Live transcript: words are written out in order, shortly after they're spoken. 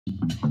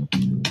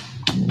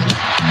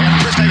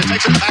And Chris Davis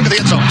takes it to the back of the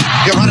end zone.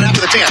 He'll run it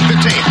after the 10,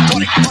 15,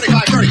 20,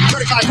 25, 30,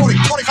 35, 40,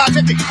 45,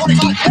 50,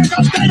 45. Here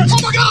goes Davis. Oh,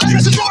 my God.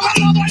 Davis is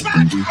running all the way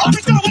back.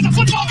 Auburn's going to win the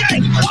football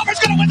game. Auburn's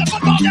going to win the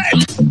football game.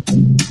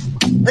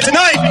 And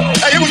tonight,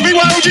 hey, it was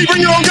BYOG,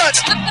 bring your own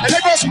guts. And they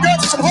brought some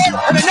guts and some heart,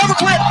 and they never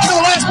quit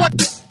until the last play.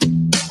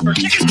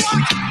 Kick is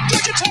blocked.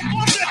 Georgia Tech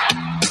wants it.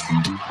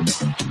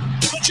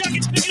 The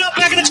Jackets picking up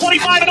back at the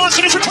 25, and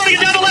Austin is returning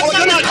it down the left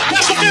sideline.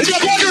 That's the 50,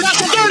 that's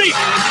the 30.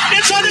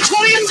 Inside the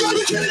 20, inside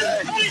the 10.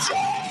 And he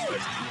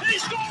scores! He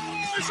scores!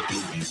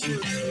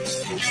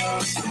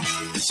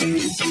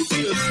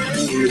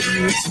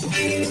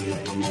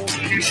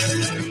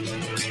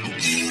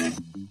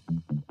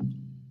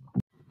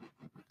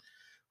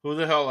 Who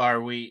the hell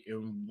are we,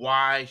 and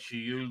why should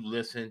you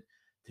listen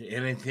to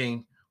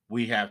anything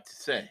we have to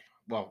say?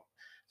 Well,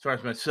 as far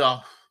as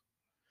myself,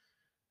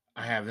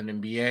 I have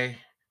an MBA,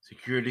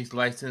 securities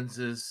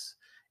licenses,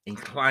 and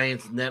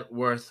clients' net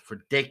worth for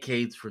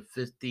decades for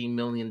 $15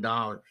 million.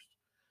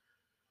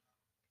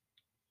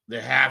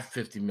 They have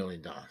 $50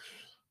 million.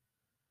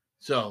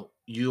 So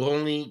you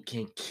only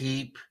can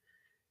keep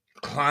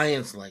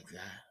clients like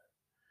that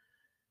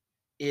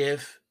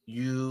if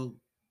you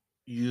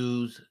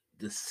use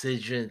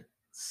decision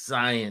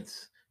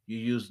science, you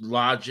use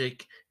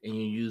logic, and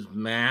you use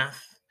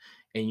math,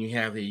 and you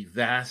have a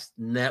vast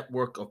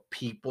network of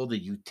people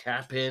that you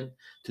tap in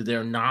to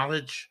their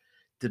knowledge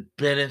to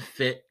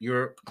benefit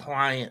your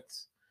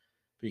clients.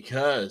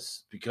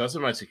 Because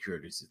of my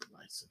securities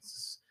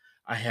licenses,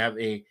 I have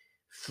a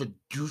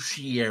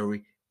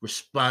fiduciary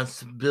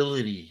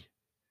responsibility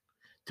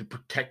to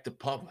protect the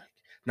public.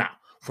 Now,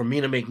 for me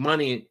to make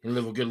money and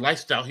live a good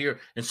lifestyle here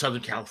in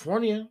Southern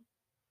California,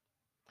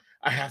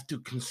 I have to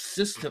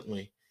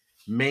consistently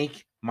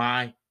make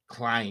my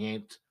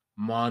client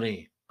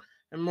money.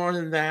 And more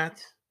than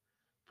that,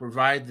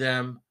 provide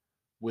them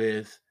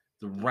with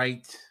the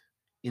right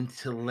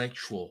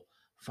intellectual,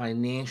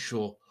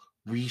 financial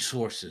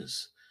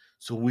resources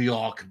so we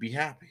all could be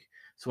happy.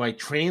 So I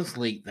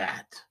translate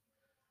that,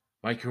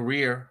 my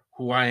career,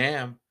 who I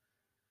am,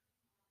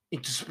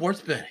 into sports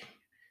betting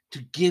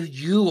to give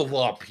you, of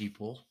all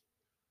people,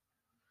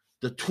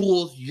 the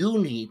tools you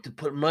need to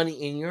put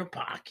money in your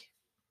pocket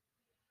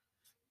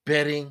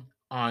betting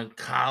on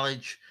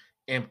college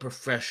and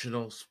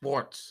professional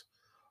sports.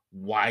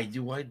 Why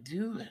do I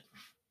do it?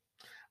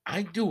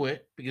 I do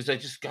it because I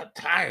just got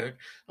tired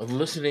of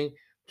listening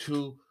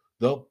to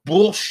the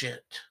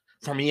bullshit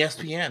from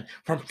ESPN,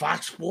 from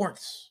Fox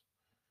Sports.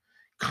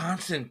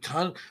 Constant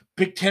ton,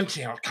 Big Ten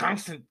channel,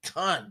 constant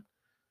ton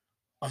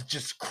of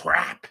just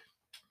crap.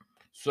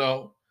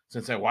 So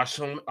since I watch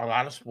a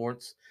lot of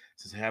sports,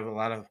 since I have a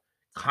lot of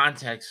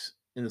contacts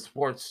in the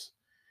sports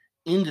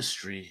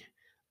industry,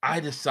 I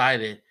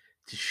decided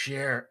to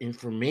share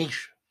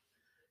information.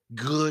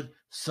 Good,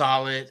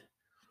 solid.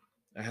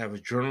 I have a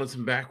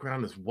journalism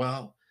background as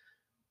well.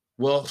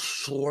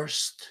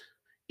 Well-sourced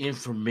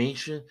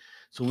information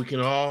so we can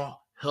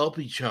all help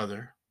each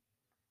other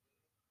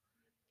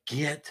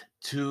get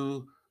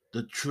to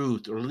the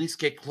truth, or at least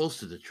get close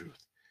to the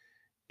truth.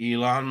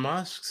 Elon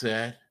Musk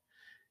said,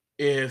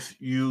 if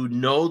you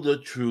know the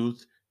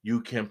truth,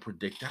 you can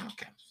predict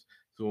outcomes.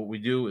 So what we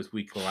do is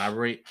we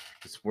collaborate.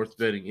 The sports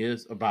betting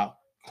is about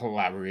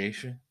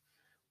collaboration.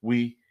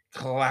 We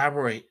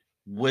collaborate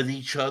with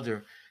each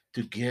other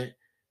to get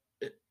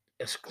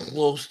as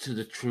close to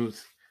the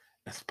truth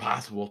as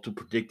possible to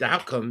predict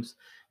outcomes.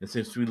 And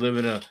since we live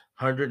in a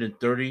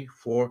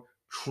 $134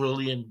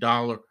 trillion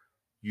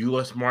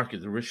U.S.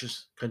 market, the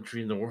richest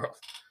country in the world,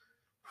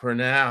 for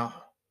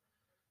now,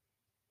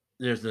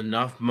 there's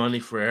enough money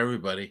for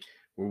everybody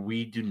where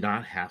we do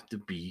not have to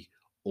be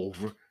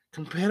over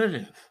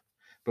competitive.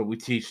 But we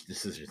teach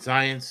decision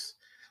science.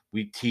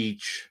 We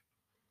teach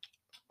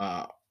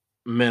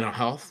mental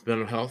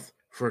health,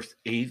 first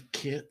aid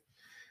kit.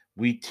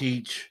 We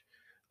teach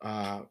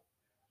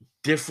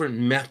different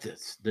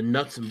methods, the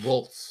nuts and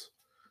bolts,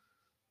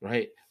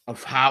 right,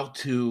 of how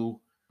to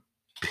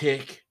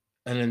pick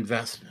an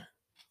investment,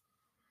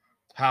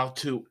 how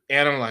to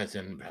analyze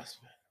an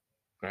investment,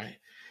 right?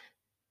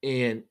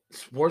 And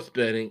sports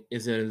betting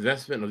is an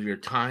investment of your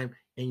time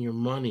and your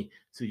money.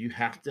 So you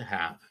have to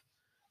have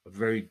a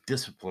very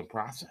disciplined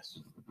process.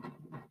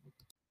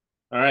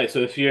 All right. So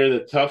if you're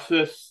the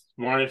toughest,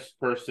 smartest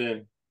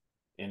person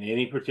in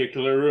any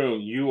particular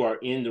room, you are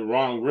in the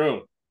wrong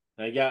room.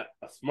 I got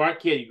a smart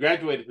kid. You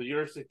graduated from the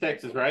University of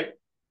Texas, right?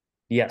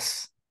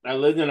 Yes. I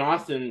lived in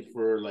Austin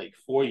for like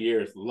 4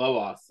 years. Love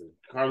Austin.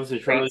 Carlos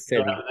and Charlie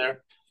still out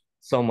there.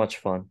 So much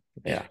fun.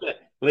 Yeah.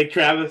 Lake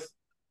Travis.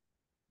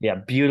 Yeah,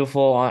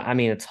 beautiful. I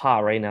mean, it's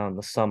hot right now in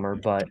the summer,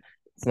 but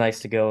it's nice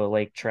to go to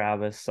Lake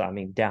Travis. I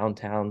mean,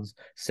 downtown's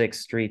 6th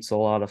Street's a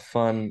lot of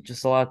fun.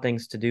 Just a lot of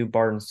things to do.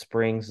 Barton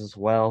Springs as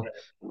well.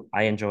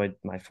 I enjoyed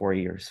my 4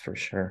 years for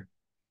sure.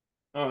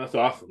 Oh, that's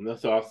awesome.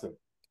 That's awesome.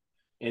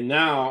 And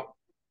now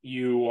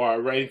you are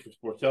writing for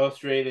Sports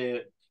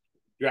Illustrated,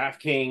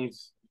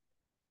 DraftKings.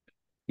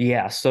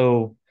 Yeah,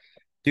 so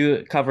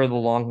Do cover the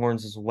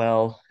Longhorns as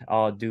well.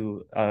 I'll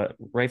do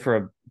right for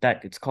a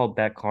bet. It's called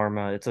Bet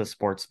Karma. It's a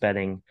sports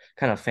betting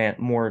kind of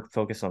more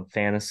focused on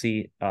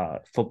fantasy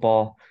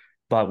football.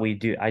 But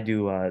I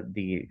do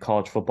the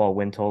college football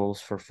win totals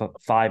for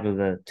five of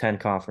the 10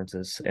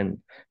 conferences. And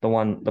the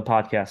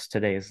podcast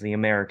today is the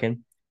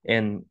American.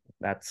 And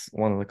that's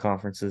one of the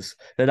conferences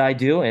that I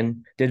do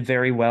and did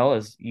very well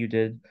as you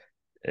did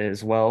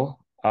as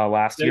well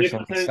last year. So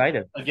I'm 70%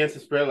 excited. against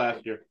the spread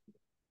last year.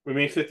 We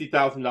made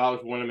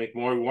 $50,000. We want to make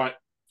more. We want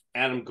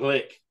Adam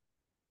Glick,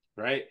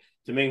 right,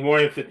 to make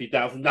more than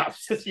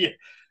 $50,000 this year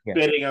Yeah.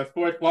 betting on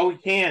sports. Well, we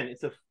can.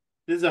 This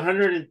is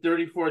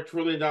 $134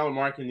 trillion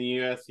market in the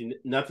U.S.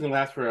 Nothing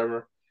lasts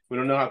forever. We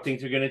don't know how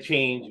things are going to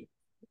change,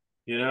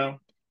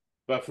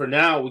 But for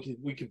now,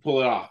 we can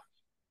pull it off.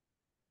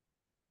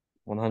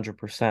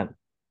 100%.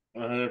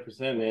 100%,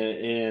 man.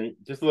 And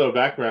just a little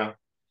background.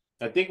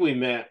 I think we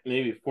met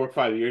maybe 4 or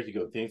 5 years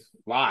ago. Things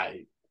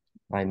fly.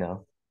 I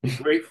know. The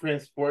Great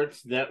Friends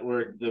Sports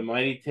Network, the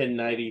mighty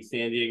 1090,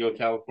 San Diego,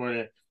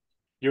 California.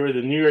 You were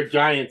the New York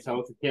Giants. I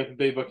was the Tampa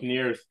Bay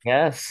Buccaneers.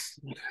 Yes.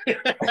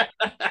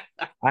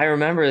 I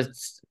remember.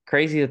 It's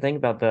crazy to think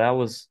about that.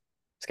 It's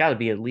got to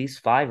be at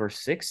least 5 or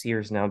 6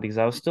 years now because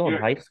I was still in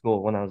high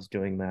school when I was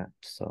doing that.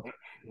 So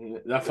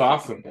that's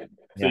awesome. So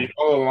yeah, you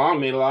followed along,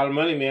 made a lot of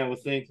money, man,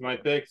 listening to my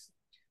picks.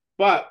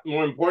 But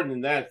more important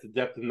than that, it's the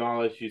depth of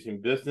knowledge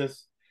using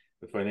business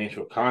and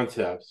financial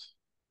concepts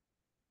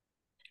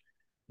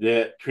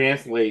that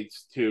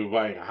translates to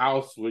buying a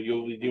house, what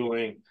you'll be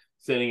doing,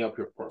 setting up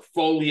your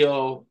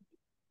portfolio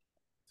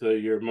so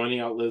your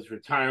money outlives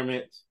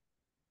retirement,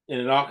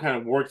 and it all kind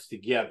of works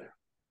together.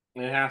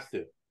 And it has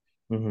to.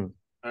 mm-hmm.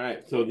 All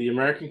right. So the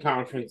American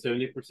Conference,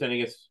 70%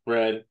 against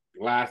spread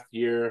last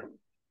year.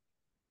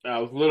 I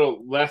was a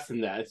little less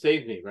than that. It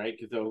saved me, right?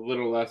 Because I was a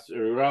little less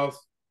everywhere else.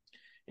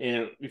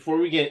 And before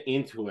we get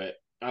into it,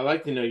 I'd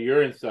like to know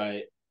your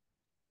insight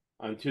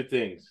on two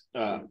things.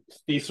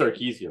 Steve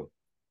Sarkisian.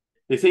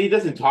 They say he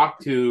doesn't talk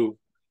to,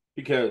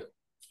 because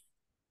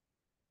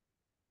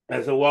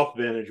as a wealth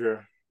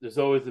manager, there's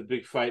always a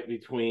big fight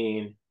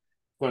between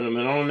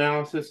fundamental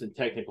analysis and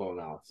technical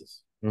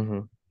analysis.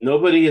 Mm-hmm.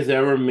 Nobody has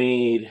ever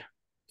made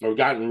or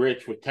gotten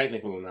rich with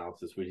technical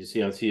analysis, which you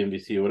see on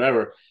CNBC or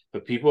whatever,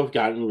 but people have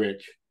gotten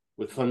rich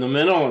with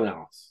fundamental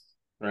analysis,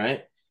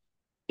 right?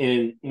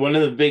 And one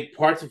of the big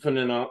parts of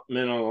fundamental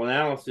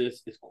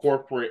analysis is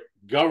corporate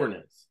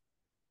governance.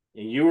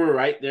 And you were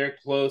right there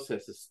close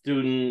as a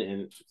student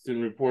and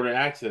student reporter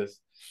access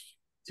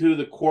to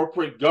the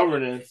corporate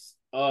governance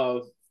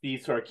of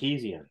Steve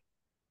Sarkisian.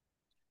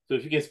 So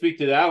if you can speak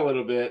to that a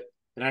little bit,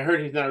 and I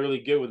heard he's not really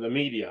good with the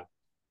media.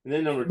 And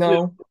then number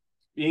two,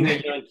 being a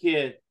young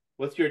kid,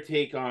 what's your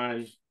take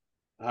on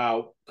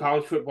how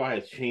college football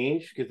has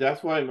changed? Because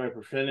that's why my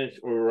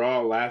percentage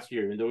overall last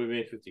year, even though we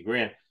made 50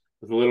 grand,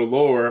 was a little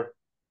lower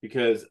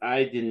because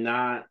I did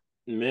not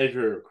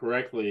measure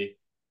correctly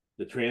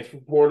the transfer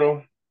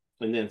portal.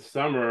 And then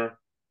summer,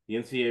 the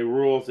NCAA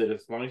rules that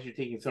as long as you're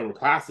taking summer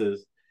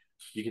classes,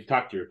 you can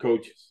talk to your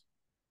coaches.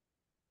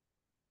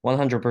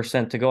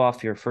 100%. To go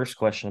off your first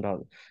question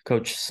about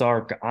Coach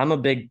Sark, I'm a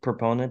big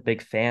proponent,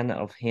 big fan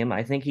of him.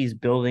 I think he's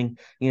building,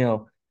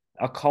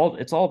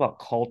 it's all about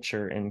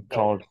culture in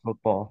college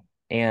football.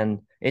 And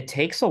it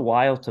takes a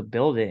while to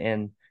build it.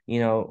 And,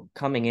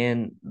 coming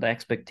in, the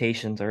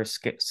expectations are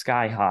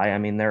sky high. I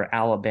mean, they're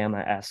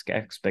Alabama-esque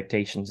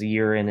expectations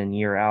year in and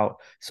year out.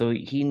 So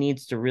he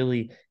needs to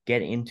really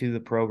get into the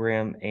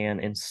program and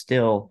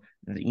instill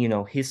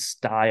his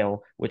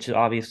style, which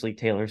obviously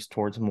tailors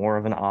towards more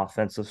of an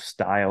offensive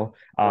style.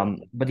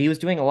 But he was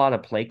doing a lot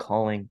of play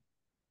calling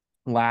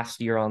last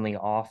year on the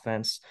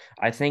offense.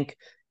 I think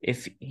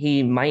if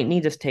he might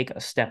need to take a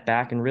step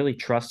back and really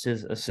trust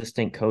his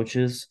assistant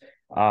coaches,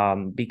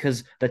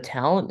 because the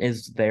talent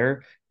is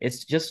there.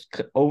 It's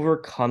just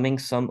overcoming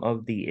some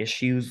of the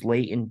issues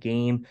late in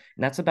game,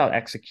 and that's about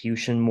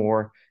execution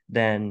more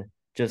than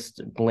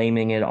just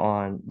blaming it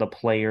on the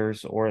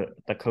players or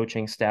the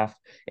coaching staff.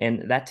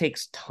 And that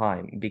takes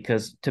time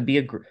because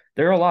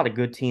there are a lot of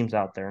good teams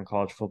out there in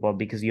college football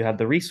because you have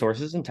the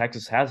resources, and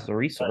Texas has the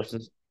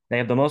resources. They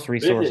have the most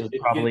resources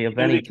probably of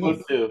any team.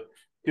 Close to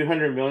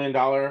 $200 million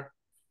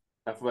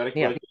athletic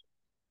budget.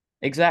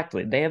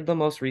 Exactly. They have the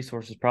most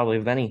resources probably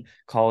of any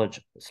college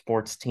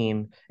sports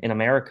team in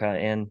America.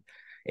 And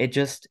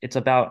it's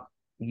about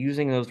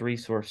using those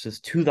resources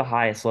to the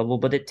highest level,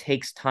 but it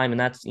takes time. And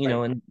that's,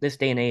 in this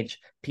day and age,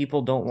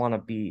 people don't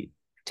want to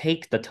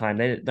take the time.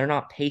 They're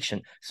not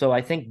patient. So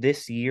I think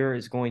this year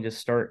he's going to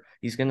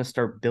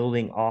start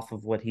building off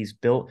of what he's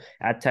built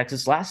at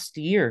Texas last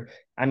year.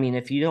 I mean,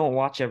 if you don't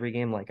watch every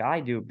game like I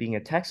do, being a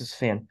Texas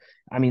fan,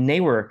 I mean,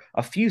 they were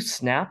a few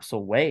snaps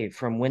away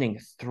from winning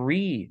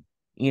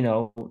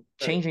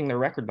changing their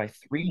record by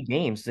 3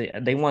 games.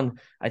 They won,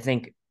 I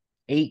think,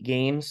 8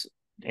 games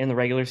in the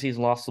regular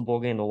season, lost the bowl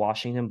game to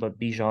Washington, but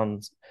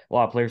Bijan's a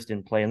lot of players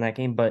didn't play in that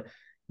game. But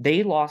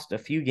they lost a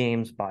few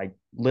games by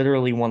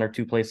literally 1 or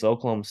 2 plays. The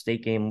Oklahoma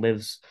State game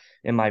lives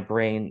in my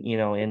brain,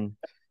 and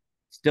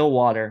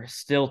Stillwater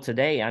still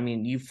today. I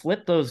mean, you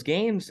flip those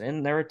games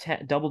and they're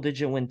a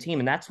double-digit win team,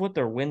 and that's what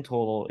their win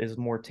total is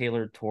more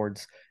tailored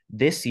towards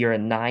this year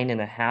at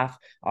 9.5.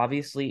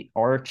 Obviously,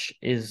 Arch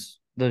is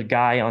the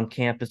guy on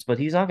campus, but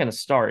he's not going to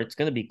start. It's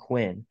going to be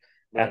Quinn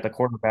at Right. the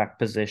quarterback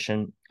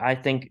position. I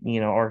think,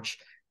 Arch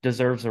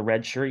deserves a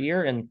redshirt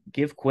year and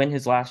give Quinn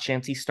his last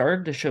chance. He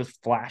started to show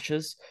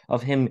flashes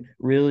of him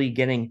really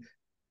getting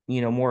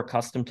more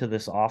accustomed to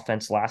this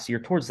offense last year.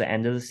 Towards the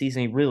end of the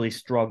season, he really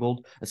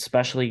struggled,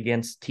 especially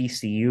against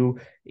TCU,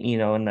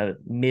 in the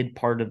mid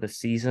part of the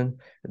season.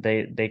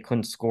 They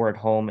couldn't score at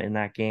home in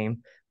that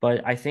game.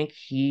 But I think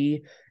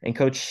he and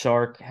Coach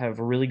Sark have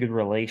a really good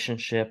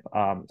relationship.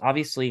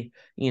 Obviously,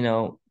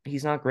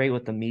 he's not great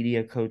with the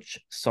media, Coach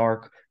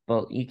Sark,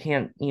 but you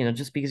can't,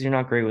 just because you're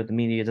not great with the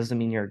media doesn't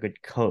mean you're a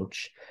good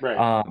coach.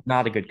 Right.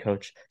 Not a good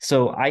coach.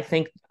 So I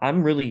think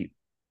I'm really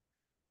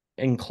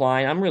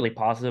inclined. I'm really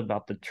positive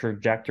about the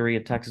trajectory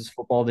of Texas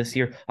football this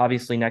year.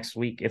 Obviously, next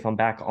week, if I'm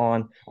back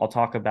on, I'll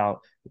talk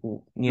about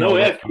No,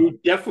 if you're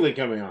definitely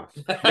coming off.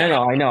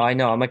 No, I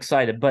know, I'm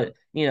excited, but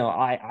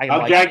I I'll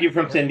like, drag you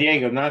from San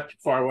Diego, not too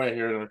far away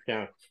here in North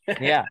County.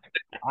 yeah,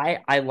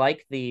 I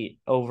like the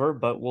over,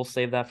 but we'll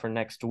save that for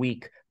next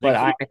week. But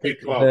Next I week, think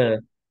Big 12.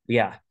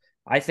 yeah,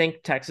 I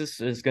think Texas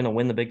is going to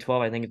win the Big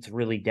 12. I think it's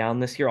really down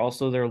this year.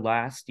 Also, their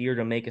last year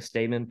to make a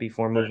statement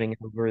before Right. moving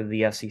over to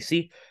the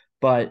SEC.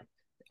 But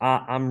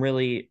I'm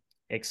really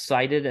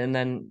excited. And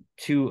then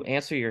to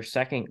answer your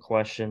second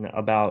question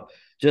about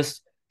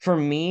just for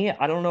me,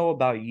 I don't know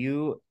about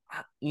you,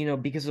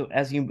 because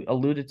as you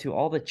alluded to,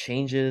 all the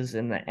changes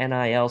and the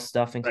NIL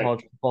stuff in Right.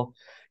 college football,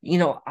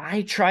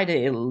 I try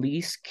to at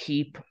least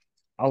keep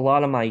a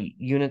lot of my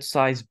unit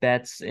size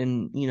bets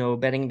and,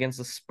 betting against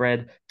the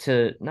spread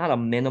to not a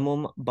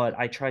minimum, but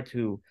I try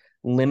to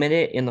limit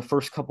it in the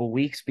first couple of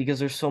weeks because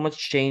there's so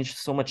much change,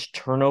 so much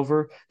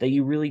turnover that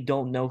you really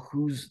don't know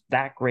who's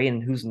that great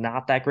and who's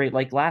not that great.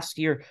 Like last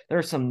year, there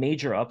were some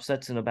major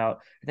upsets in about,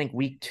 I think,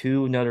 week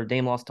 2. Notre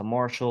Dame lost to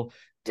Marshall.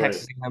 Right.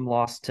 Texas A&M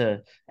lost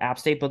to App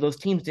State, but those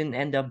teams didn't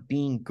end up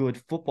being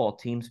good football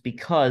teams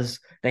because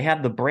they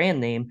have the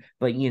brand name,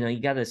 but you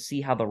got to see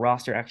how the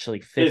roster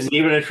actually fits. And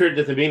even a shirt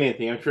doesn't mean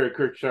anything. I'm sure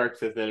Kirk Shark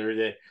says that every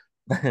day.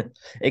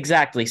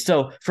 Exactly.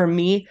 So for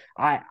me,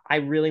 I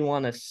really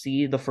want to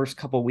see the first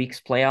couple weeks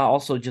play out.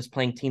 Also, just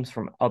playing teams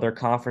from other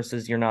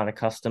conferences, you're not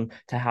accustomed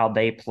to how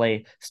they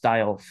play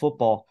style of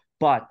football.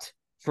 But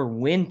for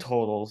win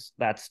totals,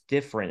 that's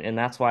different, and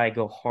that's why I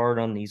go hard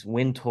on these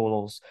win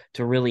totals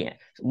to really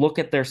look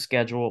at their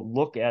schedule,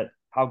 look at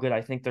how good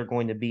I think they're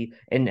going to be.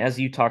 And as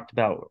you talked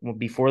about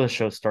before the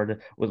show started,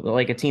 with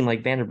like a team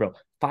like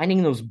Vanderbilt,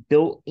 finding those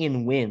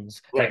built-in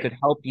wins that Right. could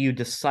help you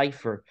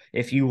decipher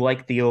if you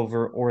like the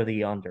over or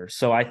the under.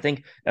 So I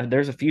think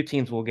there's a few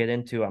teams we'll get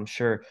into, I'm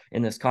sure,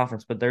 in this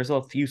conference, but there's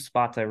a few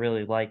spots I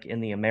really like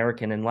in the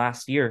American. And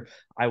last year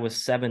I was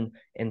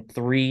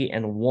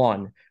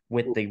 7-3-1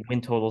 with the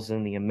win totals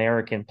in the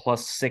American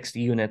plus 6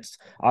 units.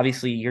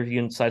 Obviously, your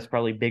unit size is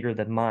probably bigger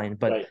than mine,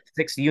 but Right.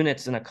 6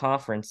 units in a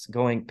conference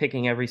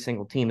picking every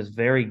single team is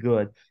very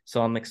good.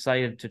 So I'm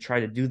excited to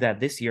try to do that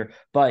this year.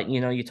 But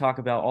you talk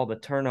about all the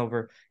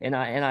turnover and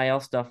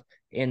NIL stuff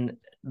in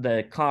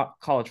the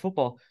college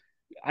football.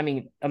 I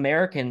mean,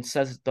 American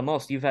says it the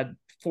most. You've had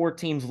 4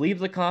 teams leave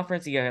the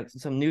conference. You got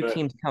some new Right.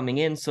 teams coming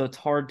in, so it's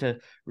hard to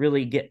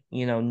really get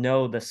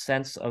know the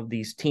sense of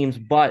these teams.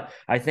 But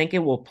I think it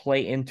will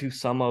play into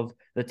some of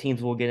the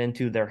teams will get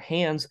into their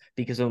hands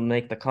because it'll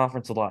make the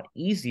conference a lot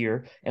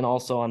easier. And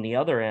also on the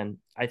other end,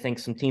 I think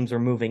some teams are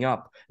moving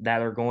up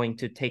that are going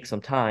to take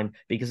some time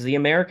because the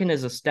American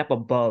is a step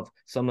above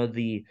some of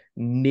the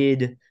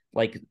mid,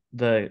 like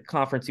the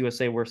Conference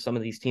USA, where some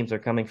of these teams are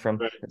coming from.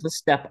 Right. It's a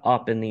step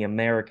up in the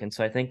American.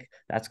 So I think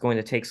that's going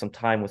to take some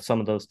time with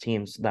some of those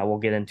teams that we'll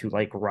get into,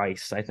 like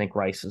Rice. I think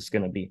Rice is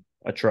going to be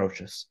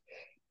atrocious.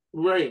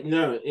 Right.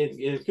 No,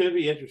 it's going to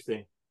be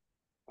interesting.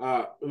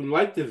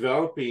 Like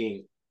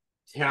developing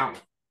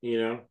talent,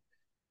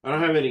 I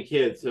don't have any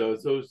kids, so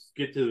it's always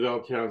good to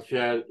develop talent.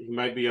 Chad, he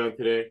might be on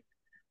today.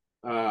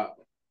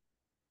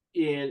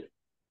 And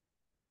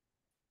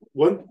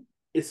one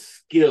is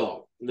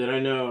skill that I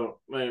know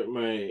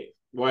my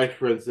wife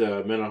runs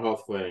a mental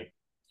health clinic.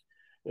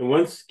 And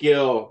one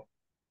skill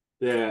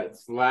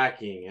that's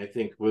lacking, I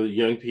think, with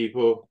young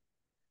people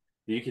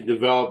that you can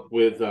develop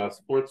with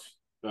sports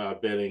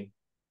betting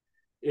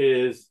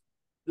is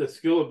the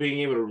skill of being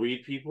able to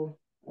read people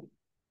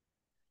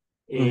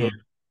and Mm-hmm.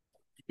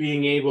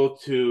 being able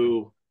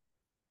to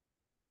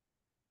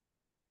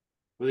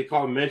what they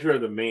call a measure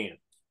of the man.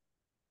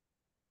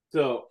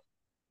 So,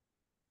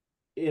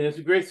 and it's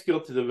a great skill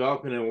to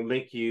develop, and it will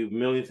make you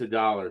millions of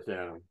dollars,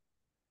 Adam.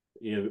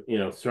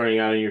 Starting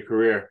out in your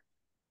career,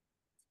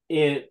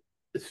 and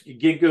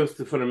it goes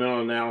to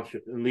fundamental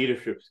analysis and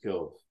leadership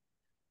skills.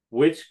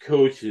 Which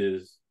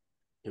coaches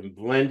can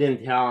blend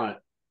in talent?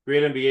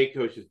 Great NBA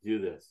coaches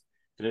do this,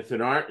 and it's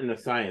an art and a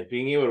science.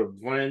 Being able to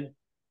blend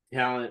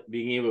talent,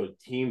 being able to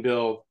team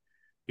build,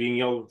 being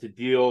able to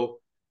deal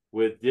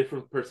with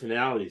different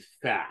personalities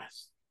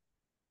fast,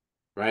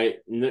 right?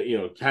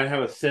 Kind of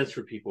have a sense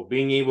for people,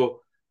 being able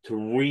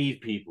to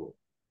read people.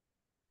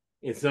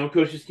 And some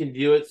coaches can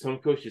do it, some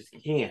coaches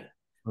can't.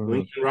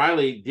 Lincoln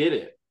Riley did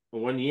it.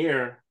 In 1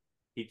 year,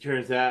 he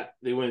turns that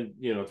they win,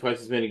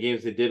 twice as many games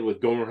as they did with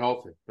Gomer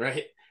Helton,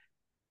 right?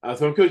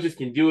 Some coaches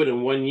can do it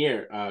in 1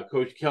 year.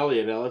 Coach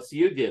Kelly at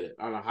LSU did it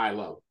on a high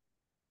level,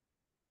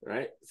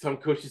 right? Some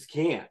coaches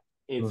can't,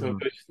 and some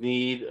coaches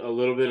need a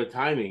little bit of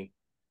timing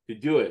to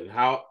do it, and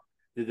how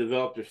to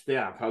develop their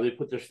staff, how they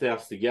put their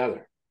staffs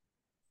together.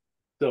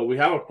 So we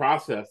have a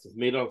process that's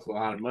made us a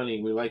lot of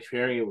money. We like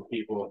sharing it with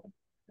people.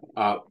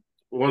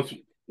 Once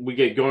we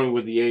get going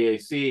with the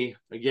AAC,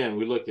 again,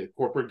 we look at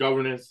corporate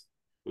governance.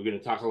 We're going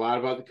to talk a lot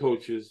about the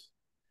coaches.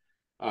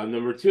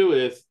 Number two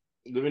is,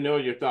 let me know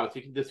your thoughts.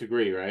 You can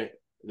disagree, right?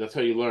 That's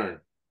how you learn.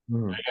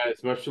 I got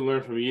as much to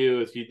learn from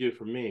you as you do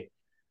from me.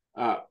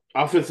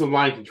 Offensive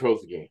line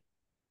controls the game.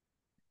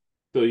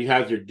 So you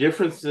have your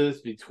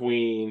differences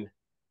between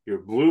your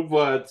blue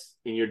bloods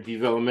and your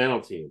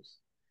developmental teams.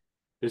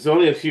 There's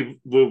only a few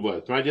blue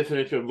bloods. My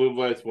definition of blue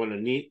bloods won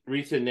a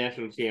recent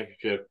national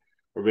championship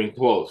or been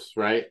close,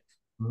 right?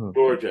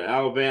 Georgia,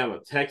 Alabama,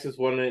 Texas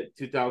won it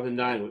in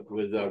 2009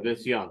 with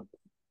Vince Young.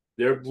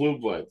 They're blue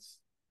bloods.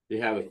 They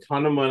have a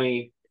ton of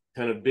money,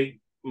 ton of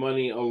big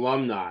money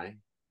alumni,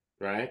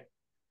 right?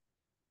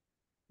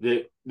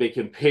 They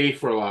can pay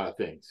for a lot of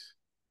things.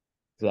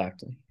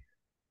 Exactly.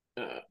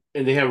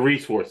 And they have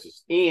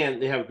resources,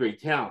 and they have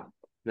great talent.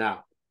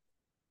 Now,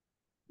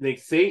 Nick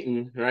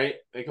Saban, right?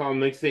 They call him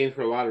Nick Saban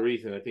for a lot of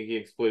reasons. I think he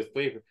exploits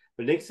flavor.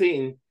 But Nick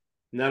Saban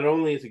not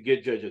only is a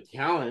good judge of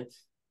talent,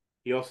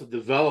 he also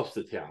develops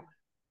the talent.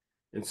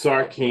 And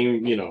Sark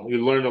came, he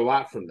learned a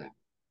lot from that.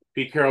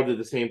 Pete Carroll did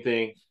the same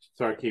thing.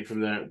 Sark came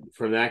from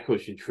that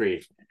coaching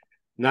tree.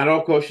 Not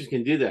all coaches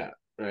can do that,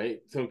 right?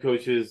 Some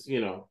coaches,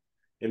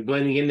 and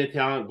blending in the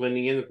talent,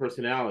 blending in the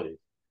personalities,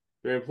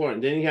 very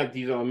important. Then you have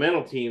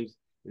developmental teams,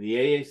 and the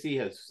AAC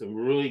has some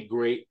really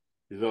great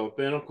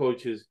developmental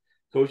coaches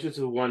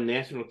who won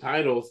national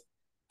titles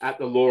at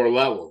the lower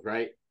levels,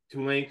 right?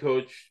 Tulane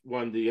coach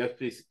won the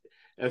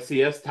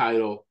FCS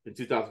title in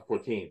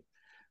 2014.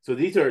 So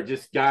these are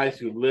just guys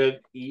who live,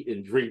 eat,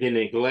 and drink, and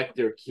neglect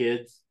their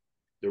kids,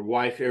 their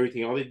wife,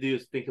 everything. All they do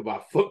is think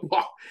about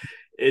football.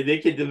 And they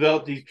can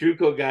develop these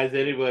JUCO guys,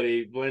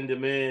 anybody, blend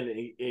them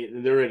in,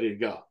 and they're ready to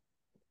go,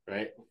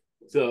 right?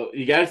 So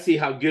you got to see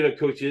how good a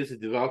coach is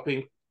at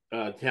developing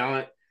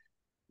talent,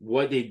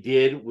 what they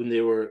did when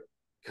they were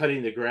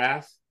cutting the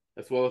grass,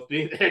 as well as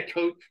being the head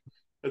coach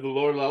at the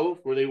lower level.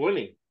 Were they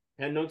winning?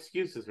 Had no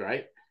excuses,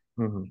 right?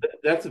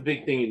 That's a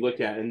big thing you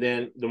look at. And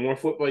then the more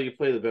football you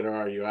play, the better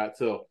are you at.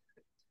 So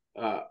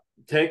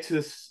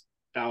Texas,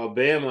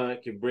 Alabama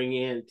can bring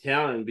in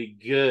talent and be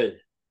good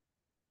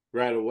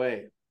right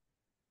away.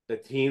 A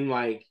team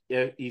like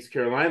East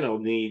Carolina will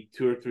need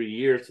 2 or 3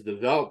 years to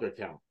develop their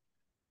talent.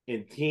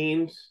 And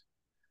teams,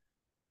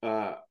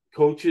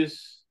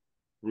 coaches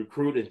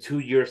recruit in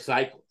 2-year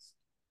cycles.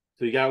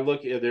 So you got to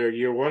look at their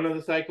year 1 of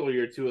the cycle or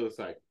year 2 of the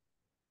cycle.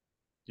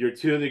 Year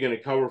 2, they're going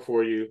to cover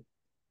for you.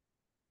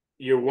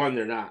 Year 1,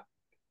 they're not.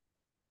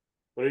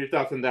 What are your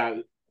thoughts on that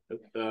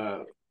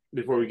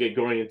before we get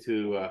going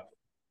into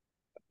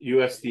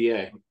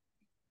USDA?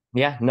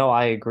 Yeah, no,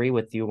 I agree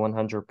with you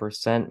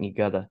 100%. You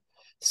got to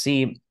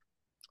see,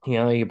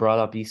 you brought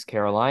up East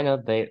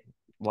Carolina.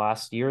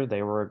 Last year,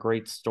 they were a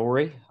great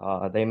story.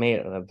 They made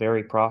a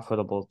very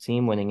profitable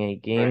team, winning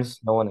 8 games.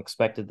 Right. No one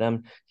expected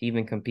them to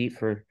even compete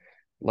for,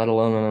 let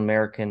alone an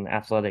American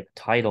athletic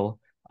title.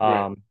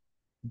 Right.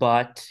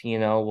 But,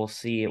 we'll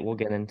see. We'll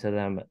get into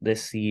them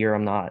this year.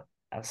 I'm not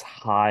as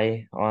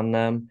high on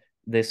them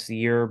this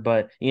year,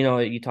 but,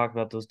 you talk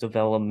about those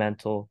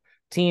developmental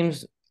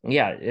teams.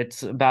 Yeah,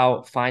 it's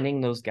about finding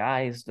those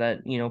guys that,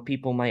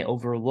 people might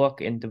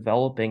overlook and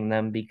developing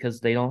them because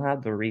they don't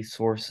have the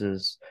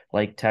resources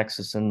like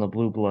Texas and the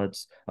Blue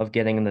Bloods of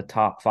getting in the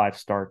top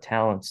 5-star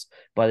talents.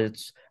 But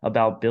it's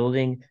about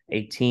building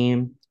a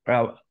team,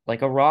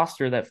 like a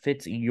roster that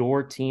fits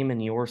your team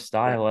and your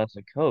style as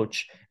a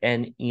coach.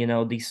 And,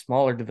 these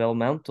smaller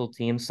developmental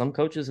teams, some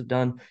coaches have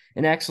done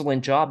an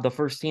excellent job. The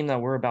first team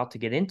that we're about to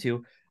get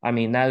into,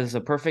 that is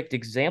a perfect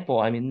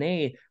example.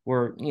 They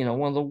were,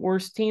 one of the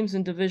worst teams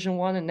in Division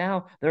I, and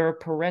now they're a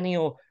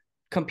perennial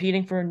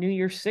competing for a New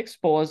Year's Six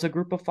Bowl as a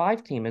Group of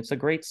 5 team. It's a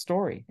great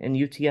story in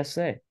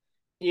UTSA.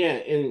 Yeah,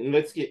 and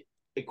let's get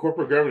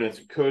corporate governance.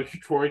 Coach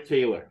Troy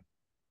Taylor.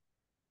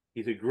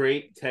 He's a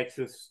great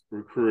Texas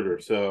recruiter.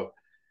 So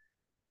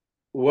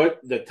what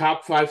the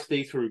top 5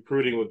 states for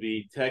recruiting would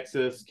be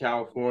Texas,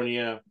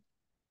 California,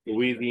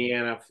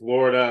 Louisiana,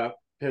 Florida,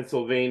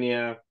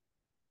 Pennsylvania,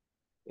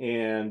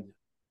 and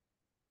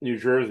New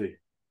Jersey.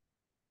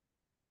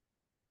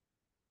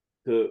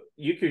 So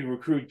you could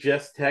recruit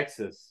just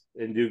Texas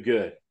and do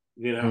good,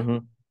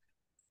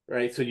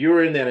 right? So you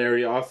were in that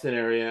area, Austin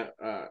area.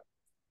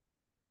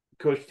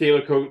 Coach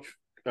Taylor, coach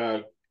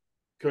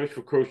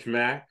for Coach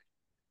Mack.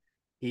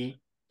 He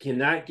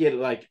cannot get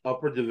like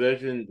upper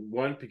Division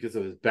I because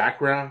of his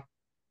background.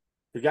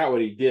 Forgot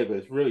what he did, but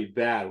it's really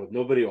bad. With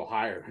nobody will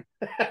hire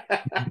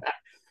him.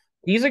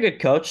 He's a good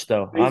coach,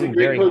 though. He's a I'm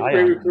great very coach, high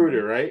great on him.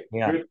 recruiter, right?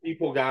 Yeah. Good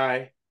people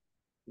guy.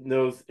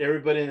 Knows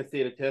everybody in the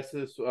state of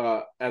Texas.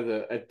 I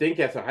think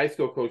as a high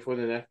school coach,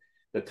 wasn't that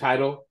the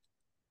title,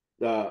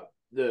 the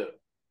the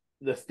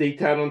the state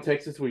title in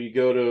Texas, where you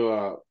go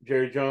to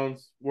Jerry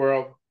Jones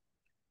World,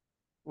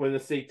 win the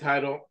state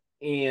title,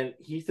 and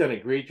he's done a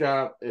great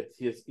job. It's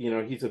just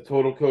he's a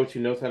total coach. He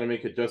knows how to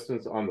make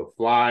adjustments on the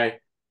fly.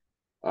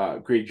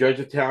 Great judge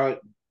of talent,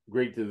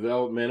 great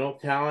developmental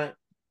talent.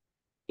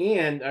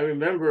 And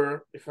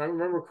if I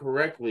remember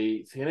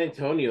correctly, San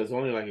Antonio is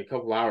only like a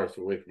couple hours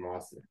away from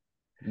Austin.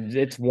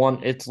 It's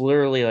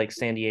literally like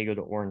San Diego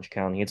to Orange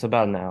County. It's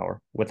about an hour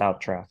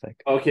without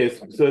traffic. Okay,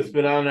 so it's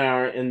been on an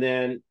hour, and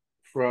then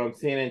from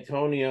San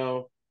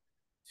Antonio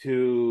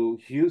to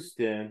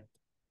Houston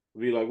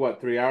would be like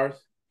what, 3 hours?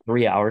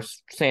 3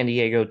 hours. San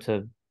Diego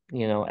to,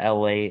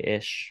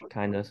 LA-ish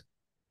kind of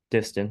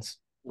distance.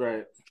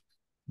 Right.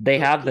 They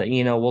have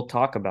we'll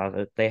talk about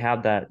it. They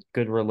have that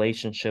good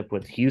relationship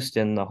with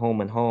Houston, the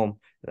home and home,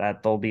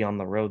 that they'll be on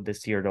the road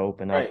this year to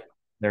open up Right.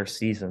 their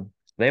season.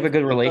 They have a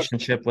good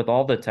relationship with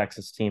all the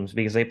Texas teams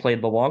because they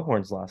played the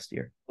Longhorns last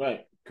year.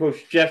 Right.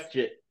 Coach Jeff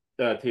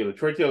Taylor.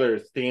 Troy Taylor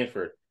is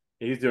Stanford.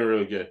 He's doing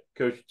really good.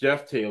 Coach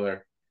Jeff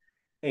Taylor.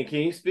 And can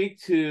you speak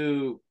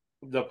to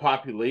the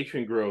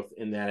population growth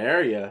in that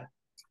area?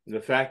 And the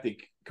fact that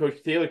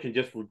Coach Taylor can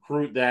just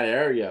recruit that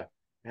area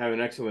and have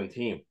an excellent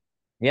team.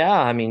 Yeah,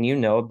 I mean,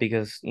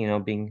 because,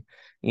 being,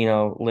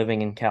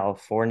 living in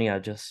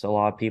California, just a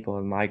lot of people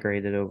have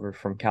migrated over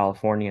from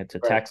California to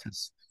Right.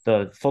 Texas.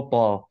 The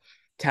football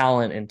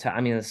talent and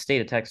I mean, the state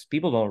of Texas,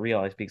 people don't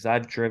realize because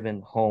I've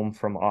driven home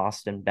from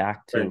Austin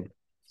back to Right.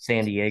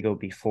 San Diego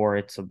before.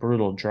 It's a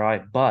brutal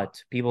drive,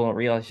 but people don't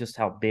realize just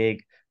how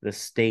big the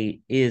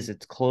state is.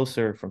 It's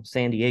closer from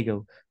San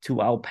Diego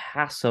to El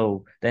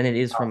Paso than it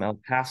is from El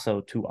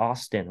Paso to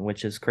Austin,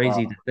 which is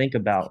crazy to Wow. think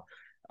about.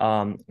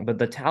 But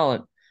the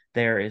talent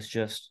there is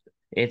just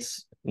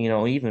it's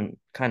even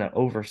kind of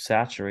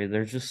oversaturated.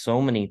 There's just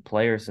so many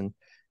players in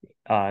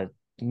uh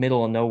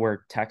middle of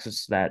nowhere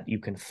Texas that you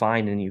can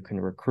find and you can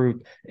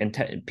recruit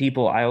and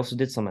people. I also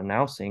did some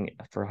announcing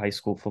for high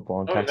school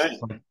football in Oh, Texas.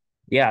 nice.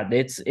 Yeah,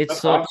 it's That's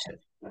such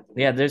awesome.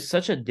 yeah, there's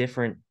such a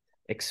different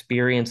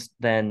experience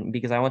than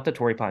because I went to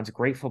Torrey Pines, a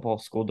great football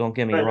school, don't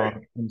get me Right, wrong,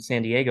 right. in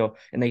San Diego,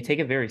 and they take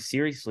it very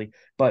seriously.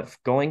 But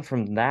going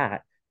from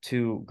that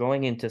to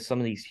going into some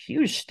of these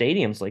huge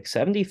stadiums like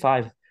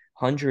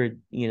 7,500,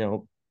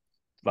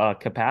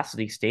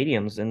 capacity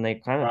stadiums, and they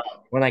kind of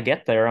Wow. when I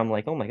get there, I'm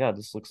like, oh my God,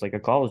 this looks like a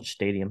college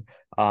stadium.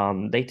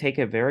 They take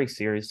it very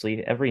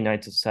seriously. Every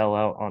night's a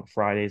sellout on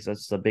Fridays.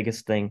 That's the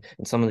biggest thing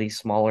in some of these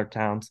smaller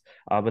towns.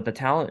 But the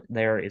talent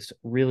there is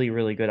really,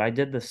 really good. I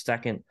did the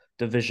second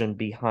division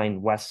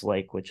behind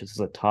Westlake, which is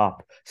the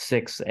top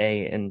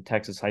 6A in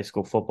Texas high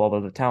school football,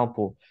 but the talent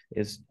pool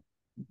is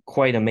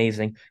quite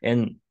amazing.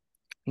 And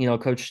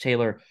Coach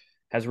Taylor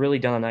has really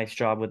done a nice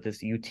job with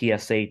this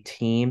UTSA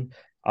team.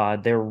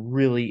 They're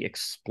really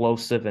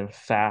explosive and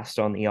fast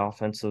on the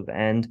offensive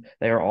end.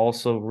 They are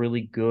also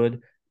really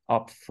good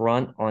up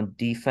front on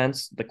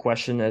defense. The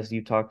question, as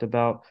you talked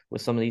about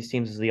with some of these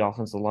teams, is the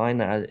offensive line.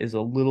 That is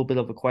a little bit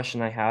of a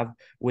question I have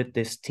with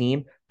this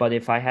team. But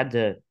if I had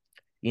to,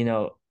 you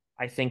know,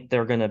 I think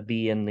they're going to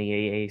be in the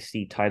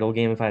AAC title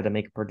game. If I had to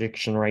make a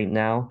prediction right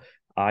now,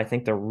 I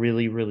think they're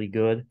really, really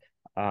good.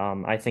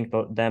 I think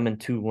them and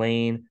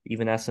Tulane,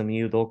 even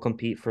SMU, they'll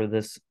compete for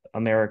this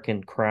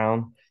American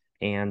crown.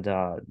 And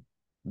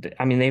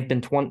I mean, they're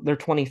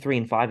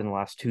 23-5 in the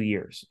last 2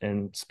 years,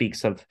 and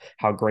speaks of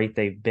how great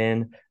they've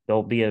been.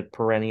 They'll be a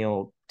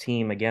perennial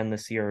team again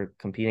this year,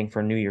 competing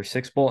for New Year's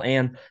Six Bowl,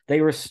 and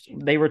they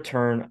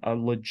return a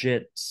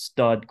legit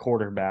stud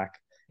quarterback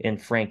in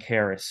Frank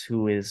Harris,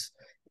 who is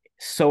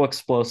so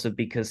explosive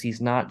because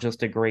he's not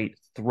just a great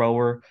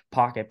thrower,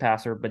 pocket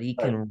passer, but he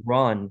Right. can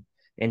run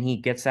and he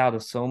gets out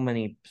of so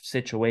many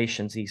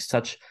situations.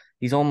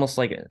 He's almost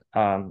like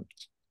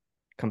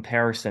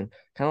comparison,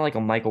 kind of like a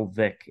Michael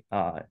Vick.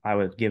 I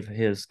would give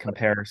his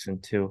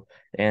comparison to,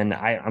 and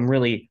I'm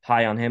really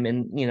high on him.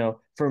 And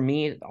for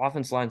me,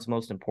 offense line's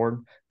most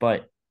important.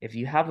 But if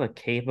you have a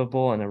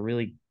capable and a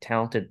really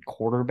talented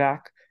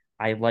quarterback,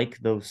 I like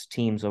those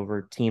teams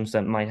over teams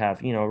that might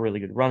have, a really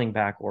good running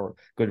back or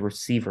good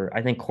receiver.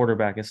 I think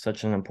quarterback is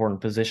such an important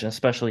position,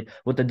 especially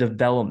with the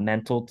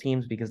developmental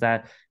teams, because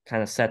that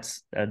kind of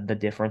sets the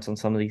difference on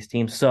some of these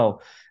teams. So,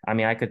 I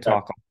mean, I could Yeah.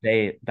 talk all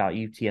day about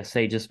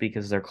UTSA just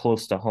because they're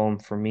close to home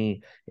for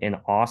me in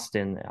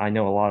Austin. I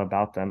know a lot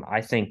about them.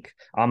 I think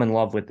I'm in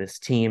love with this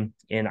team,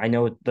 and I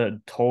know the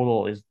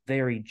total is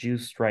very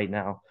juiced right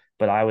now,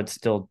 but I would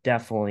still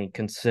definitely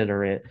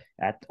consider it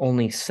at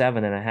only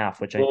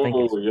 7.5, which I think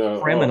is Oh, yeah. Oh,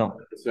 criminal. I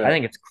 100%.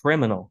 think it's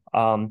criminal.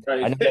 I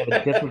Right. know they have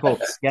a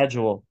difficult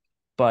schedule,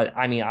 but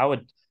I mean,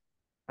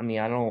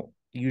 I don't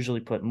usually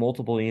put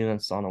multiple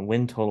units on a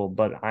win total,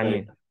 but I Right.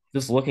 mean,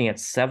 just looking at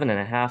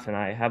 7.5, and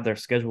I have their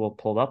schedule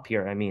pulled up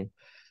here. I mean,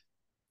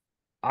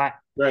 I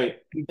Right.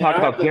 you And talk I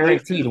have about the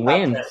link to guaranteed the top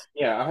 10. wins.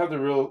 Yeah, I have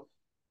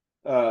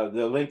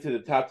the link to the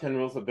top 10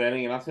 rules of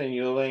betting, and I'll send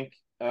you a link.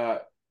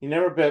 You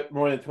never bet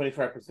more than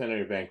 25% of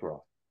your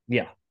bankroll.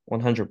 Yeah,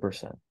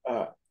 100%.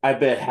 I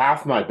bet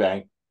half my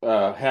bank,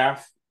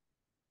 half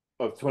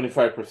of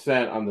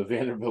 25% on the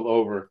Vanderbilt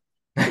over.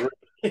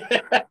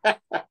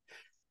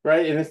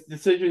 Right? And it's a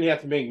decision you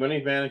have to make.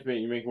 Money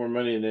management, you make more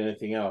money than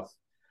anything else.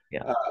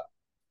 Yeah.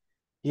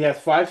 He has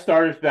 5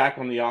 starters back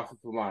on the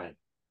offensive line.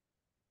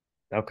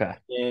 Okay.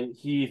 And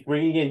he's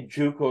bringing in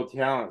JUCO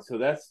talent. So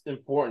that's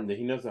important that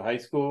he knows the high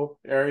school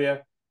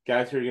area,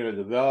 guys who are going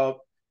to develop,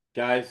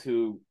 guys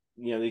who,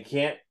 they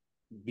can't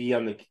be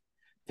on the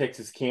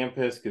Texas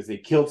campus because they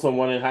killed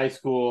someone in high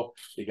school.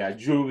 They got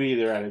juvie,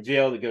 they're out of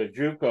jail, they go to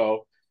JUCO.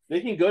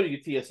 They can go to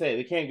UTSA.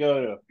 They can't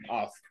go to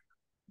us.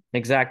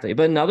 Exactly.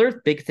 But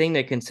another big thing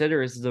to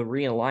consider is the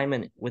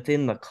realignment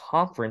within the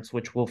conference,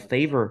 which will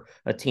favor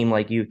a team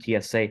like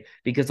UTSA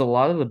because a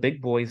lot of the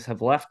big boys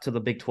have left to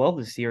the Big 12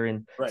 this year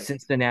in Right.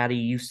 Cincinnati,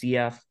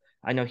 UCF.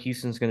 I know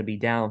Houston's going to be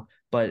down,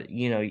 but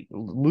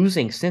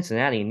losing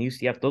Cincinnati and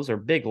UCF, those are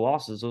big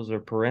losses. Those are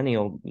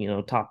perennial,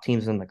 top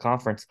teams in the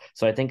conference.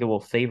 So I think it will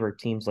favor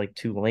teams like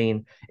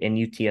Tulane and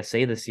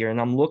UTSA this year.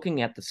 And I'm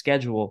looking at the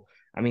schedule.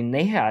 I mean,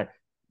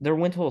 their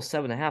win total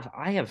 7.5.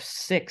 I have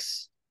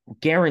 6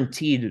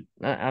 guaranteed.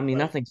 I mean,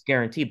 Right. nothing's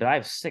guaranteed, but I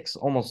have 6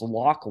 almost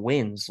lock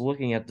wins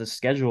looking at the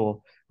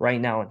schedule right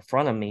now in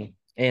front of me.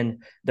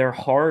 And their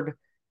hard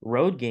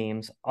road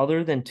games,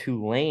 other than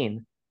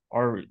Tulane,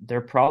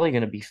 they're probably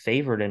going to be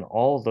favored in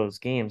all of those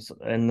games.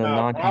 And the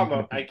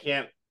Problem, I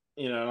can't,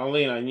 I'll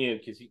lean on you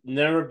because you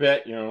never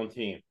bet your own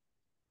team.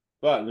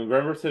 But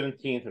November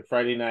 17th, a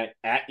Friday night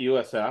at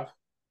USF, it's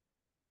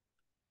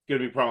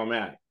going to be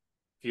problematic.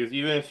 Because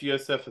even if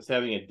USF is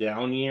having a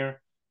down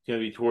year, it's going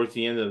to be towards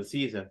the end of the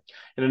season.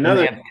 And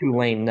they have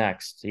Tulane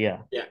next. Yeah.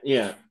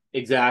 Yeah,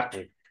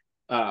 exactly.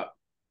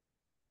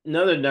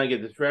 Another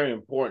nugget that's very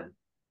important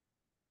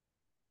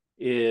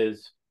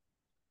is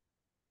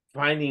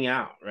finding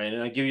out, right?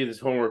 And I give you this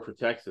homework for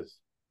Texas.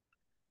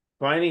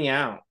 Finding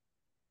out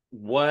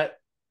what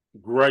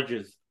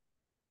grudges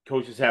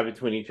coaches have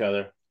between each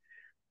other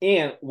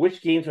and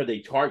which games are they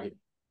targeting,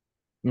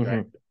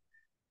 right?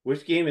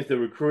 Which game is the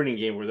recruiting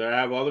game where they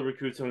have all the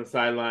recruits on the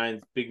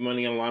sidelines, big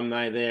money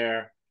alumni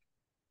there.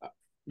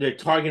 They're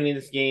targeting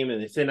this game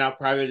and they send out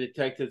private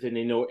detectives and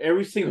they know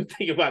every single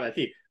thing about that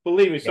team.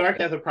 Believe me, Sark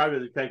has a private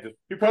detective.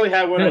 You probably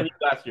had one on you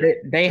last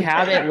year. They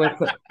had it with.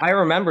 I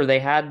remember they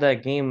had the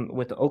game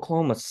with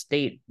Oklahoma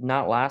State,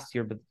 not last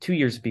year, but 2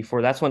 years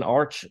before. That's when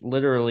Arch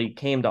literally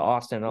came to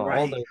Austin. Right.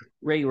 All the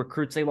great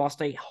recruits, they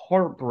lost a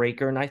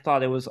heartbreaker, and I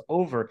thought it was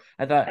over.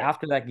 I thought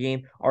after that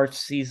game, Arch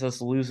sees us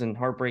lose in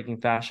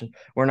heartbreaking fashion.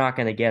 We're not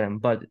going to get him,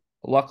 but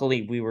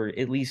luckily we were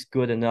at least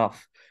good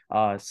enough.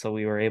 So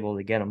we were able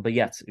to get them. But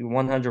yes,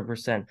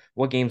 100%.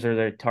 What games are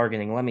they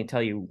targeting? Let me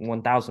tell you,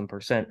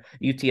 1,000%.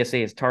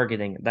 UTSA is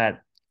targeting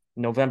that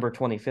November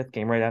 25th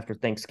game right after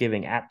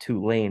Thanksgiving at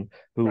Tulane,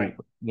 who, Right.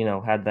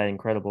 Had that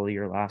incredible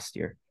year last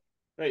year.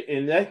 Right.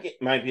 And that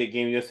might be a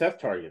game USF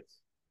targets,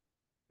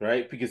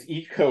 right? Because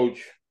each coach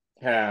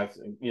has,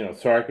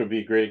 Sark would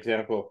be a great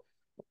example.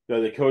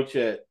 The coach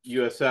at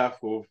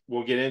USF,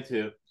 we'll get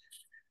into,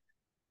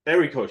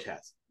 every coach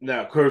has.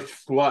 Now, Coach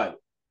Flood,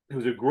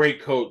 who's a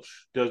great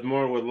coach, does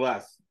more with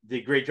less,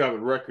 did a great job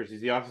at Rutgers.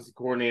 He's the offensive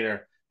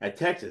coordinator at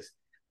Texas.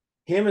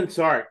 Him and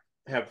Sark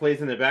have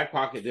plays in their back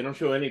pocket they don't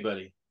show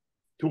anybody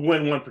to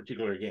win one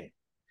particular game.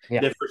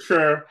 Yeah. They're for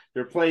sure,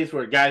 they're plays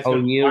where guys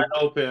go wide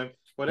open,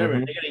 whatever.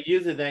 They're going to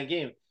use it that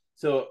game.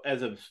 So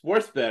as a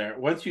sports bettor,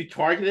 once you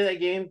targeted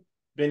that game,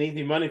 been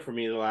easy money for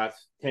me the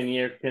last 10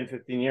 years, 10,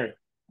 15 years.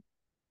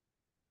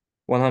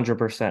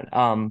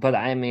 100%. But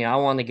I mean, I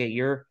want to get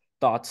your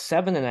thoughts.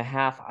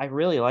 7.5. I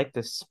really like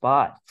this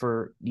spot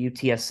for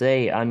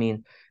UTSA. I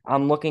mean,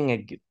 I'm looking at,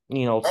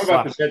 I'm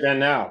about to bet that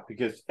now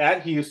because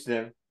at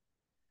Houston,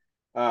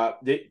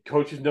 the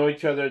coaches know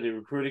each other. They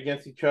recruit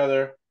against each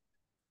other.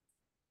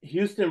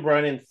 Houston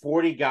brought in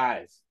 40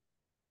 guys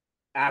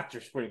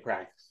after spring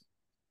practice.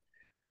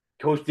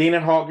 Coach Dana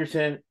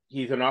Holgerson,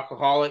 he's an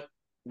alcoholic,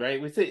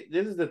 right? We say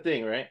this is the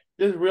thing, right?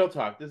 This is real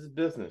talk. This is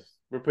business.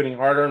 We're putting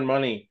hard-earned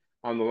money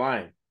on the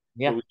line.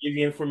 Yeah. So we give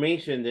you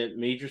information that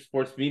major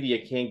sports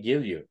media can't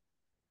give you.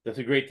 That's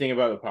a great thing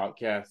about the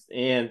podcast.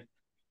 And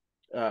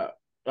I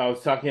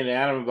was talking to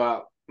Adam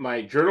about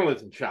my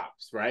journalism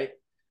chops, right?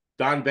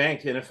 Don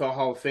Banks, NFL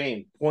Hall of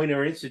Fame,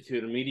 Poynter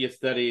Institute of Media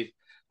Studies.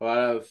 A lot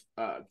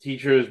of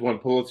teachers won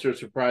Pulitzer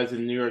Prize in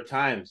the New York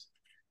Times,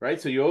 right?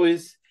 So you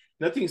always,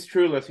 nothing's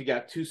true unless you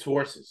got 2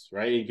 sources,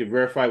 right? You can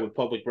verify with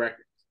public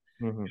records.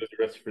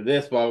 For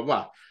this, blah, blah,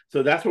 blah.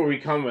 So that's where we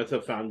come with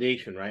a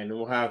foundation, right? And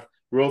we'll have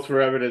rules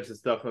for evidence and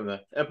stuff on the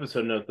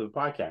episode notes of the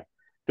podcast.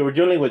 So we're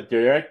dealing with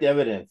direct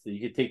evidence that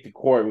you could take to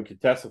court, we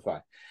could testify.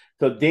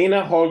 So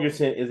Dana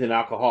Holgerson is an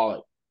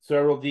alcoholic,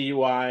 several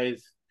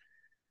DUIs.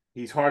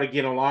 He's hard to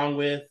get along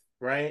with,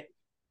 right?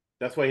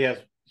 That's why he has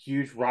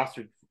huge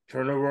roster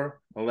turnover,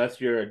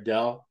 unless you're a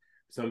Dell,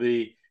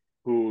 somebody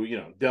who,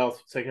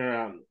 Dell's second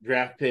round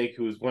draft pick,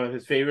 who's one of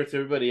his favorites.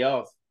 Everybody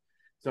else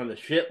is on the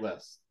shit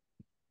list.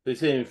 They're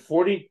saying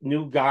 40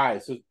 new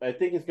guys. So I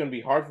think it's going to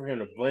be hard for him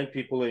to blend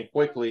people in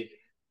quickly.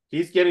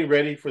 He's getting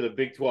ready for the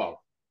Big 12.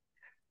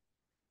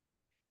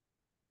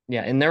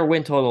 Yeah, and their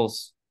win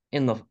totals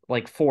in the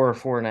like 4 or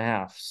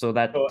 4.5. So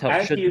that So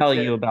as should he had tell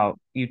said, you about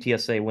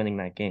UTSA winning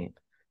that game.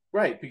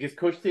 right, because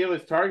Coach Taylor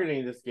is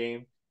targeting this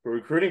game for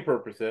recruiting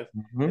purposes,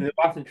 and Mhm. they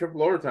lost in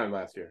triple overtime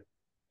last year.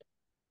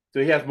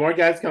 So he has more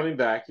guys coming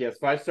back. He has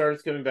 5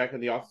 starters coming back on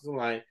the offensive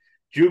line.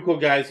 JUCO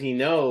guys he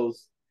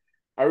knows.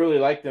 I really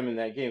like them in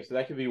that game. So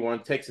that could be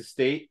one. Texas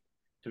State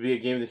to be a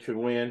game that should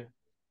win.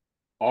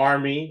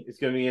 Army is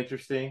going to be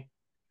interesting.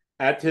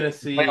 At Played them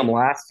Tennessee,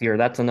 last year.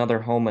 That's another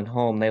home and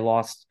home. They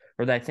lost,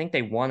 or I think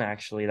they won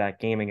actually that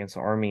game against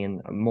Army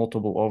in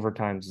multiple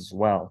overtimes as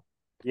well.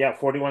 yeah,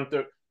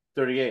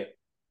 41-38.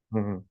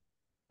 Mhm.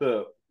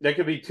 So that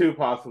could be two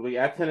possibly.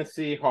 At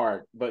Tennessee,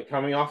 hard. But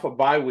coming off a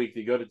bye week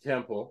to go to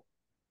Temple,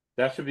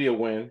 that should be a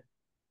win.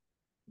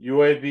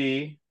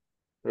 UAB,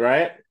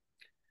 right?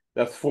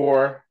 That's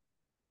 4.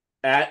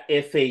 At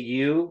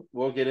FAU,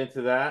 we'll get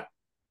into that.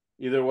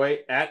 Either way,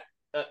 at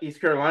East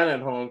Carolina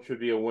at home should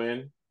be a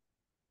win.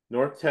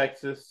 North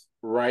Texas,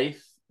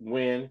 Rice,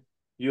 win.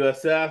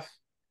 USF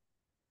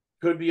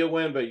could be a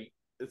win, but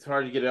it's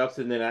hard to get it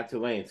upset and then at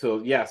Tulane.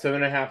 So yeah,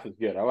 7.5 is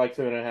good. I like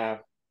 7.5.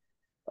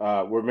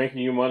 We're making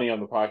you money on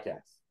the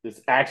podcast.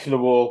 It's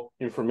actionable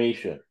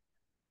information,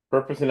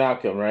 purpose and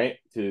outcome, right?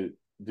 To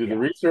do the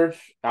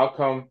research,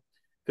 outcome.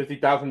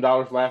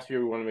 $50,000 last year.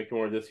 We want to make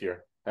more this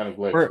year. Kind of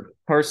glitch.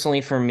 Personally,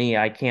 for me,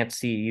 I can't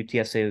see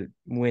UTSA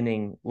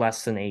winning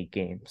less than 8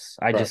 games.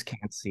 I just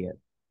can't see it.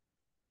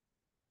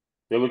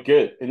 They look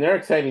good, and they're an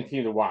exciting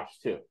team to watch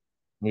too.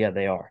 Yeah,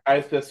 they are.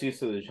 Highest best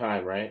use of the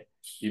time, right?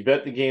 You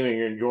bet the game and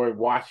you enjoy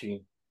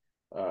watching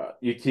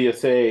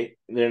UTSA.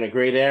 They're in a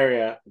great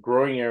area,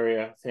 growing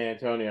area, San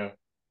Antonio.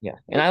 Yeah.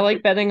 And I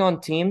like betting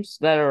on teams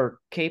that are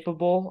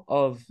capable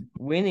of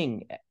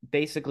winning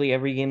basically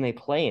every game they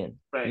play in.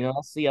 Right. You know,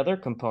 that's the other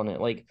component.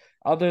 Like,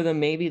 other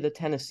than maybe the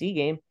Tennessee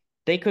game,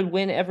 they could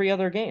win every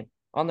other game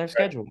on their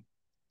schedule.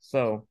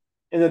 So,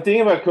 and the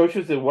thing about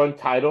coaches that won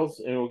titles,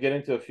 and we'll get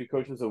into a few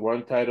coaches that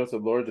won titles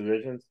at lower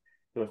divisions,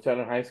 that was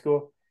in high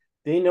school,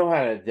 they know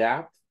how to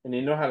adapt and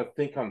they know how to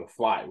think on the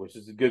fly, which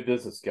is a good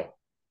business skill.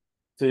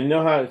 So they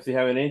know how, if they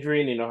have an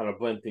injury, and they know how to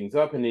blend things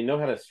up, and they know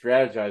how to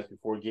strategize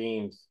before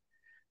games.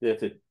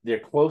 If they're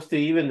close to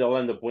even, they'll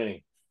end up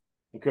winning.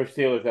 And Coach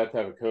Taylor's that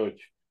type of coach.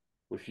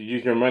 We should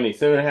use your money.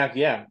 7.5,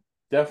 yeah,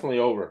 definitely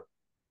over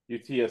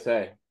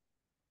UTSA.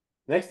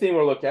 Next thing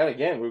we'll look at,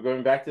 again, we're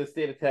going back to the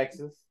state of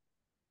Texas.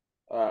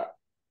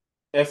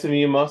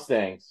 SMU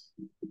Mustangs.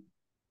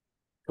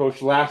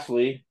 Coach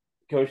Lashley,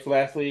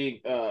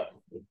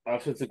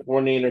 offensive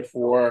coordinator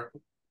for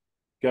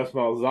Gus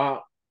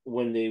Malzahn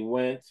when they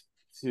went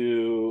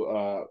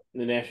to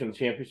the national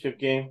championship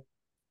game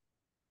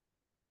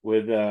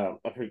with I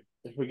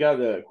forgot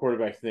the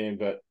quarterback's name,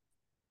 but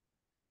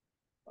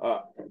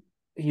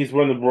he's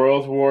won the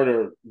Broyles Award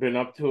or been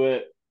up to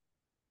it.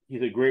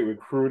 He's a great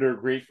recruiter,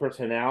 great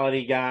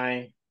personality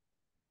guy.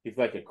 He's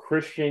like a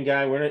Christian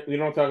guy. We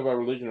don't talk about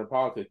religion or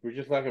politics. We're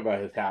just talking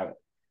about his habit.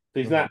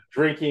 So he's not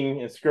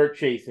drinking and skirt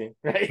chasing,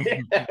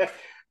 right?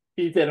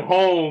 He's at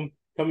home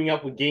coming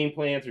up with game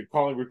plans or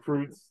calling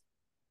recruits.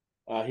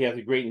 He has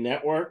a great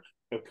network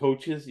of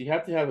coaches. You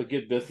have to have a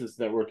good business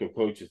network of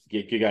coaches to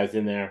get good guys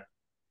in there.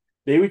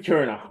 They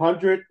return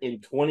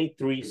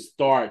 123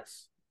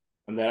 starts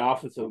on that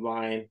offensive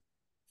line.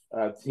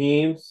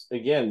 Teams,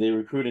 again, they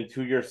recruit in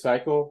 2-year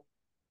cycle.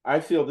 I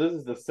feel this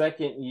is the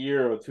second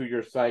year of a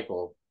 2-year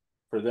cycle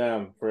for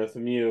them, for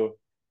SMU.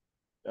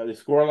 They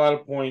score a lot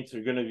of points.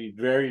 They're going to be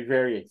very,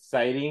 very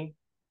exciting.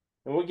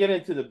 And we'll get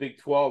into the Big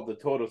 12, the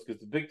totals,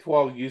 because the Big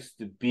 12 used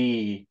to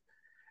be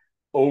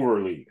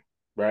overleague,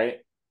 right?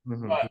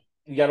 But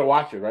you got to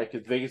watch it, right?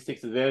 Because Vegas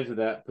takes advantage of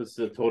that, puts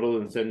the total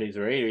in the 70s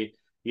or 80s.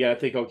 You got to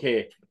think,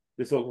 okay,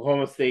 this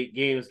Oklahoma State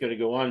game is going to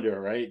go under,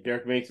 right?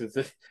 Derek Mason's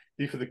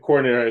defensive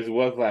coordinator as it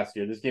was last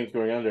year. This game's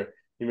going under.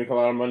 You make a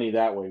lot of money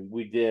that way.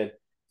 We did.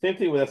 Same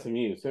thing with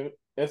SMU. So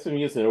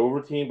SMU is an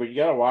over team, but you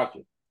got to watch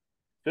it.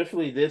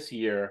 Especially this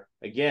year.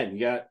 Again,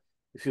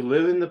 if you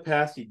live in the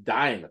past, you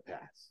die in the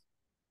past.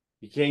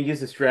 You can't use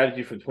the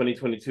strategy from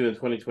 2022 and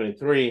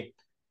 2023.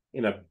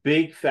 And a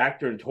big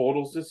factor in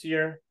totals this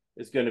year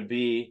is going to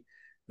be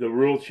the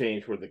rule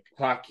change where the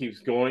clock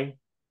keeps going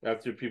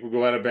after people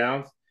go out of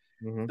bounds.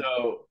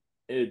 So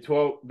in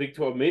Big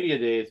 12 Media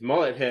Days,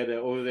 Mullet Head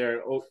over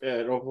there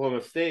at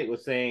Oklahoma State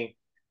was saying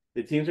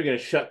the teams are going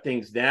to shut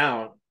things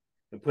down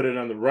and put it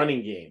on the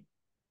running game.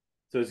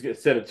 So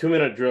instead of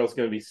 2-minute drill, it's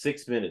going to be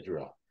 6-minute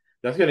drill.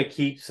 That's going to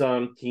keep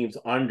some teams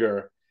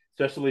under,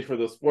 especially for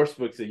those sports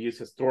books that use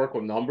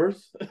historical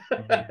numbers.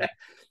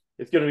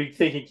 It's going to be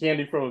taking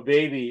candy from a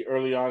baby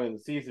early on in the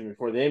season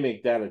before they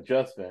make that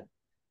adjustment.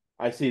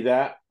 I see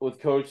that with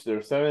Coach. They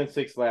were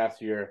 7-6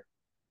 last year.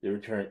 They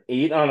returned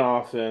 8 on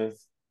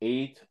offense,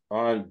 8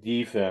 on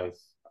defense.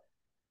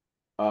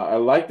 I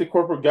like the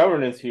corporate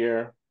governance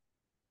here.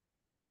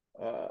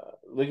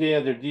 Looking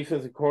at their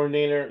defensive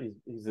coordinator,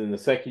 he's in the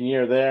second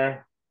year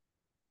there.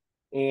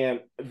 And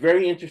a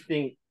very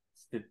interesting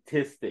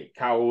statistic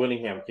Kyle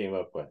Whittingham came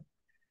up with.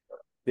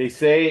 They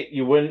say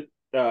you win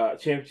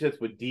championships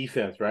with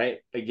defense, right?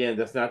 Again,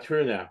 that's not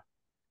true now.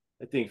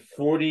 I think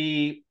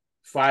 45%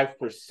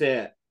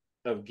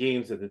 of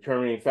games, the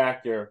determining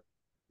factor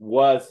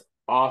was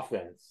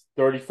offense,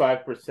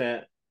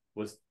 35%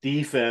 was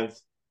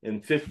defense,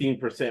 and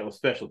 15% was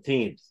special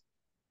teams.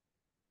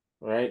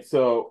 Right.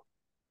 So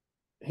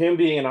him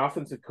being an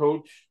offensive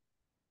coach,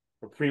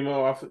 a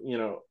primo,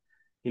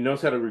 he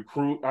knows how to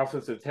recruit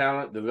offensive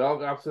talent,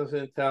 develop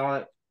offensive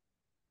talent.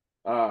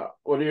 What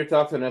are your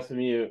thoughts on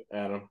SMU,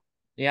 Adam?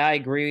 Yeah, I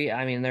agree.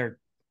 I mean, they're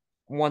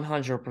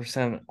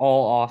 100%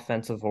 all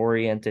offensive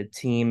oriented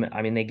team.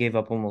 I mean, they gave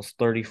up almost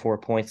 34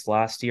 points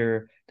last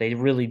year. They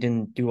really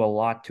didn't do a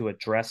lot to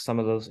address some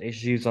of those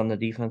issues on the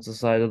defensive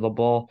side of the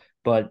ball,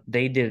 but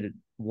they did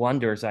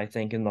wonders, I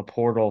think, in the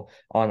portal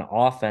on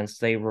offense.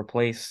 They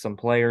replaced some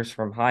players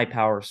from high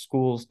power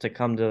schools to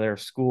come to their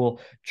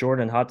school.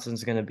 Jordan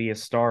Hudson's going to be a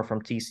star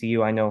from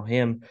TCU. I know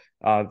him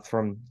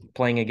from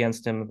playing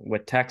against him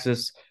with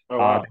Texas. Oh,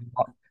 Uh,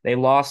 wow. they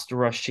lost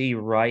Rashee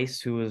Rice,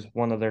 who was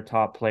one of their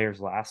top players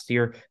last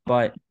year,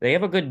 but they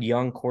have a good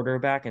young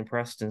quarterback in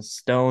Preston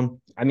Stone.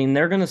 I mean,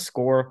 they're going to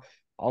score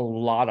a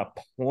lot of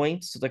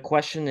points. The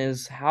question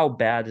is, how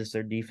bad is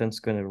their defense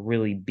going to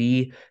really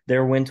be?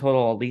 Their win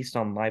total, at least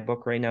on my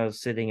book right now, is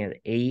sitting at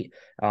 8.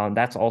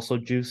 That's also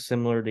juice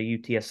similar to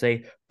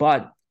UTSA.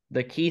 But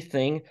the key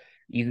thing,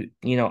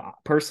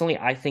 personally,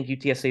 I think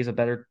UTSA is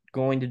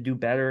going to do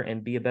better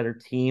and be a better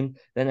team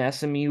than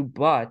SMU,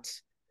 but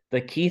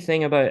the key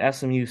thing about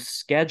SMU's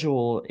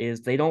schedule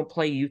is they don't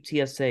play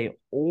UTSA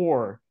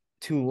or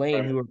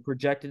Tulane, who are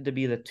projected to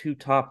be the two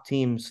top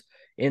teams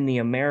in the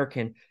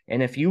American.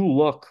 And if you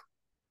look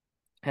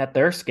at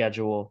their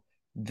schedule,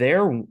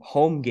 their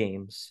home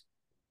games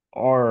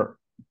are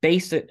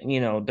basic,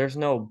 there's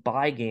no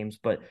bye games,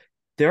 but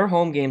their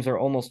home games are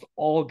almost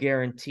all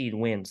guaranteed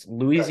wins.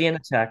 Louisiana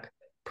Tech,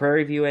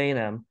 Prairie View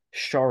A&M,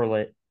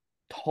 Charlotte,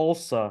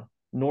 Tulsa,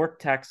 North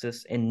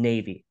Texas, and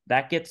Navy.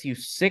 That gets you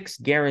 6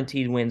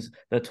 guaranteed wins.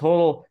 The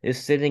total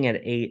is sitting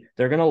at 8.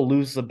 They're going to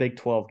lose the Big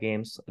 12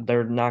 games.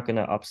 They're not going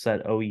to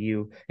upset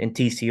OU and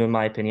TCU, in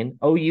my opinion.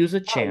 OU's a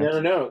chance.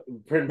 Never know.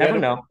 Never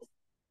know.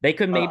 They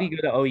could maybe go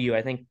to OU.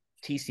 I think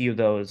TCU,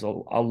 though, is a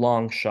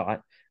long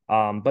shot.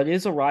 But it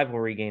is a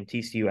rivalry game,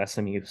 TCU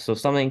SMU. So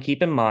something to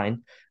keep in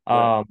mind.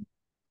 Right.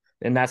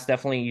 And that's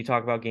definitely, you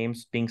talk about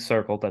games being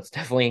circled. That's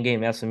definitely a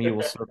game SMU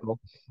will circle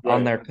on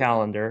Right. their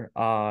calendar.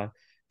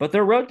 But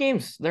their road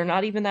games, they're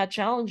not even that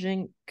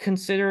challenging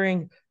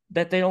considering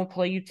that they don't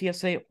play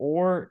UTSA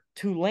or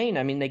Tulane.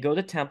 I mean, they go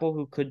to Temple,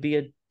 who could be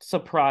a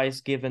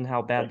surprise given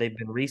how bad they've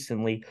been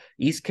recently.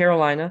 East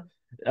Carolina,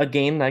 a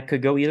game that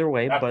could go either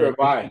way. After a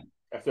bye.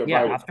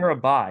 After a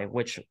bye,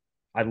 which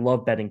I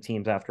love betting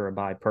teams after a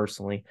bye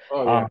personally.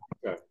 Oh, yeah.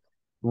 Okay.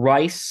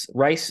 Rice,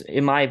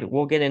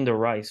 we'll get into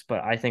Rice,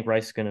 but I think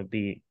Rice is going to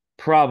be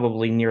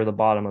probably near the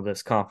bottom of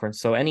this conference.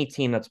 So any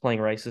team that's playing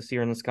Rice this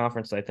year in this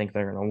conference, I think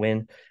they're going to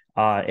win.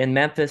 In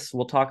Memphis,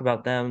 we'll talk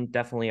about them.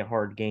 Definitely a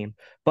hard game.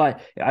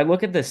 But I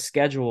look at this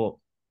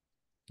schedule,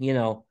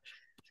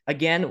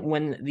 again,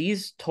 when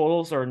these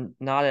totals are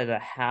not at a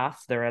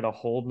half, they're at a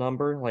whole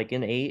number, like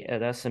in 8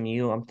 at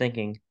SMU, I'm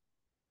thinking,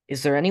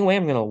 is there any way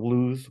I'm going to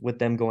lose with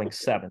them going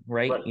 7,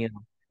 right? Right.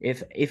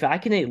 If I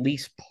can at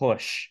least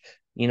push,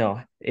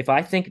 if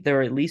I think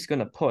they're at least going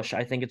to push,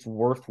 I think it's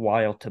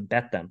worthwhile to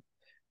bet them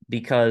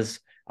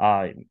because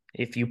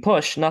if you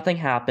push, nothing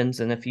happens,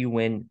 and if you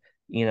win,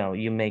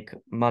 you make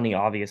money,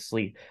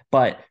 obviously.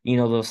 But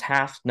those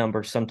half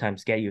numbers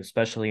sometimes get you,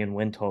 especially in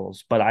win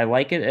totals. But I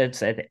like it.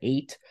 It's at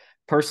 8.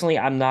 Personally,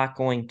 I'm not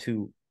going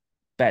to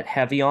bet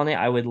heavy on it.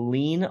 I would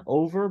lean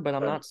over, but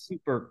I'm not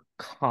super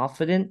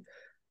confident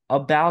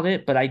about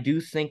it, but I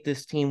do think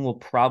this team will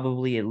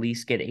probably at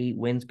least get 8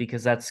 wins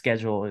because that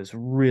schedule is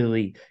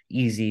really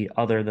easy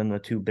other than the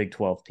 2 Big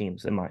 12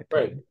 teams, in my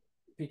opinion. Right.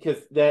 Because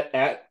that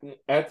at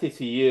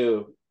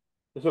TCU,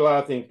 there's a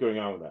lot of things going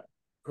on with that.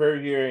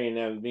 Prairie View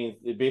A&M means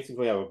they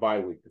basically have a bye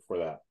week before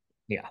that.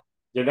 Yeah.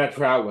 They're not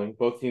traveling.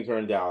 Both teams are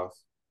in Dallas.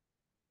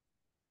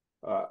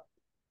 So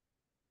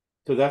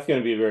that's going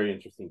to be a very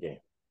interesting game.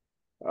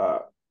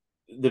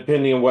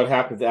 Depending on what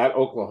happens at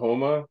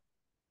Oklahoma,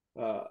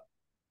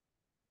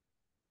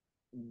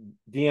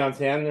 Deion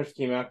Sanders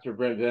came after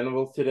Brent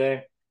Venables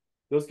today.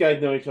 Those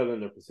guys know each other in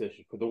their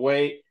position. For the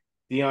way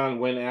Deion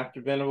went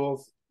after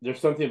Venables, there's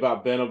something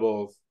about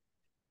Venables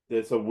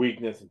that's a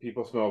weakness, and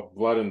people smell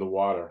blood in the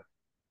water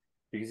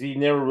because he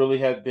never really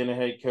had been a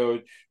head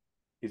coach.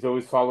 He's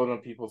always followed on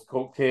people's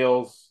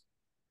coattails,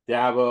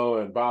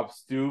 Dabo and Bob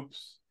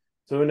Stoops.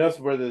 So who knows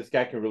whether this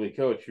guy can really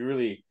coach? He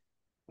really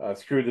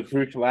screwed the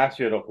pooch last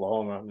year at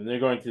Oklahoma, and they're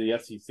going to the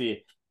SEC.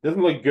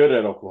 Doesn't look good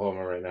at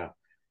Oklahoma right now.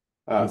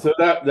 So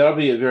that'll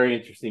be a very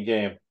interesting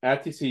game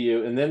at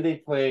TCU. And then they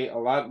play a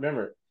lot.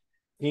 Remember,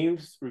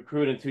 teams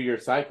recruit in 2-year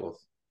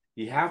cycles.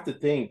 You have to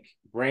think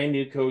brand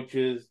new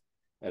coaches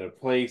at a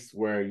place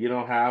where you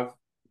don't have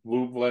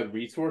blue blood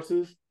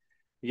resources.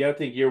 You got to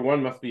think year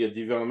 1 must be a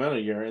developmental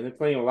year. And they're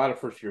playing a lot of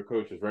first-year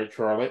coaches, right?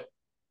 Charlotte,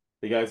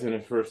 the guy's in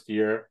his first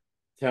year.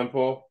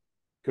 Temple,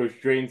 Coach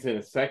Drain's in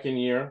his second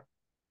year.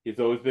 He's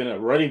always been a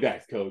running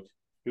backs coach.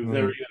 He was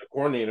never even a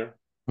coordinator.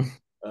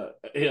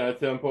 At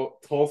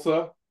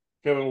Tulsa,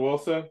 Kevin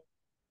Wilson.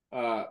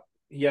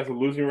 He has a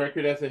losing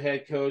record as a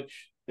head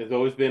coach. Has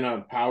always been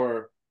on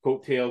power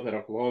coattails at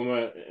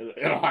Oklahoma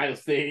and Ohio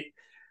State,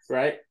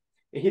 right?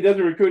 And he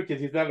doesn't recruit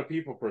because he's not a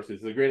people person.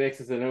 He's a great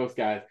X's and O's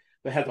guy,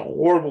 but has a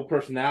horrible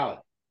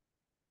personality,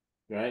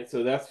 right?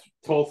 So that's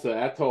Tulsa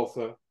at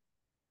Tulsa,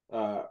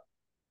 at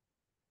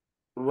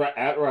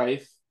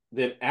Rice,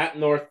 then at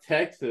North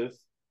Texas,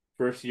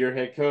 first year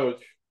head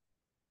coach.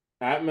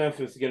 At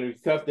Memphis is going to be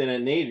tough. Then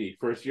at Navy,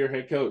 first year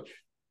head coach.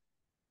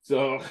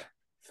 So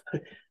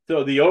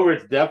the over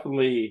is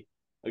definitely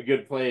a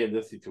good play in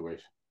this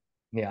situation.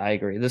 Yeah, I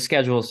agree. The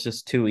schedule is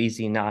just too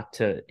easy not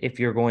to. If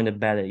you're going to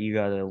bet it, you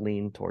got to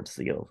lean towards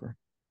the over.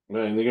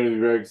 Right, and they're going to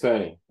be very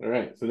exciting. All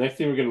right. So next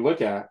thing we're going to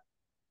look at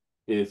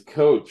is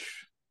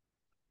Coach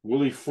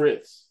Willie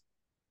Fritz.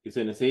 He's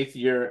in his 8th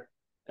year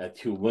at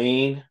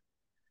Tulane.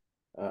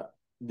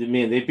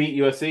 They beat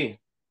USC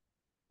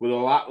with a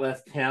lot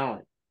less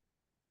talent.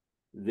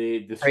 They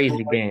destroyed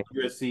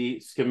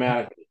USC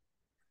schematically.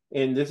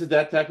 And this is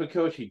that type of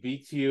coach. He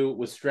beats you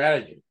with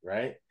strategy,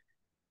 right?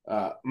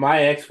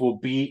 My ex will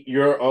beat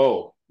your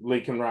O,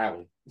 Lincoln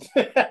Riley.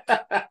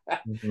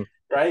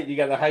 Right? You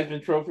got the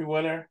Heisman Trophy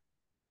winner.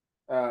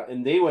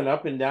 And they went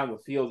up and down the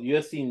field.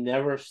 USC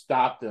never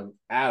stopped them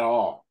at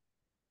all.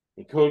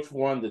 And Coach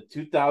won the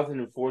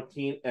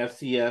 2014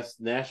 FCS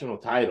national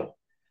title.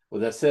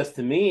 What that says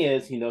to me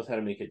is he knows how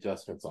to make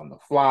adjustments on the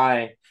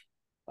fly.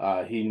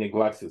 He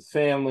neglects his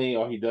family.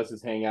 All he does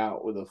is hang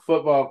out with the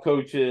football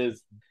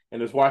coaches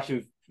and is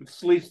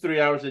sleeps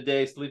 3 hours a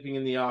day, sleeping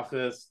in the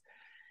office,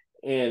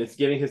 and it's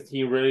getting his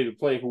team ready to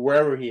play for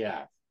wherever he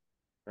has.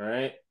 All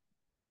right.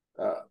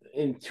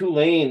 In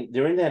Tulane,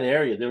 they're in that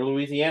area. They're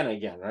Louisiana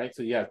again, right?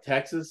 So you have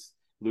Texas,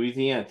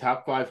 Louisiana,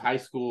 top 5 high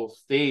school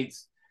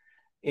states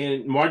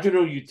in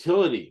marginal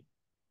utility.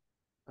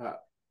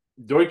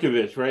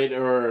 Dojkovic, right?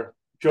 Or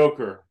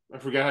Joker. I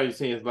forgot how you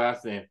say his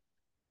last name.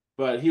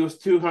 But he was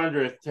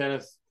 200th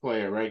tennis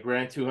player, right?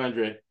 Grand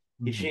 200.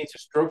 He changed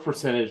his stroke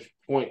percentage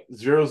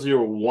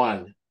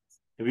 0.001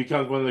 and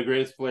becomes one of the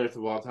greatest players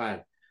of all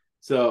time.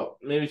 So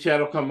maybe Chad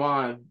will come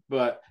on,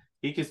 but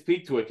he can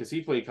speak to it because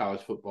he played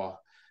college football.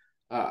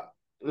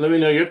 Let me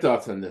know your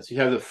thoughts on this. You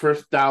have the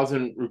first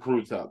 1,000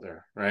 recruits out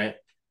there, right?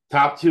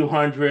 Top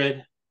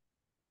 200,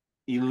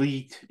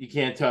 elite, you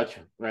can't touch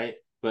them, right?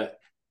 But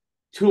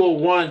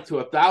 201 to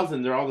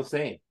 1,000, they're all the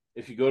same.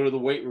 If you go to the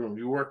weight room,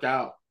 you work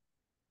out,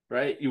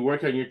 right? You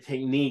work on your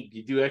technique,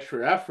 you do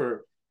extra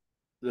effort,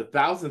 the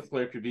 1,000th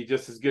player could be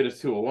just as good as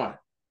 201.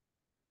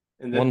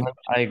 And then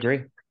I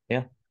agree.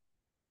 Yeah.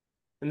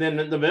 And then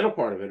the middle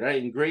part of it,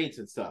 right? In grades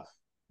and stuff.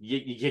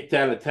 You get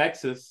out of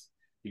Texas,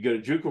 you go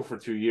to JUCO for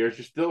 2 years,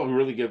 you're still a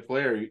really good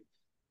player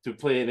to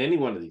play at any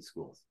one of these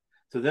schools.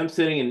 So them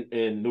sitting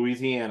in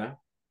Louisiana,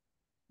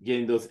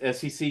 getting those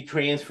SEC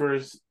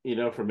transfers,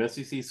 from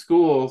SEC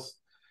schools,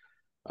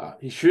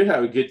 he should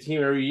have a good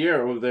team every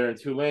year over there in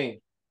Tulane.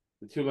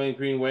 The Tulane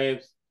Green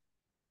Waves.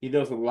 He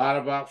knows a lot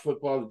about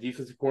football. The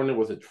defensive coordinator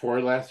was at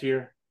Troy last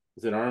year.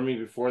 Was at Army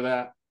before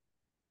that.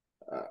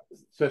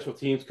 Special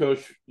teams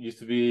coach used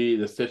to be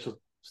the special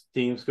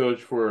teams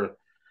coach for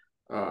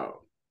Coach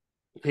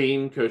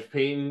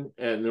Payton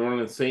at New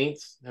Orleans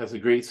Saints. Has a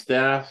great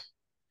staff,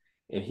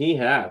 and he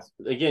has.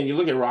 Again, you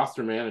look at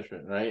roster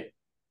management, right,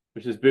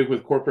 which is big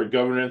with corporate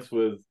governance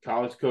with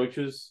college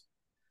coaches,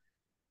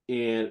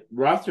 and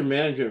roster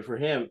management for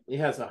him. He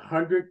has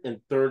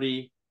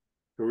 130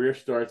 career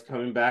starts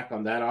coming back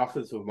on that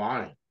offensive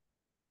line,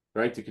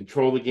 right, to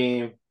control the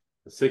game.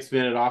 The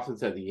 6-minute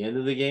offense at the end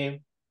of the game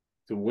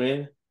to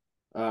win.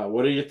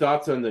 What are your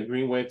thoughts on the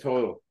Green Wave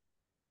total?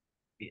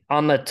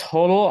 On the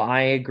total,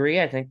 I agree.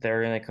 I think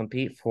they're going to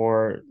compete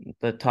for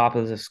the top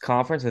of this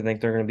conference. I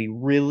think they're going to be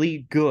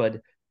really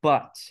good.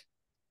 But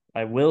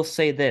I will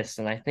say this,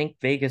 and I think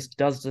Vegas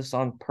does this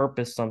on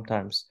purpose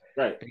sometimes.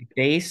 Right. They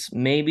base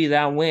maybe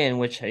that win,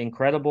 which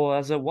incredible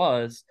as it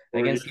was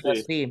against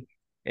USC,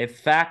 it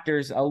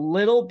factors a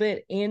little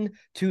bit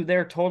into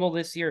their total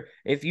this year.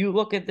 If you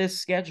look at this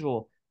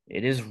schedule,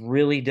 it is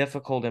really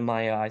difficult in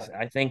my eyes.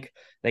 I think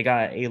they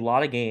got a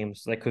lot of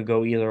games that could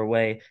go either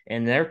way,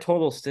 and their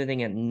total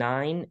sitting at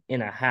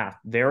 9.5,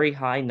 very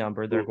high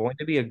number. They're going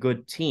to be a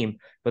good team,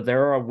 but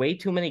there are way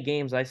too many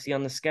games I see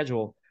on the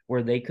schedule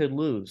where they could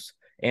lose.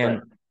 And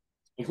right.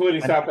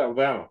 Including South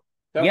Alabama.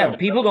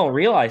 People don't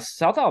realize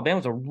South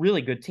Alabama's a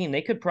really good team.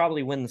 They could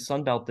probably win the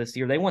Sun Belt this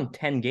year. They won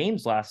 10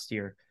 games last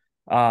year.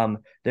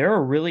 They're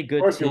a really good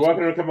team. Of course, you're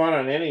welcome to come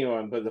on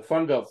anyone, but the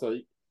Fun Belt, so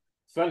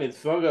funny, the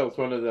Fun Belt's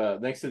one of the,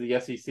 next to the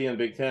SEC and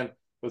Big Ten,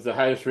 was the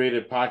highest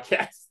rated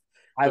podcast.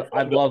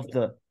 I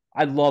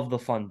love the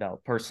Fun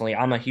Belt personally.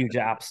 I'm a huge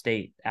App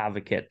State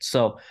advocate,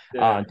 so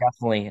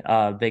definitely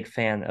a big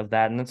fan of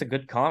that. And it's a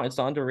good it's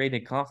an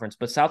underrated conference.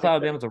 But South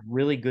Alabama's a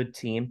really good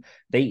team.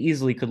 They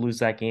easily could lose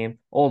that game.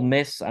 Ole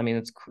Miss, I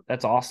mean,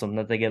 that's awesome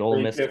that they get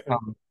Ole Miss to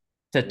come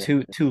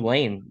to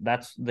Tulane.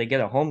 They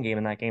get a home game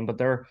in that game.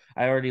 But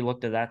I already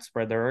looked at that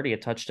spread. They're already a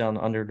touchdown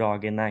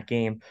underdog in that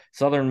game.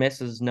 Southern Miss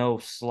is no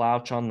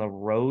slouch on the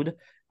road.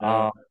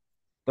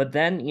 But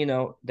then,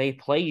 they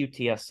play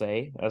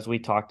UTSA, as we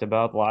talked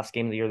about, the last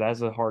game of the year. That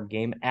is a hard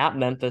game. At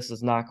Memphis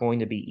is not going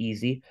to be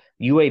easy.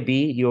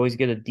 UAB, you always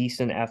get a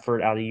decent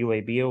effort out of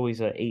UAB,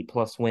 always a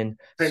 8+ win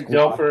Trent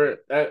squad. Dilfer,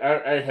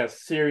 I have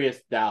serious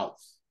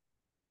doubts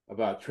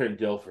about Trent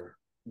Dilfer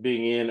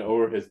being in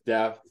over his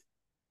depth.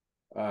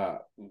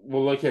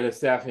 We'll look at his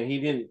staff, and he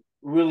didn't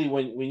really.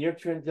 When you're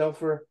Trent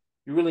Dilfer,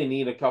 you really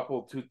need a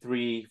couple, 2,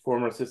 3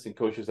 former assistant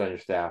coaches on your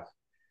staff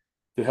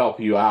to help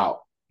you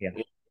out. Yeah.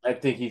 I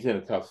think he's in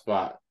a tough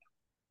spot.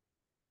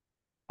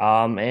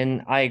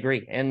 And I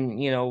agree. And,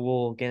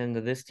 we'll get into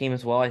this team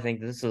as well. I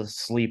think this is a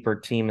sleeper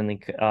team in the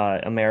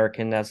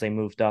American as they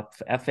moved up.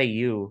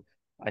 FAU,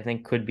 I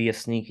think, could be a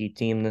sneaky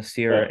team this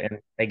year, Yeah. and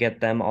they get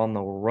them on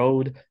the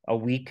road a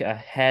week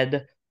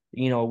ahead,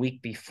 a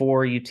week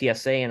before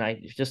UTSA. And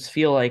I just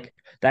feel like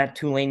that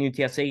Tulane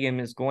UTSA game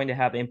is going to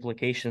have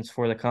implications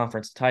for the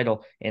conference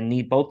title.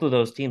 And both of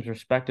those teams,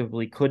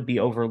 respectively, could be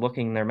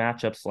overlooking their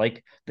matchups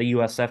like the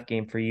USF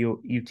game for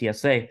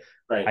UTSA.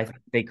 Right. I think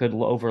they could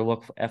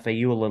overlook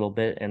FAU a little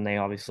bit, and they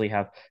obviously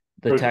have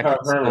the Coach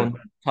Texas own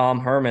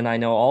Tom Herman. I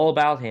know all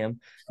about him.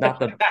 Not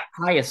the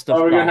highest of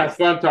Oh, we're gonna thoughts.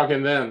 have fun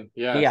talking then.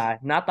 Yes. Yeah,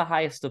 not the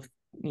highest of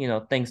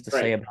things to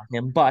say Right. about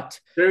him, but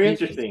Very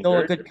he's interesting. still a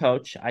Very good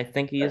coach. I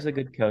think he is a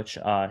good coach.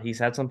 He's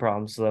had some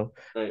problems though.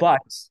 right. But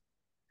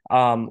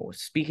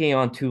speaking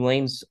on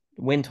Tulane's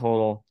win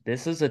total,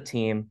 this is a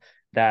team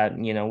that,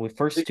 with They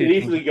first could two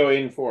teams, easily go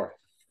 8-4.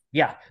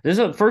 yeah, this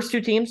is the first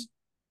two teams.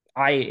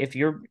 If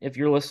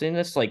you're listening to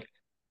this, like,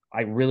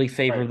 I really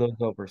favor Right. those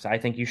overs. I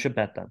think you should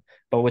bet them.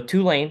 But with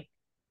Tulane,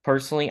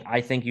 personally,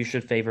 I think you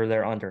should favor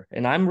their under.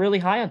 And I'm really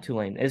high on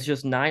Tulane. It's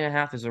just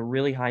 9.5 is a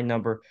really high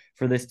number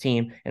for this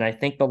team. And I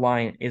think the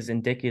line is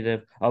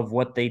indicative of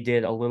what they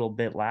did a little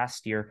bit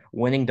last year,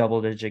 winning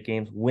double-digit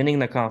games, winning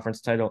the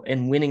conference title,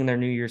 and winning their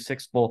New Year's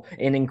Six Bowl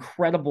in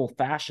incredible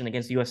fashion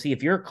against USC.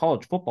 If you're a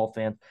college football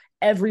fan,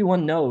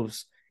 everyone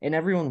knows and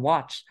everyone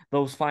watched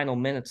those final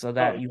minutes of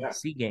that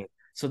USC game.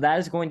 So that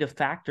is going to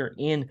factor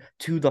in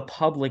to the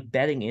public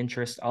betting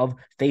interest of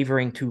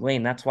favoring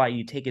Tulane. That's why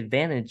you take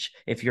advantage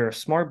if you're a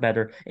smart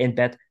bettor and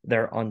bet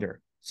they're under.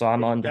 So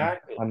I'm under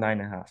on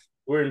 9.5.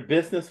 We're in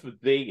business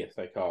with Vegas,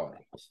 I call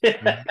it.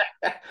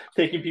 Mm-hmm.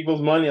 Taking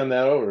people's money on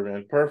that over,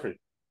 man. Perfect.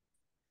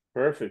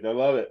 Perfect. I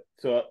love it.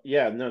 So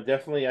yeah, no,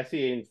 definitely I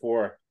see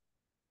 8-4.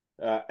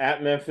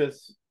 At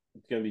Memphis,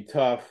 it's gonna be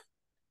tough.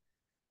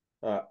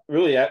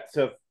 Really at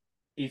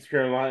East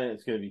Carolina,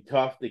 it's gonna be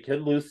tough. They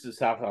could lose to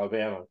South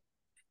Alabama.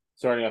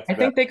 Starting off I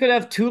think they could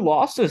have 2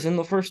 losses in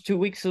the first 2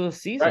 weeks of the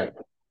season.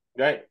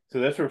 Right. So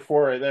that's for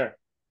 4 right there.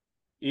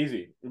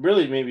 Easy.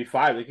 Really, maybe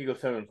 5. They could go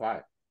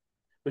 7-5,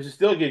 which is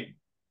still good.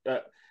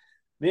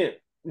 Man,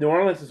 New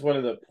Orleans is one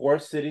of the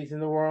poorest cities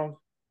in the world.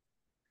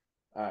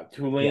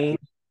 Tulane,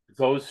 it's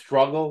always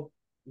struggle.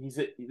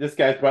 This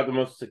guy's brought the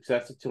most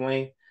success to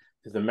Tulane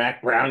since the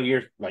Mac Brown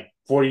years, like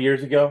 40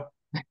 years ago.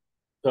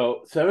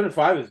 So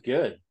 7-5 is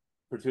good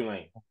for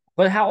Tulane.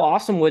 But how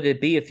awesome would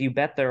it be if you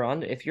bet they're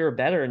on? If you're a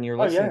bettor and you're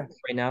listening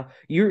right now,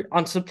 you're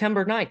on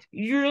September 9th.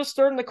 You're just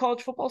starting the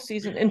college football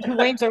season, and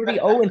Tulane's already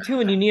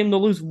 0-2, and you need them to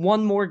lose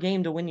one more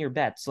game to win your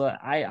bet. So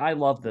I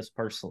love this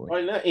personally.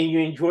 Why not? And you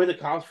enjoy the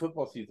college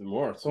football season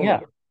more. So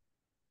much.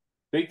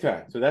 Big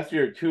time. So that's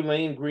your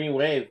Tulane Green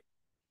Wave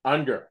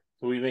under.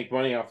 So we make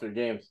money off their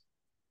games.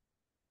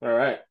 All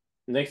right.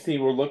 Next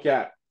team we'll look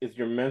at is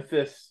your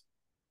Memphis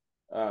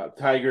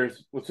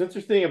Tigers. What's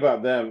interesting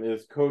about them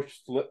is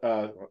Coach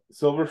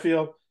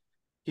Silverfield.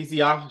 He's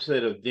the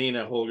opposite of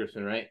Dana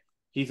Holgerson, right?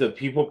 He's a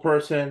people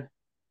person.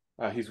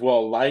 He's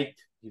well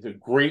liked. He's a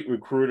great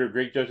recruiter,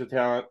 great judge of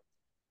talent.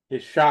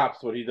 His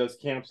shops, what he does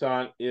camps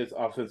on, is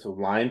offensive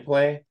line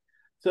play.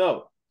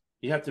 So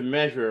you have to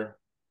measure,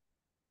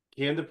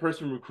 can the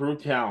person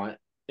recruit talent?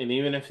 And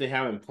even if they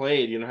haven't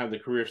played, you don't have the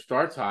career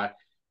starts high.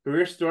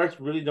 Career starts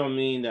really don't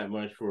mean that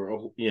much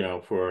for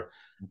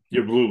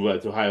your blue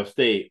bloods, Ohio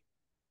State,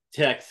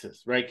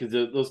 Texas, right? Because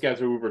those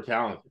guys are uber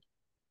talented.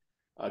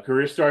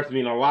 Career starts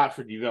mean a lot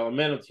for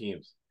developmental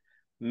teams.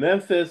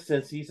 Memphis,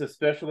 since he's a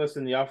specialist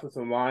in the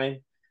offensive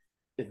line,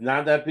 it's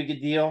not that big a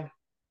deal.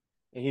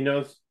 And he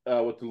knows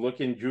what to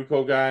look in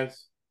JUCO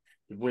guys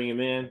to bring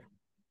him in.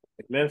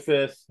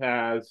 Memphis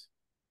has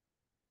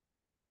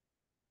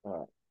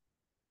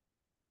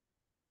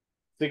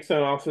 6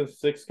 on offense,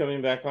 6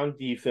 coming back on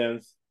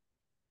defense.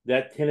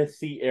 That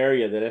Tennessee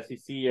area, that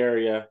SEC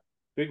area,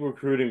 big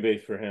recruiting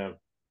base for him.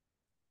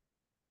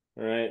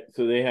 All right,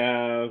 so they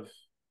have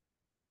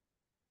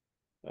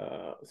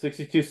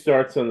 62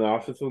 starts on the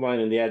offensive line,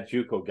 and they had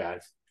JUCO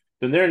guys.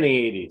 Then they're in the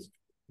 80s.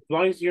 As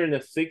long as you're in the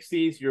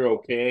 60s, you're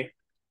okay.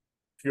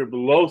 If you're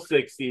below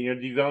 60 and you're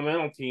a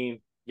developmental team,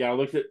 you gotta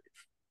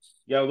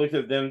look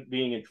at them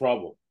being in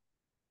trouble,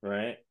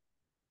 right?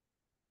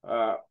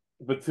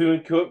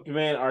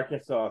 Bethune-Cookman,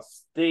 Arkansas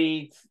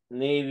State,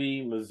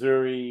 Navy,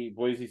 Missouri,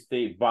 Boise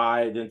State,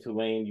 then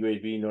Tulane,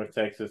 UAB, North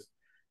Texas,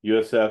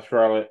 USF,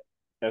 Charlotte,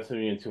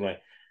 SMU, and Tulane.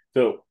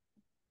 So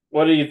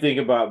what do you think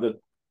about the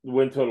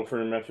win total for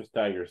the Memphis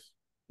Tigers?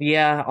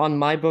 Yeah, on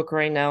my book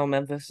right now,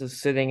 Memphis is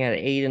sitting at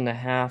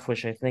 8.5,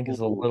 which I think is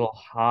a Ooh. little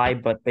high,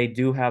 but they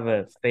do have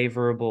a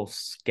favorable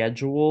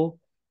schedule.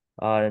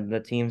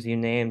 The teams you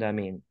named, I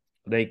mean,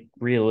 they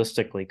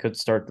realistically could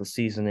start the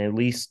season at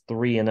least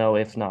 3-0,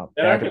 if not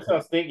That better. Arkansas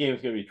State game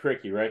is going to be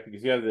tricky, right?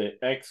 Because you have the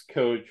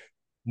ex-coach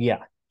Yeah,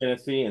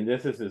 Tennessee, and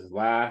this is his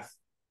last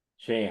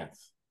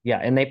chance. yeah,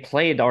 and they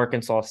played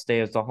Arkansas State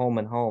as the home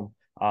and home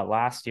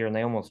last year, and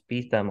they almost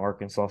beat them,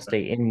 Arkansas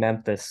State in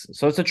Memphis.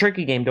 So it's a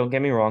tricky game. Don't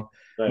get me wrong.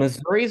 Right.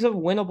 Missouri's a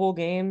winnable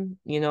game.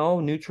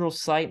 Neutral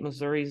site.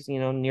 Missouri's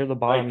near the Like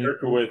bottom.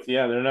 Kirkowitz,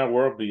 yeah, they're not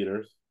world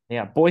beaters.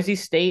 Yeah, Boise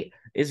State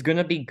is going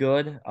to be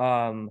good.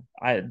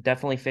 I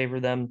definitely favor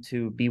them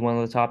to be one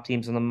of the top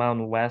teams in the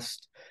Mountain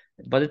West,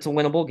 but it's a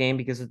winnable game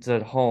because it's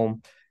at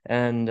home,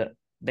 and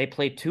they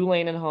play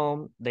Tulane at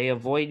home. They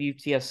avoid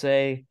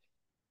UTSA.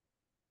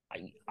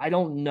 I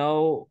don't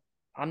know.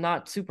 I'm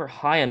not super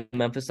high on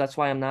Memphis. That's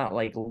why I'm not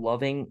like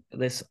loving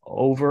this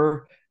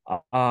over.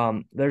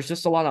 There's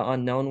just a lot of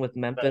unknown with Right.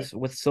 Memphis.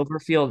 With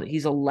Silverfield,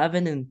 he's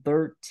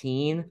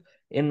 11-13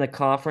 in the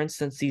conference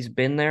since he's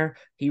been there.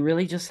 He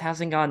really just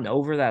hasn't gotten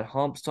over that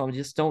hump. So I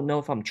just don't know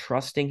if I'm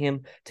trusting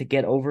him to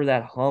get over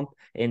that hump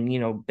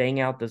and bang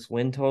out this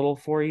win total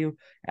for you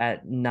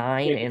at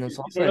 9, and it's He's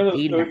also one of at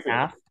those eight and a coaches.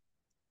 half. I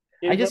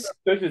He's one of just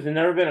those coaches who's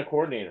never been a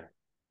coordinator.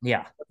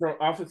 yeah. From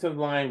offensive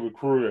line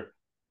recruiter.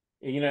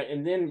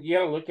 And then you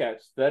got to look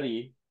at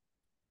study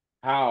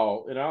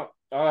how, and I'll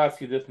ask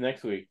you this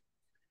next week,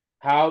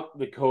 how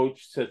the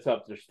coach sets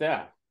up their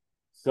staff.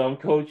 Some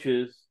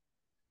coaches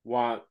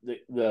want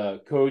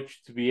the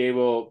coach to be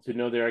able to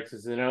know their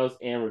X's and O's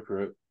and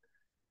recruit.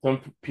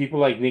 Some people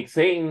like Nick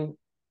Saban,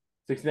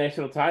 6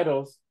 national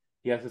titles.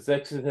 He has his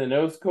X's and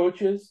O's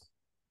coaches,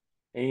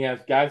 and he has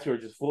guys who are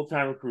just full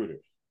time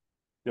recruiters.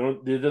 He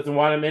doesn't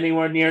want him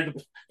anywhere near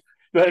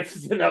the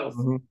X's and O's.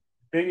 Mhm.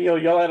 Maybe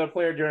he'll yell at a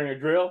player during a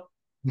drill,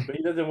 but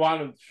he doesn't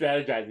want him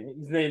strategizing.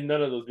 He's in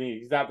none of those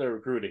meetings. He's out there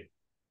recruiting,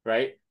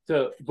 right?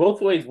 So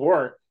both ways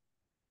work.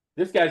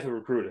 This guy's a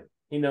recruiter.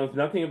 He knows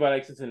nothing about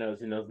X's and O's.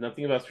 He knows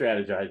nothing about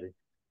strategizing,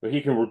 but he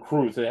can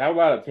recruit. So they have a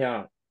lot of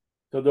talent.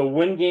 So they'll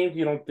win games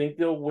you don't think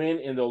they'll win,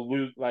 and they'll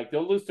lose. Like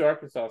they'll lose to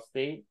Arkansas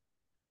State,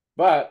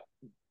 but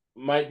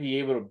might be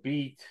able to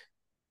beat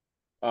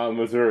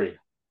Missouri.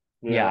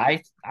 You Yeah, know,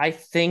 I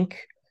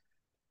think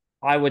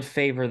I would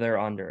favor their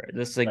under.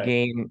 This is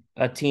right?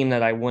 a team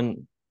that I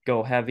wouldn't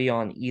go heavy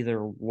on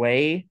either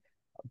way,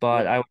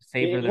 but I would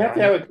favor You their have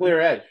to under. have a clear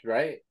edge,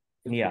 right?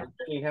 Yeah.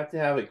 You have to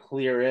have a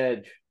clear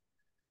edge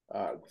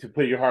to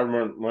put your hard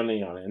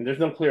money on it. And there's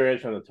no clear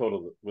edge on the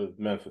total with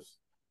Memphis.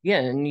 Yeah,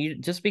 and you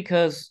just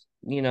because,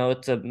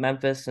 it's a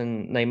Memphis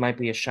and they might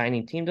be a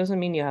shining team doesn't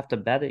mean you have to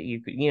bet it.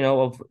 You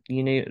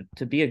need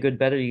to be a good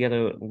better, you got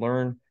to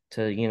learn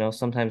to,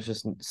 sometimes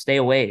just stay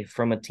away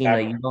from a team that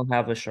you Exactly. don't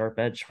have a sharp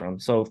edge from.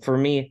 So for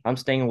me, I'm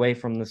staying away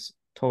from this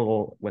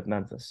total with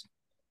Memphis.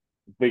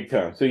 Big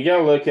time. So you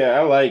gotta look at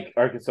I like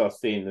Arkansas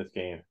State in this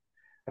game.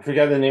 I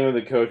forgot the name of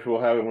the coach. We'll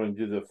have it when we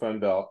do the Fun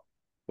Belt.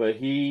 But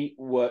he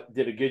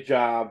did a good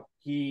job.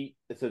 He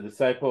is a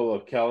disciple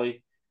of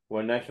Kelly,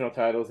 won national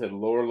titles at a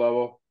lower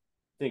level.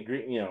 I think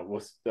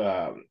was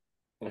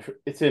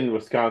it's in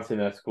Wisconsin,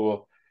 that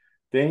school.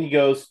 Then he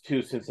goes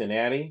to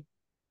Cincinnati,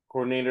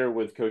 coordinator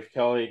with Coach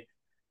Kelly,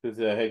 who's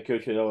the head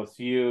coach at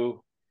LSU.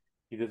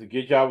 He does a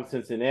good job with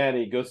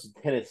Cincinnati. He goes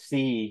to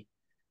Tennessee.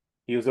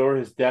 He was over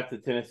his depth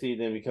at Tennessee,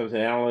 then becomes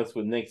an analyst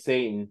with Nick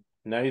Saban.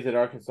 Now he's at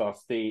Arkansas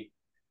State.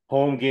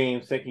 Home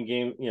game, second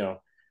game,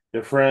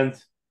 they're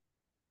friends.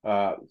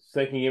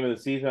 Second game of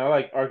the season. I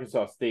like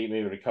Arkansas State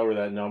maybe to cover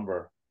that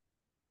number.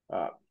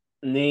 Uh,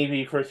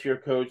 Navy, first year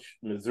coach,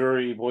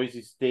 Missouri,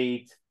 Boise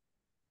State,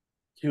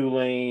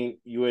 Tulane,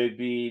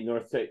 UAB,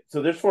 North State.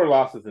 So there's 4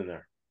 losses in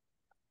there.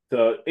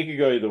 So it could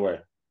go either way.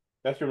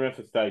 That's your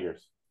Memphis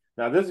Tigers.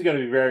 Now this is going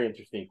to be very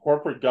interesting.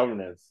 Corporate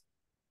governance.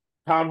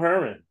 Tom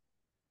Herman,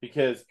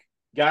 because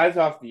guys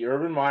off the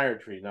Urban Meyer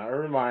tree. Now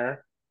Urban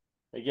Meyer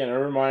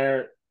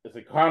is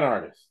a con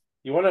artist.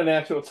 He won a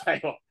national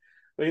title,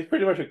 but he's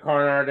pretty much a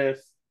con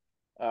artist.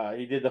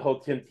 He did the whole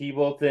Tim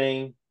Tebow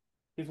thing.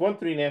 He's won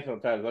 3 national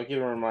titles. I'll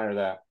give Urban Meyer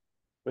that,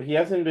 but he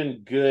hasn't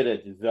been good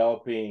at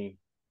developing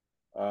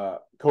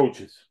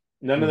coaches.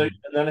 Mhm.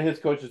 None of his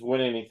coaches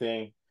win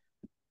anything,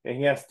 and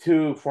he has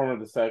 2 former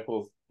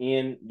disciples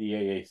in the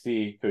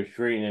AAC, Coach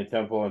Drayton at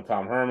Temple and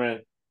Tom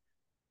Herman.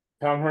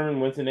 Tom Herman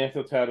wins the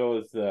national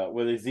title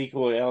with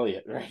Ezekiel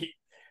Elliott, right?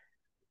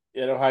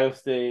 At Ohio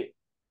State,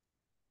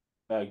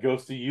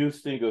 goes to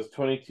Houston, goes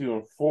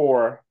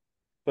 22-4.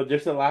 But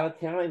there's a lot of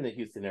talent in the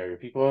Houston area.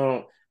 People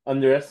don't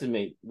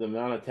underestimate the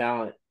amount of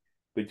talent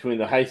between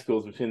the high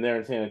schools between there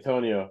and San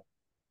Antonio.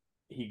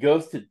 He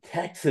goes to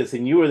Texas,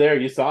 and you were there,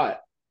 you saw it.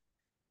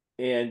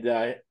 And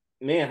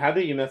man, how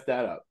did you mess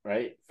that up,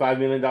 right? $5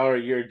 million a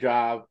year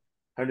job,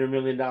 $100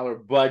 million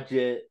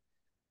budget.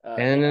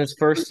 And in his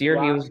first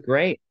year, he was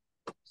great.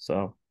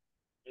 So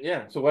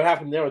Yeah. So what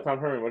happened there with Tom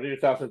Herman? What are your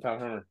thoughts on Tom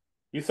Herman?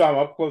 You saw him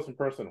up close and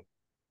personal.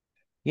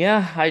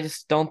 Yeah, I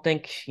just don't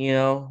think,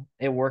 it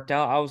worked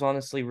out. I was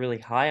honestly really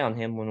high on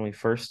him when we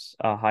first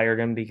hired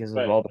him because of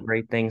Right. all the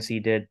great things he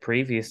did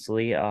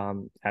previously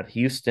at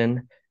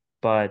Houston.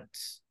 But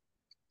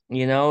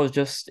it's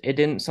just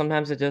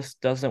sometimes it just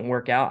doesn't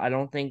work out. I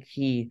don't think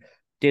he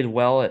did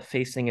well at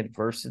facing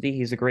adversity.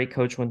 He's a great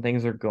coach when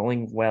things are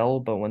going well,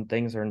 but when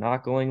things are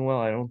not going well,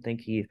 I don't think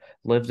he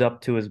lived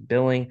up to his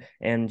billing.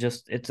 And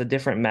just it's a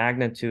different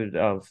magnitude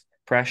of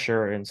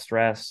pressure and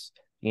stress,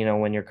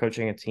 when you're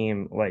coaching a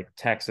team like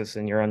Texas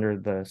and you're under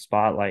the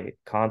spotlight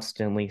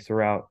constantly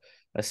throughout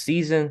a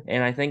season.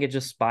 And I think it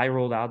just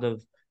spiraled out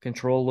of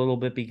control a little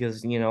bit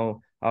because,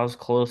 I was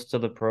close to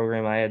the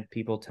program. I had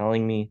people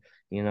telling me,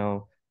 you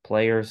know,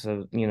 players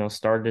have,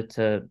 started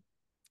to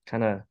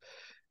kind of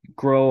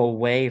grow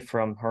away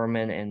from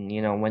Herman.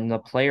 And, when the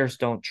players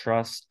don't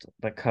trust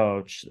the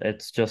coach,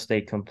 it's just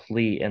a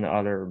complete and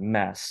utter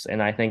mess.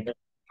 And I think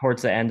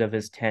towards the end of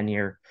his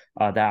tenure,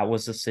 that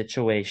was the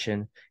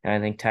situation. And I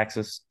think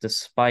Texas,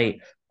 despite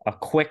a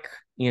quick,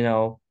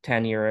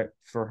 tenure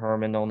for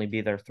Herman to only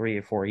be there 3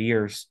 or 4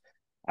 years,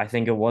 I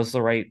think it was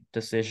the right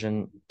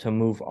decision to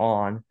move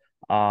on.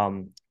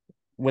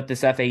 With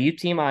this FAU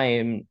team, I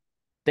am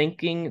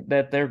thinking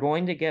that they're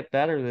going to get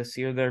better this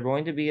year. They're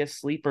going to be a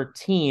sleeper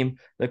team.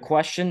 The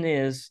question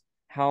is,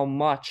 how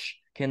much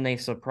can they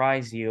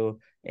surprise you?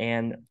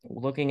 And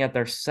looking at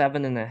their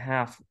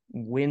 7.5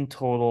 win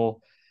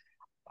total,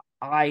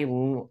 I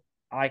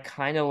I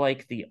kind of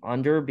like the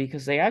under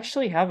because they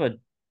actually have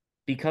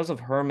because of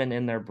Herman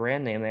and their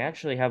brand name, they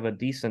actually have a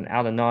decent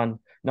out of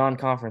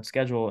non-conference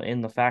schedule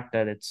in the fact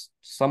that it's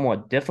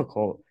somewhat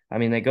difficult. I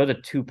mean, they go to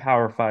two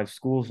Power Five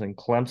schools in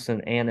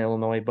Clemson and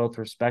Illinois, both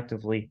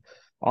respectively,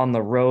 on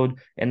the road,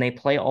 and they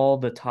play all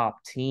the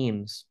top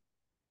teams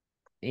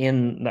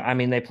I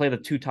mean, they play the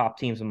two top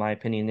teams, in my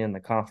opinion, in the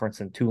conference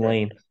in Right.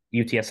 Tulane,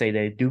 UTSA.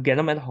 They do get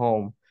them at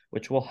home,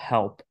 which will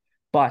help.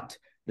 But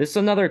this is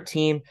another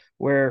team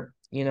where,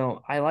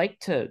 I like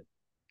to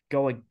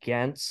go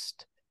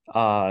against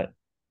uh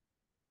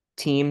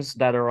teams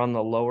that are on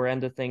the lower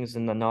end of things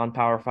in the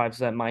non-power fives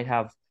that might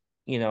have,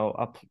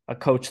 a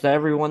coach that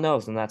everyone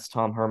knows, and that's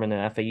Tom Herman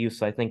and FAU.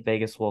 So I think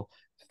Vegas will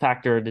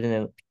factor it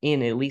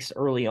in at least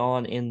early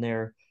on in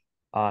their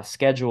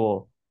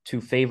schedule to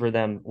favor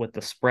them with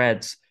the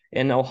spreads.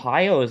 And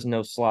Ohio is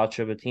no slouch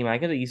of a team. I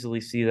could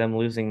easily see them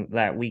losing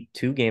that week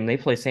 2 game. They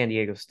play San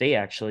Diego State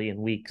actually in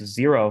week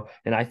 0,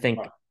 and I think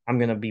I'm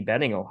going to be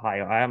betting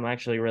Ohio. I'm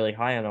actually really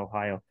high on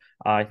Ohio.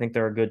 I think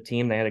they're a good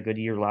team. They had a good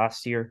year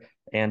last year,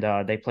 and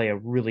they play a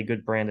really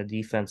good brand of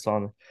defense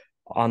on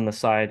the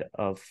side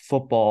of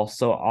football.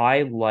 So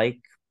I like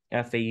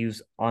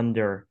FAU's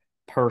under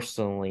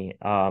personally.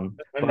 But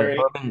Under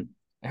eight.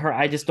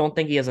 I just don't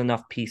think he has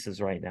enough pieces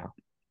right now.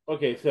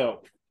 Okay,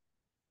 so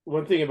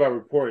one thing about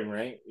reporting,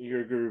 right?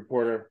 You're a good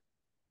reporter.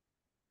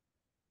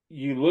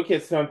 You look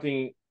at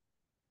something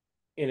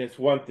and it's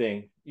one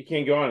thing. You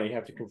can't go on it. You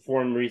have to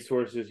conform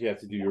resources. You have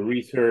to do your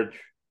research.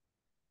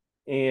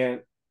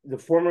 And the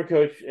former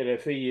coach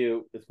at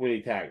FAU is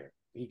Willie Taggart.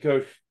 He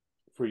coached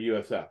for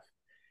USF.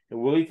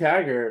 And Willie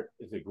Taggart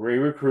is a great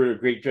recruiter,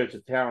 great judge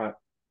of talent.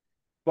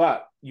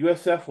 But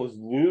USF was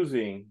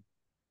losing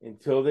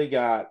until they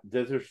got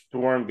Desert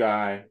Storm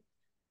guy.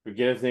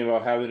 Forget his name.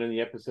 I'll have it in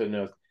the episode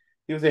notes.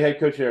 He was the head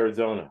coach of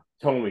Arizona,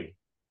 Tomey.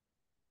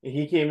 And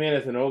he came in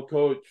as an old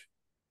coach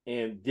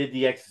and did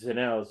the X's and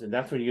O's, and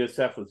that's when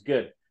USF was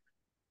good.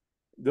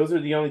 Those are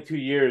the only 2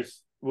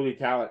 years Willie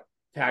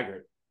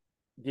Taggart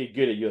did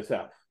good at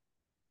USF.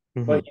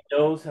 But he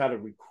knows how to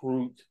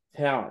recruit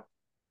talent.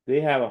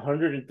 They have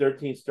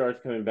 113 stars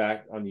coming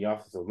back on the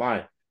offensive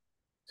line.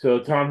 So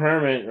Tom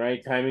Herman,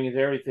 right? Timing is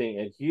everything.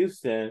 At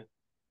Houston,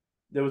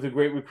 there was a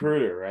great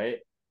recruiter, right?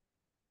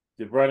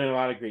 They brought in a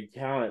lot of great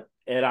talent.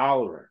 Ed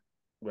Oliver,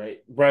 right?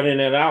 Brought in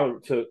Ed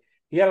Oliver. So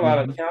he had a lot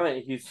of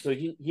talent.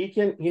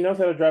 He knows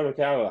how to drive a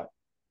Cadillac.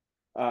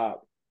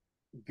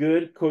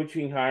 Good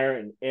coaching hire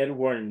in Ed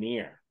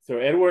Warnier. So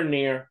Ed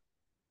Warnier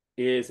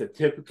is a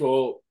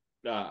typical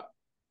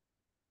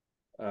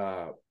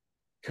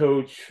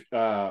coach,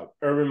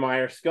 Urban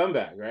Meyer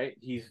scumbag, right?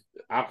 He's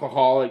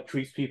alcoholic,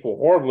 treats people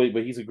horribly,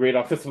 but he's a great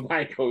offensive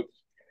line coach.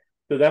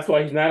 So that's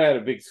why he's not at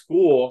a big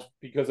school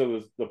because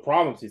of the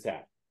problems he's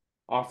had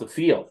off the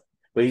field.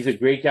 But he's a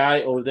great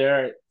guy over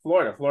there at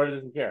Florida. Florida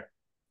doesn't care.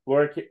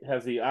 Florida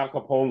has the Al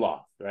Capone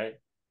law, right?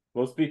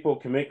 Most people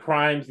commit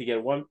crimes. You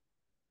get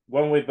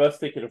one-way bus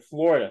ticket to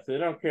Florida. So they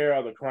don't care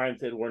all the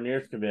crimes that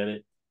Warnier's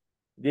committed.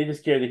 They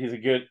just care that he's a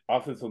good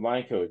offensive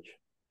line coach.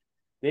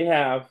 They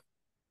have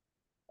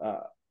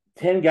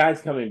 10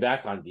 guys coming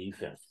back on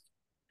defense.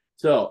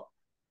 So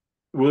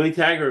Willie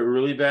Taggart,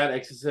 really bad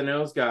X's and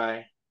O's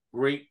guy,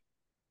 great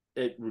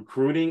at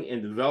recruiting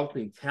and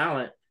developing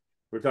talent.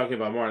 We're talking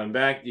about Marlon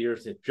Mack,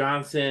 Dearson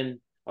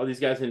Johnson, all these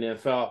guys in the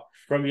NFL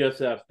from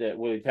USF that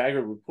Willie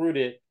Taggart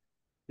recruited.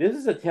 This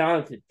is a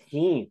talented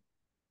team.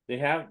 They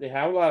have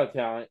a lot of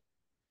talent.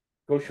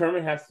 Coach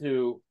Herman has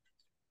to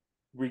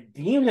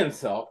redeem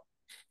himself.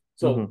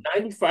 So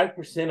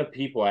 95% of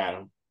people,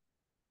 Adam,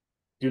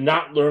 do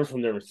not learn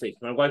from their mistakes.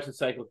 My wife's a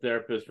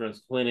psychotherapist,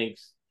 runs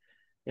clinics.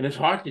 and it's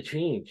hard to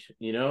change.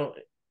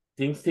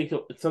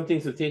 Some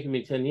things have taken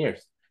me 10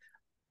 years.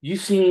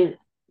 You've seen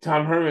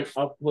Tom Herman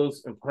up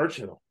close and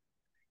personal.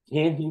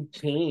 Can he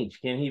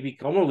change? Can he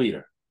become a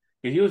leader?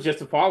 Because he was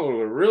just a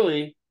follower.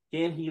 Really,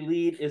 can he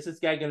lead? Is this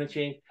guy going to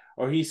change?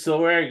 Or he's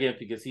so arrogant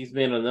because he's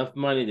made enough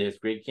money that his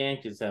great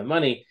grandkids have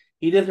money,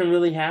 he doesn't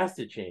really have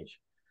to change.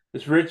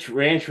 This rich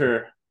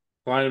rancher,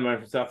 client of mine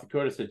from South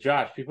Dakota, said,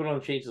 Josh, people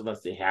don't change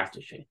unless they have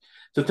to change.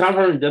 So Tom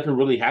Herman doesn't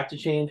really have to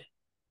change.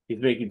 He's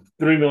making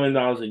 $3 million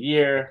a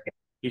year.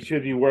 He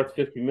should be worth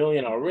 $50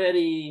 million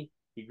already.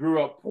 He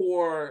grew up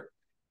poor.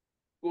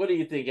 What do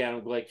you think,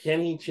 Adam? Like,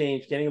 can he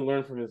change? Can he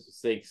learn from his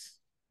mistakes?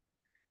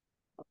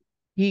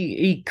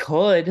 He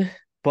could,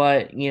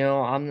 but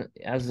I'm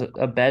as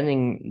a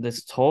betting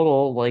this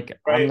total, like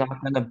I'm Right.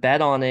 not gonna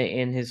bet on it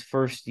in his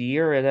first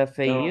year at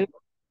FAU.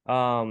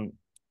 No.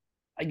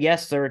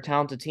 Yes, they're a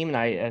talented team, and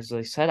as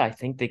I said, I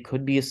think they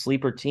could be a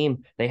sleeper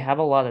team. They have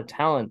a lot of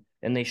talent,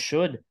 and they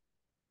should,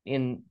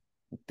 in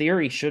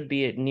theory, should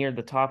be at near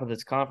the top of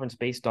this conference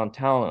based on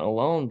talent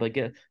alone. But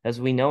as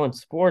we know in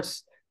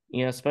sports,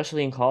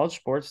 especially in college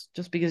sports,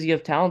 just because you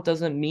have talent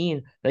doesn't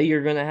mean that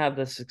you're going to have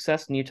the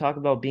success. And you talk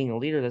about being a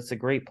leader, that's a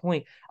great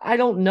point. I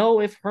don't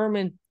know if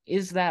Herman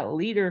is that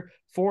leader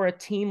for a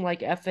team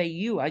like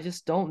FAU. I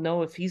just don't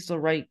know if he's the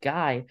right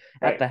guy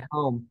at Right. the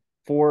helm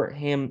for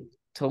him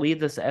to lead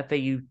this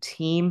FAU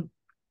team.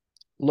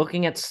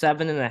 Looking at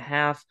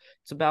 7.5,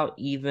 it's about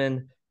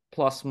even,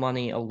 plus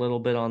money a little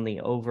bit on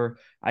the over.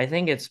 I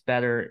think it's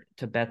better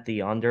to bet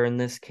the under in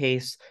this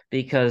case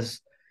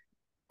because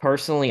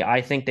personally,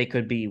 I think they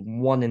could be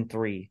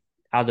 1-3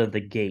 out of the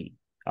gate.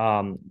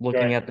 Looking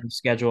Right. at their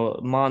schedule,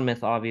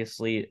 Monmouth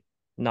obviously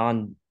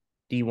non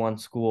D1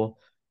 school,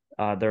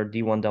 they're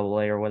D1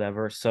 AA or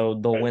whatever, so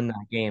they'll Right. win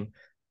that game.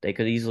 They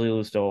could easily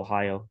lose to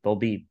Ohio. They'll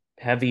be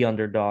heavy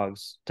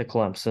underdogs to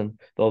Clemson.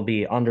 They'll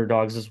be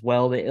underdogs as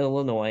well to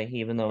Illinois,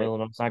 even though Right.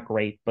 Illinois is not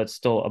great, but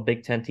still a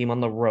Big Ten team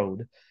on the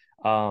road.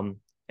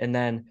 And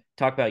then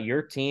talk about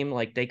your team,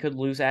 like they could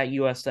lose at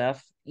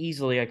USF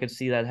easily. I could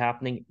see that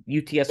happening. That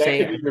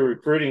UTSA, could be the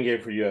recruiting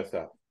game for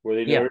USF, where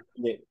they know yeah.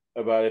 everything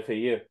about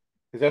FAU.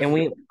 Because that's And the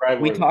we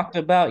rivalry. talked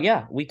about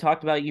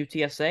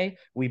UTSA.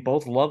 We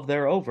both love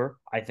their over.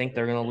 I think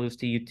they're going to lose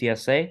to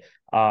UTSA.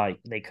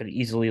 They could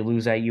easily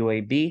lose at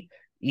UAB.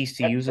 That's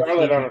ECU's a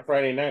Charlotte team on a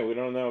Friday night. We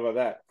don't know about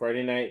that.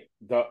 Friday night,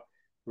 the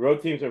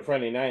road teams on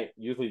Friday night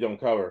usually don't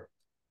cover.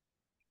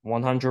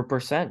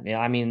 100%. Yeah,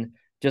 I mean,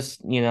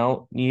 just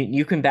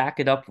you can back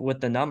it up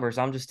with the numbers.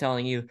 I'm just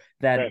telling you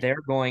that Right.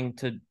 they're going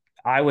to.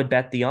 I would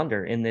bet the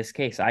under in this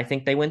case. I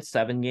think they win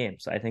 7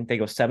 games. I think they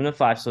go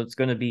 7-5. So it's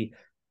going to be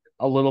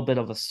a little bit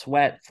of a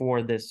sweat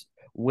for this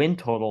win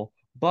total.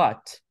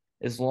 But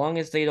as long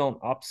as they don't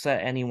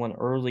upset anyone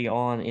early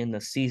on in the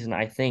season,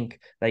 I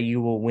think that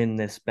you will win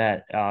this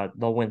bet.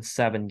 They'll win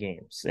 7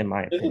 games, in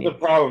my This is the opinion.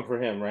 problem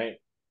for him, right?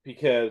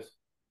 Because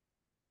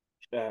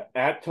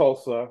at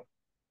Tulsa,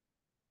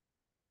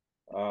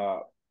 uh,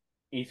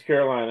 East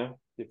Carolina,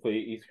 they play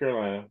East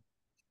Carolina,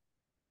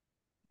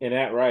 and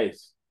at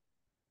Rice,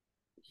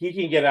 he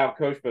can get out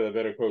coached by the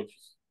better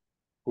coaches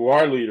who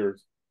are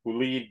leaders, who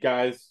lead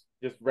guys,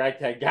 just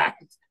ragtag guys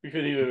who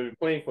shouldn't even be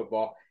playing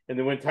football, and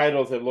they win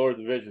titles at lower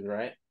division,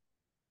 right?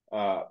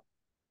 Uh,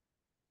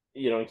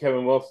 and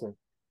Kevin Wilson.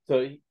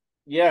 So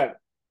yeah,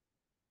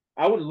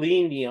 I would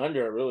lean the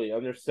under, really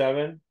under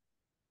 7,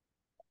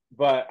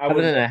 but I Seven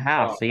wouldn't and bet a it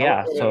half. all. So I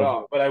yeah. wouldn't bet it So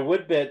all, but I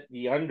would bet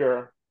the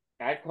under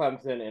at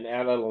Clemson and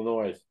at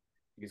Illinois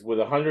because with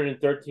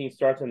 113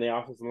 starts on the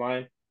offensive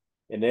line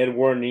and Ed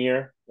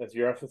Warnier as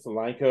your offensive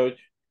line coach,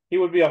 he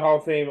would be a Hall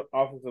of Fame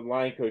offensive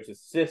line coach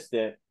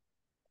assistant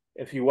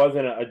if he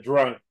wasn't a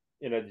drunk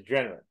and a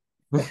degenerate.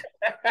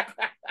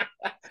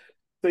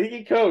 So he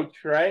can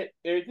coach, right?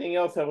 Everything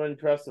else I wouldn't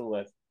trust him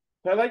with.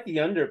 So I like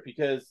the under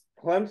because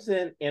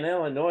Clemson and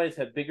Illinois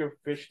have bigger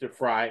fish to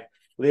fry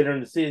later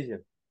in the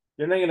season.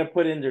 They're not going to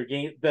put in their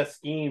best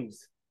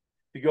schemes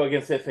to go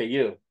against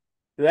FAU.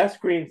 So that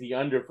screams the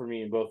under for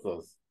me in both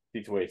those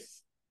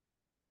situations.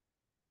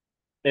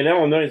 And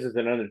Illinois is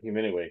an under team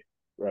anyway.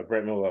 Brett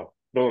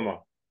Bielema.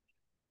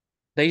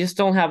 they just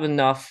don't have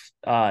enough,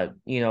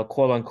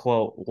 quote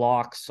unquote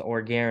locks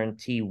or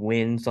guarantee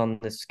wins on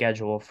the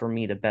schedule for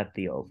me to bet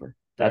the over.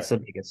 Right. That's the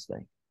biggest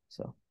thing.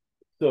 So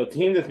a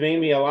team that's made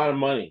me a lot of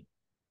money.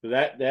 So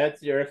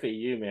that's your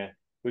FAU, man.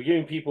 We're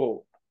giving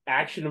people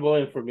actionable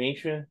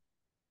information.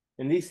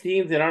 And these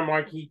teams that are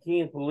marquee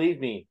teams, believe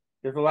me,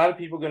 there's a lot of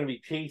people going to be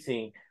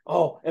chasing.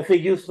 Oh,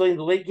 FAU's playing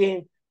the late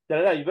game.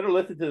 Da-da-da. You better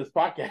listen to this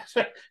podcast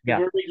because Yeah.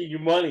 we're making you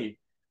money,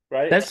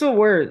 right? That's what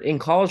we're in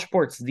college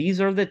sports.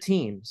 These are the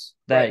teams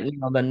that, Right.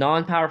 the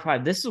non-power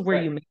five. This is where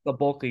Right. you make the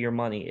bulk of your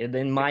money. And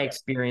in my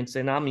experience,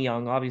 and I'm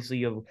young, obviously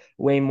you have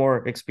way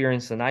more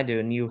experience than I do,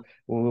 and you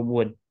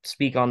would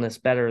speak on this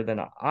better than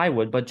I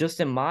would. But just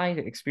in my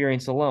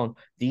experience alone,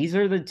 these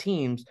are the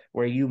teams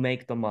where you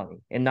make the money,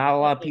 and not a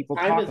lot of people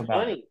Time talk is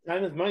about it. money.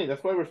 Time is money.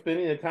 That's why we're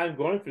spending the time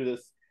going through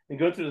this and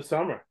going through the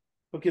summer.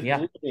 Because Yeah.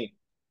 believe me,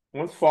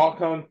 once fall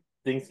comes,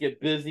 things get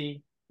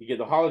busy. You get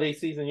the holiday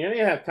season. You don't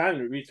even have time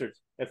to research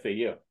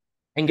FAU.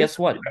 And This guess is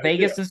what? what you gotta do.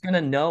 Vegas is going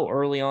to know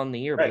early on in the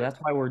year, but Right. that's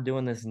why we're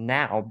doing this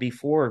now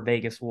before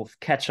Vegas will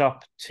catch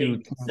up to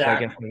teams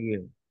like Exactly.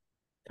 FAU.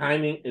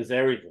 Timing is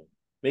everything.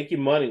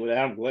 Making money with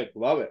Adam Glick.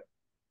 Love it.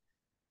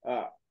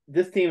 Uh,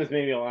 this team has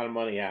made me a lot of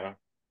money, Adam.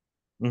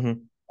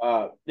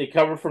 Mm-hmm. They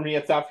covered for me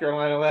at South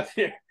Carolina last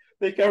year.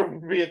 They covered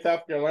for me at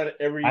South Carolina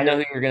every I know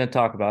year. who you're going to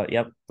talk about.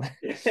 Yep.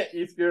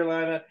 East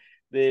Carolina,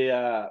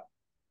 the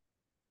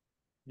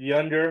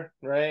under,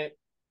 right?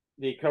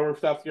 They cover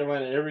South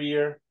Carolina every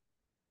year.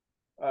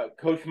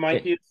 Coach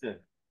Mike Houston.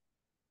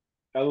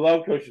 I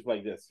love coaches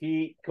like this.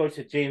 He coached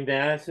at James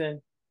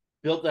Madison,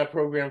 built that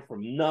program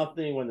from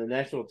nothing, won the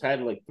national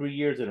title like 3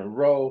 years in a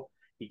row.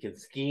 He can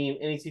scheme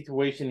any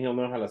situation, he'll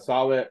know how to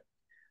solve it.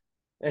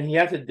 And he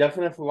has a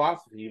definite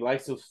philosophy. He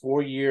likes those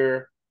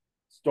 4-year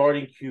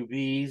starting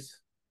QBs.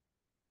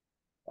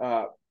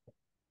 Uh,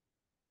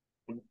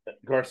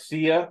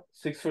 Garcia,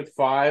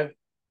 6'5",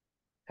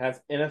 has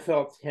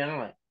NFL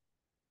talent.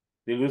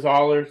 They lose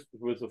Allers,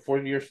 who was a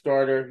 4-year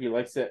starter. He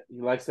likes that. He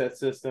likes that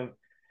system.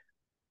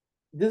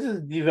 This is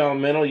a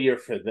developmental year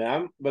for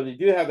them, but they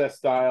do have that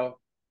style.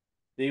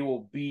 They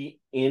will be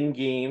in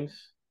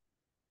games.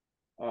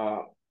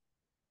 I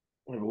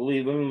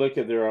believe. Let me look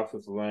at their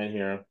offensive line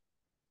here.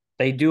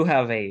 They do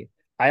have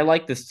I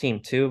like this team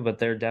too, but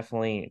they're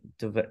definitely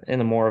in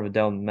a more of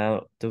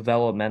a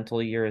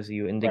developmental year, as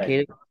you Right.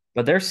 indicated.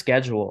 But their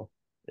schedule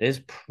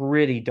is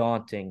pretty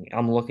daunting.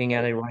 I'm looking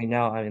at it right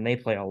now. I mean, they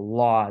play a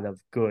lot of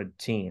good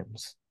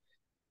teams.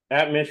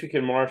 At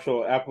Michigan,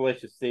 Marshall,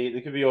 Appalachian State,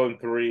 they could be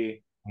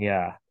 0-3.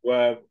 Yeah.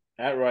 Webb,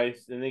 at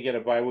Rice, then they get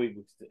a bye week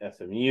with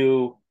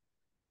SMU,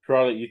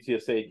 Charlotte,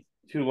 UTSA,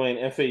 Tulane,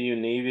 FAU,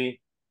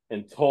 Navy,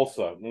 and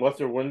Tulsa. And what's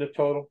their win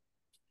total?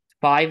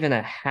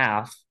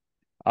 5.5,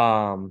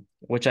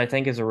 which I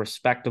think is a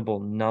respectable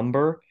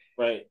number.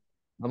 Right.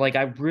 Like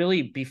I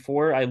really,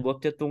 before I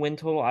looked at the win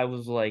total, I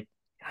was like,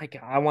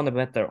 I want to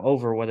bet they're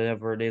over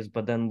whatever it is.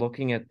 But then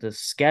looking at the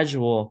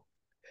schedule,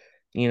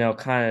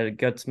 kind of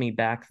gets me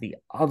back the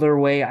other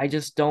way. I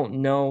just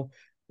don't know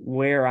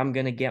where I'm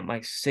gonna get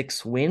my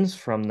 6 wins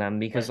from them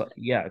because Right.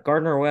 yeah,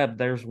 Gardner Webb,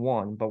 there's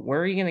one, but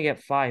where are you gonna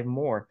get 5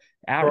 more?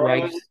 At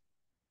Charlotte, Rice,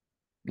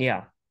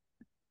 yeah.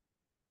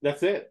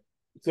 that's it.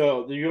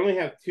 So you only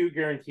have 2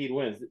 guaranteed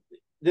wins.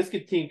 This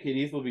team could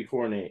easily be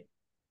 4-8.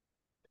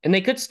 And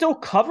they could still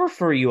cover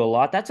for you a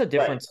lot. That's a Right.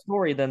 different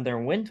story than their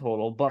win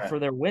total. But Right. for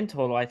their win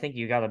total, I think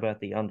you got to bet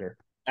the under.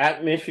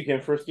 At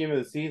Michigan, first game of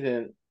the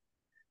season,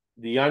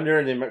 the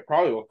under, they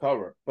probably will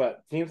cover.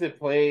 But teams that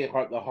play the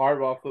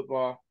hardball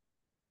football,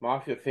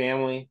 Mafia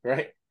family,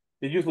 right?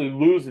 They usually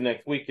lose the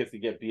next week because they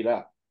get beat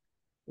up.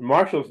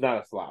 Marshall's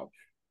not a slouch.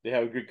 They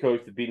have a good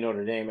coach to beat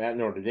Notre Dame at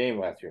Notre Dame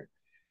last year.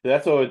 So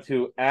that's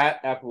 0-2 at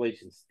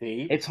Appalachian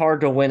State. It's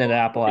hard to win at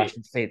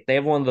Appalachian State. They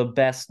have one of the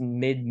best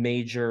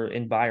mid-major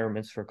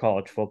environments for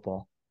college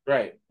football.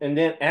 Right. And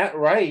then at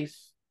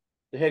Rice,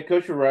 the head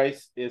coach of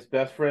Rice is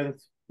best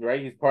friends,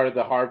 right? He's part of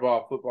the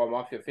hardball football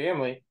mafia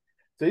family.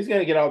 So he's going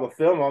to get all the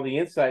film, all the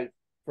insight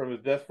from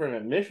his best friend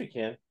at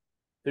Michigan.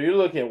 So you're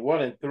looking at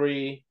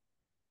 1-3,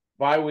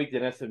 bye week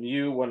at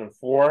SMU,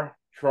 1-4,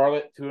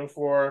 Charlotte,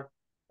 2-4,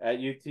 at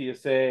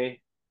UTSA,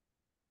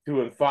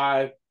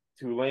 2-5,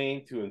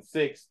 Tulane,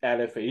 2-6,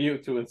 at FAU,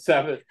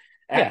 2-7.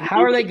 Yeah,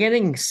 how are they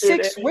getting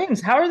 6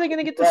 wins? How are they going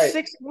to get to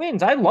 6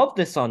 wins? I love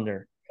this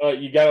under.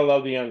 You got to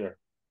love the under.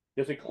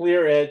 There's a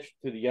clear edge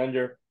to the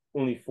under.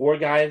 Only 4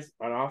 guys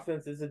on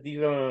offense. This is a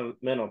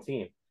developmental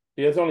team.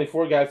 There's only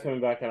 4 guys coming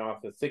back on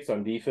offense, 6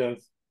 on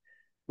defense.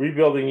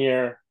 Rebuilding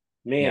year.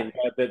 Man, you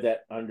gotta bet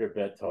that under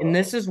bet total. And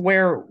this is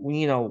where,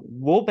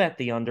 we'll bet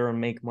the under and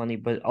make money,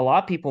 but a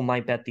lot of people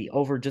might bet the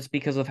over just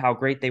because of how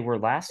great they were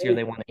last year.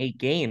 They won 8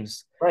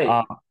 games.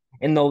 Right.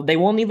 And though they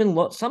won't even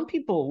look, some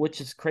people, which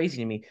is crazy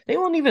to me, they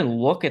won't even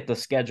look at the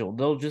schedule.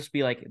 They'll just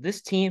be like,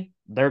 this team,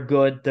 they're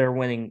good, they're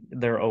winning,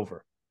 they're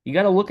over. You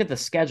got to look at the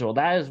schedule.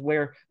 That is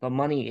where the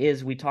money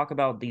is. We talk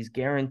about these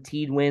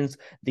guaranteed wins,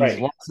 these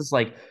losses.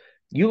 Like,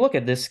 you look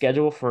at this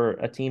schedule for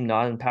a team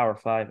not in Power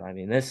 5. I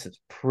mean, this is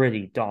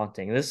pretty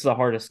daunting. This is the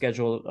hardest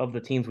schedule of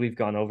the teams we've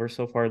gone over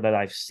so far that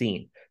I've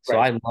seen. So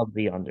I love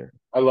the under.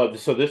 I love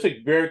this. So there's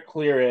a very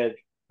clear edge.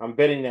 I'm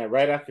betting that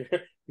right after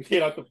we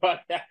get off the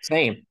podcast.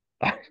 Same.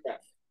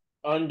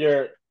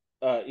 Under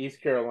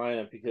East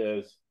Carolina,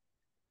 because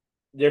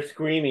they're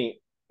screaming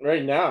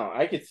right now.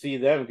 I could see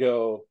them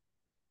go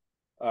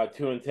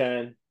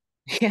 2-10.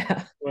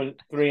 Yeah.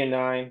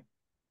 3-9.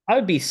 I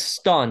would be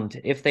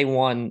stunned if they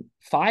won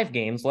 5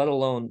 games, let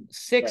alone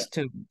 6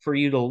 for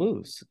you to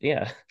lose.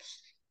 Yeah.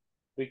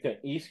 Because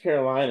East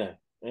Carolina,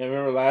 and I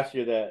remember last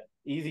year that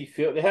easy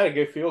field. They had a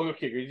good field goal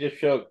kicker. He just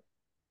showed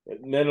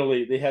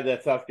mentally they had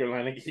that South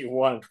Carolina game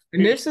won.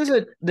 And this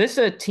is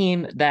a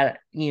team that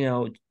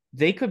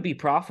they could be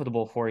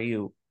profitable for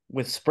you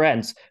with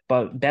spreads,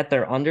 but bet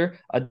they're under.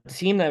 A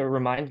team that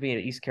reminds me of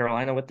East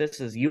Carolina with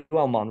this is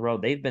UL Monroe.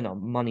 They've been a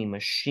money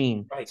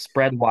machine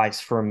spread wise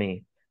for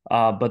me.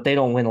 But they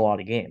don't win a lot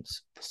of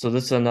games. So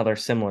this is another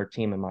similar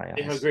team in my eyes.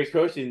 They have great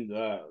coaching.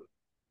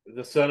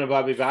 The son of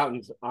Bobby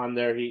Bowden's on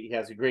there. He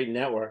has a great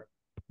network.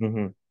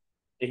 Mm-hmm.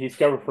 he's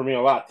covered for me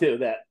a lot too.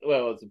 That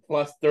it's a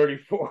plus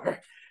 34.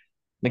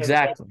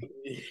 Exactly.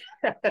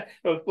 It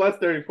was plus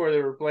 34.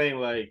 They were playing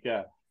like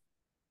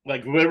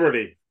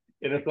Liberty,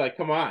 and it's like,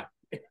 come on.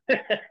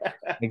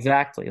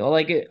 Exactly. Well,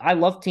 I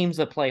love teams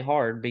that play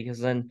hard because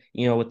then,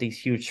 with these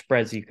huge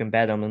spreads, you can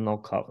bet them and they'll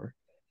cover.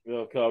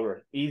 They'll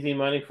cover easy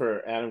money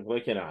for Adam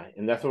Glick and I,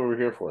 and that's what we're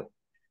here for.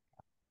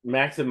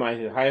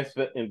 Maximizing the highest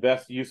and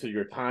best use of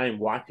your time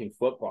watching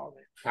football.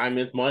 Man. Time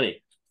is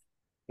money.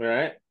 All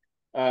right.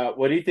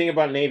 What do you think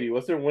about Navy?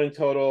 What's their win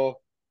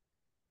total?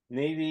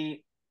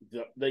 Navy,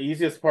 the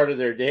easiest part of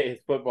their day is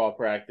football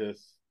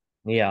practice.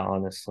 Yeah,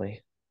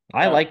 honestly.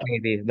 I like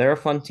Navy. They're a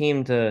fun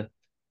team to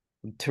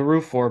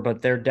root for,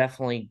 but they're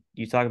definitely,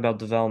 you talk about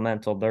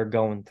developmental, they're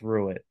going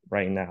through it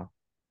right now.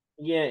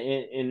 Yeah,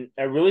 and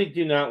I really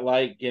do not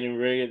like getting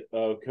rid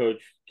of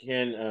Coach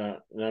Ken.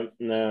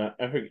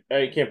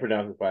 I can't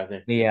pronounce his last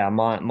name. Yeah,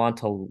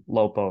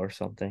 Montalopo or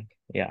something.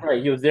 Yeah.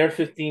 Right, he was there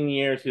 15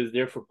 years. He was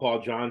there for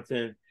Paul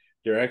Johnson.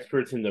 They're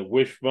experts in the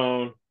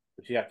wishbone,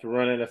 which you have to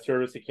run in a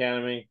service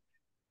academy.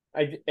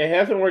 It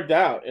hasn't worked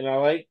out, and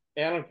I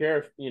don't care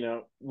if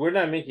we're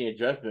not making a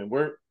judgment.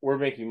 We're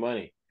making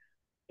money,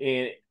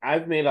 and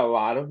I've made a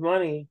lot of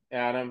money,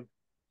 Adam,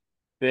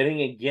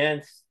 betting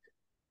against.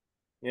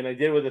 And I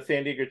did with the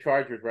San Diego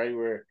Chargers, right,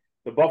 where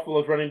the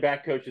Buffalo's running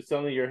back coach is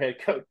suddenly your head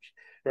coach,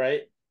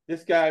 right?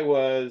 This guy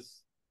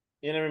was,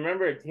 and I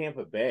remember at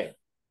Tampa Bay,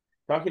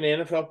 talking to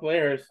NFL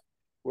players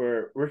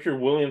where Richard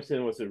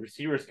Williamson was the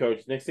receivers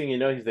coach. Next thing you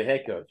know, he's the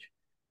head coach.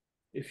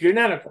 If you're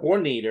not a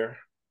coordinator,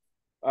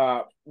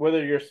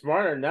 whether you're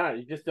smart or not,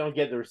 you just don't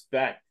get the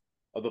respect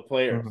of the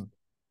players. Mm-hmm.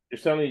 You're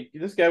suddenly,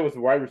 this guy was the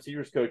wide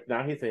receivers coach.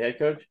 Now he's the head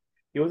coach.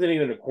 He wasn't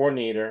even a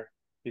coordinator.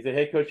 He's the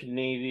head coach in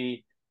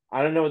Navy.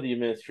 I don't know what the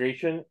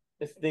administration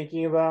is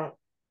thinking about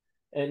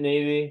at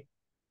Navy.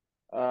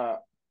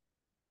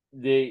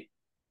 They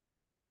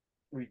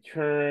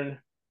return.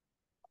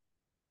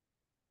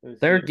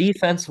 Their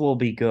defense will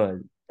be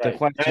good. Right. The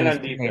question is,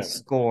 can they defense.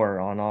 score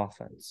on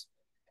offense?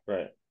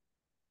 Right.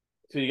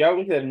 So you got to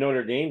look at that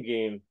Notre Dame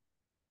game,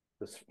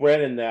 the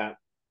spread in that,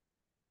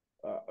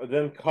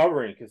 them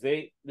covering, because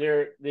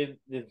they're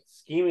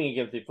scheming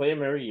against. They play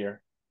them every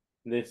year.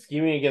 And they're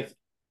scheming against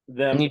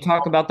them. And you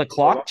talk about the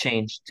clock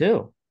change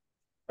too.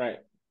 Right.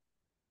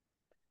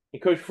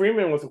 And Coach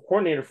Freeman was a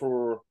coordinator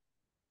for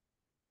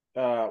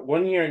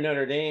 1 year at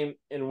Notre Dame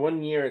and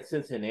 1 year at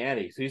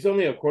Cincinnati. So he's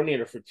only a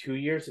coordinator for 2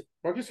 years.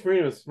 Marcus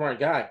Freeman was a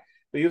smart guy,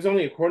 but he was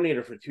only a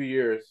coordinator for 2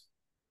 years.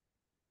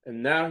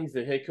 And now he's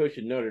the head coach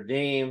at Notre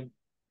Dame.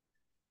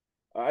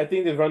 I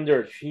think they've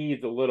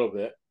underachieved a little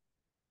bit.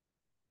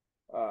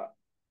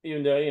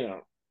 Even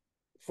though,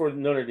 for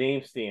Notre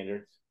Dame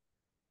standards,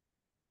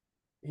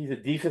 he's a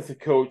defensive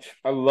coach.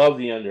 I love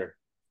the under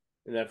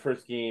in that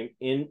first game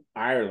in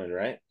Ireland,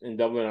 right? In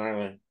Dublin,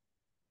 Ireland.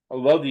 I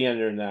love the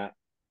under in that.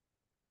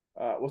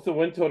 What's the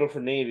win total for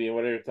Navy, and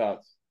what are your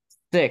thoughts?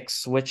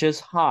 6, which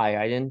is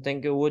high. I didn't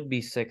think it would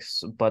be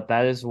 6, but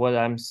that is what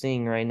I'm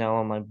seeing right now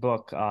on my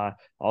book.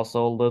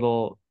 Also a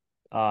little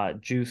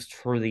juiced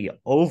for the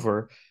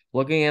over.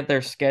 Looking at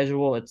their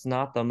schedule, it's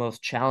not the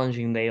most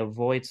challenging. They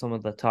avoid some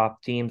of the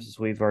top teams, as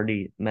we've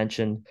already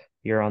mentioned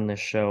here on this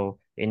show,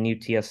 in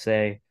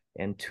UTSA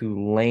and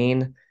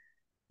Tulane.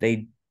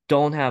 They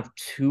don't have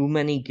too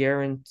many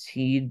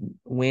guaranteed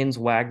wins.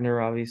 Wagner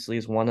obviously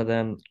is one of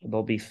them.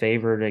 They'll be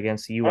favored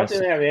against I US.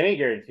 don't have any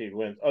guaranteed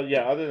wins. Oh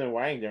yeah, other than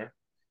Wagner.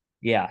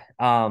 Yeah.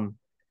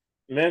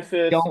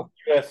 Memphis,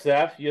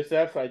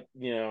 USF.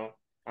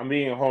 I'm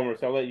being a homer,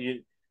 so I'll let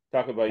you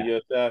talk about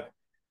USF.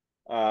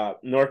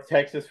 North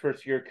Texas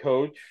first year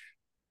coach,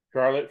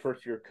 Charlotte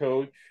first year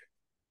coach,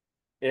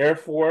 Air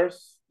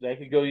Force. That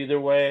could go either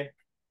way.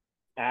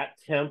 At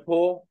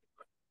Temple,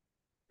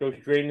 Coach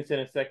Drayden's in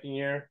his second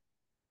year.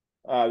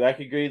 That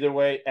could go either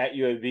way. At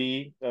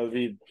UAB, that would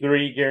be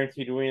 3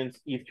 guaranteed wins.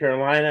 East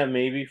Carolina,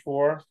 maybe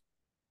 4.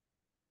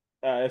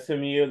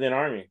 SMU, then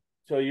Army.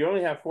 So you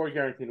only have 4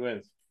 guaranteed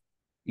wins.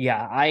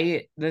 Yeah,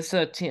 this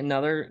is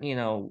another,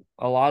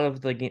 a lot of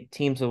the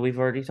teams that we've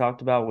already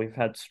talked about, we've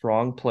had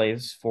strong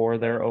plays for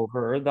their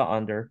over or the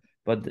under,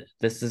 but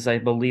this is, I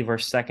believe, our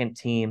second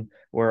team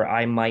where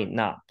I might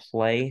not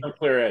play. No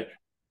clear edge.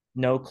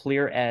 No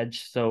clear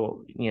edge.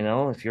 So,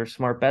 if you're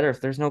smart better,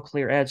 if there's no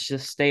clear edge,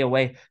 just stay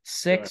away.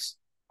 6,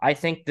 I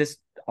think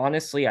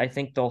I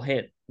think they'll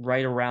hit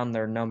right around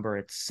their number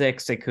at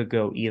 6. It could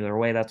go either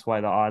way. That's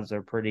why the odds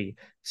are pretty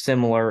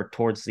similar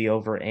towards the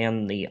over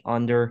and the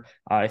under.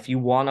 If you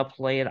want to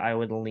play it, I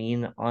would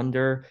lean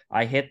under.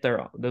 I hit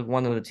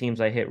one of the teams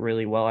I hit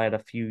really well. I had a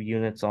few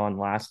units on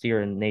last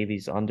year in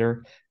Navy's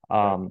under.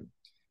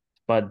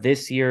 But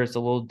this year is a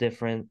little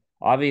different,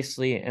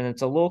 obviously, and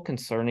it's a little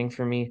concerning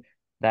for me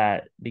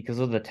that because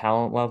of the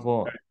talent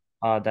level,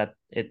 that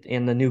it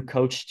in the new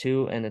coach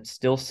too, and it's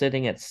still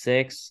sitting at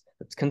 6.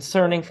 It's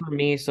concerning for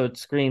me, so it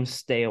screams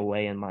stay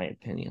away, in my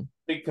opinion.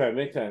 Big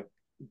time.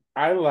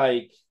 I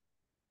like,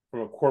 from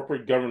a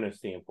corporate governance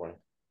standpoint,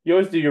 you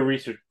always do your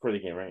research for the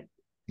game, right?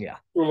 Yeah.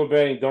 Rule of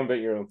betting, don't bet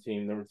your own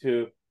team. Number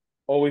 2,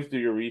 always do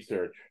your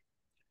research.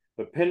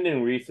 But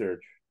pending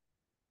research,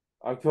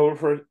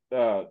 October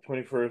 1st,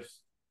 21st,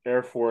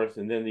 Air Force,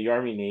 and then the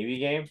Army Navy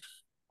game.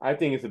 I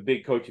think it's a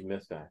big coaching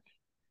mismatch.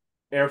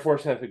 Air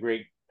Force has a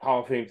great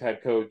Hall of Fame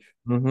type coach.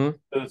 Mm-hmm.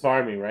 So this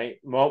Army, right?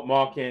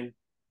 Malkin,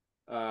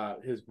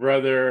 his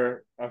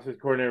brother, offensive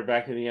coordinator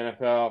back in the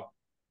NFL,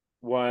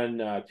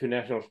 won 2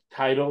 national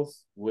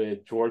titles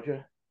with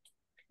Georgia,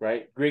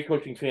 right? Great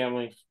coaching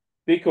family,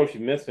 big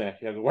coaching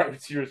mismatch. You have the wide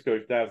receivers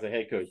coach, that was the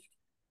head coach.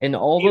 In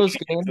all those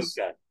Those games,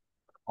 guys.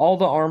 all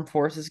the armed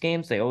forces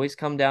games, they always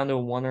come down to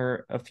one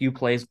or a few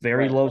plays,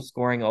 very Right. low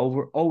scoring.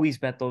 Over, always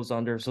bet those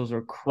unders. Those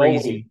are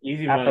Always crazy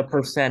easy at the money.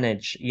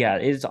 percentage. Yeah,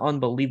 it's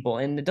unbelievable,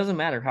 and it doesn't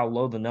matter how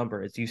low the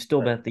number is. You still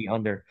Right. bet the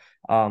under.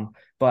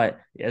 But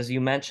as you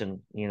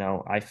mentioned,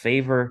 I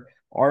favor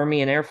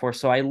Army and Air Force,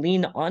 so I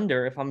lean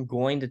under if I'm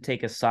going to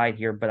take a side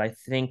here. But I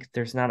think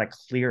there's not a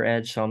clear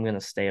edge, so I'm going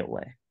to stay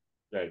away.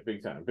 Right,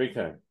 big time, big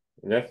time.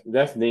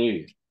 That's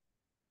Navy.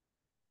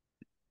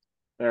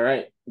 All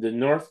right, the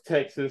North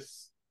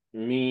Texas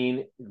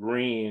Mean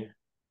Green.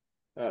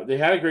 They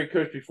had a great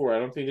coach before. I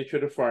don't think they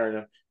should have fired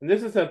him. And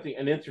this is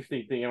an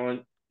interesting thing I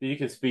want that you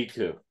can speak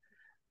to.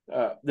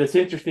 That's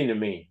interesting to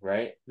me,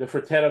 right? The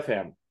Fertitta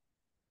family.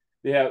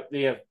 They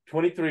have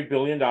 $23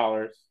 billion.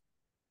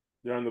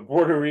 They're on the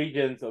border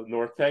regions of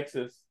North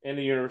Texas and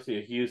the University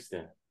of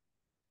Houston.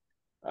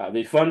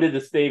 They funded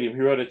the stadium. He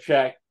wrote a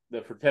check. The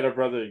Fertitta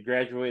brother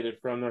graduated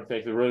from North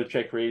Texas. Wrote a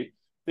check for, I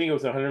think it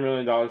was $100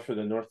 million for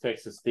the North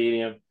Texas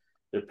stadium.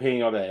 They're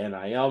paying all that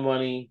NIL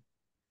money.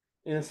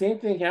 And the same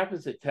thing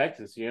happens at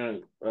Texas.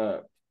 Red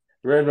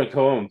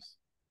McCombs,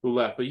 who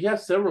left. But you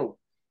have several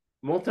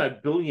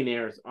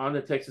multi-billionaires on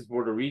the Texas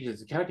border regions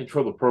that kind of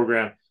control the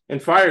program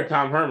and fired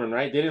Tom Herman,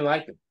 right? They didn't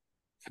like him.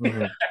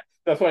 Mm-hmm.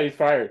 That's why he's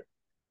fired,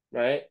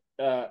 right?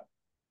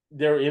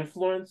 Their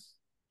influence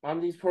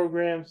on these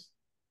programs.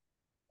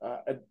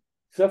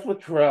 Seth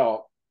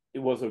Luttrell, it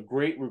was a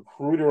great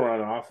recruiter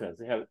on offense.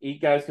 They have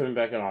 8 guys coming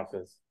back on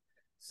offense,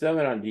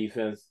 7 on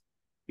defense.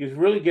 He was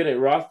really good at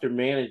roster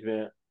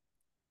management.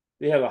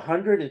 They have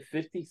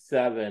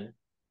 157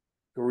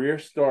 career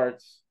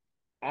starts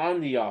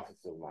on the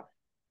offensive line.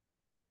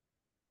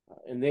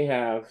 And they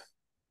have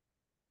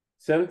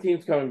 7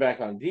 teams coming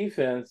back on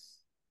defense.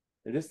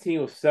 And this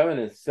team was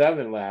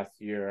 7-7 last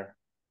year.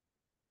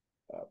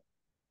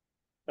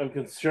 I'm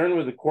concerned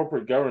with the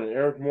corporate governance.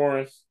 Eric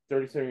Morris,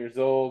 37 years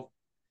old,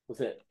 was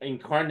an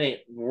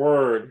incarnate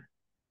word.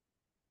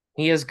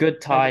 He has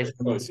good ties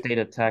in the state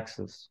of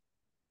Texas.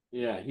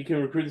 Yeah, he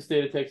can recruit the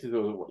state of Texas.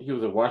 He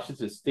was at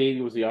Washington State.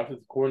 He was the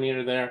offensive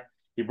coordinator there.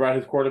 He brought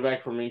his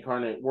quarterback from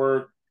Incarnate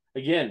Word.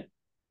 Again,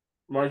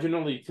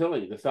 marginal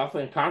utility, the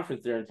Southland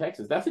Conference there in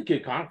Texas. That's a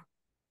good conference.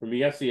 From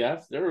the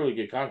FCS, they're a really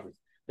good conference.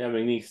 They have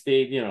McNeese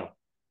State,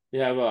 they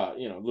have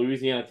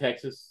Louisiana,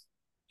 Texas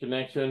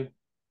connection.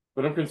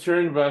 But I'm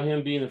concerned about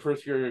him being the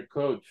first year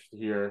coach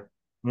here.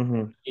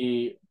 Mm-hmm.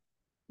 He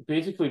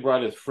basically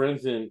brought his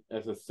friends in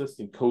as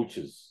assistant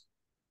coaches.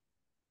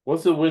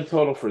 What's the win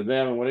total for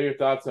them, and what are your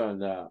thoughts on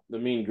the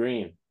Mean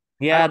Green?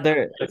 Yeah,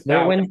 their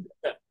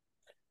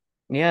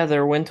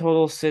win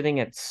total sitting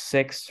at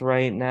 6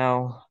 right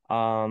now.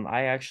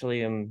 I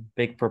actually am a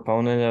big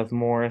proponent of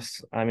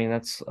Morris. I mean,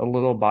 that's a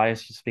little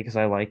biased just because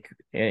I like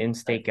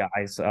in-state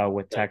guys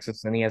with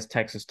Texas, and he has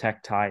Texas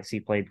Tech ties.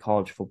 He played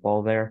college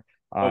football there.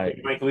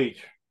 Okay, Mike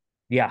Leach.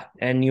 Yeah,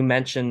 and you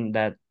mentioned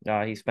that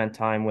he spent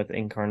time with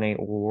Incarnate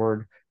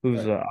Ward,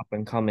 who's Right. an up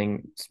and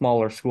coming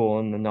smaller school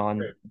in the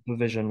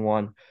non-Division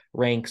One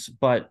ranks,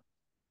 but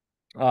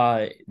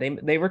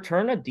they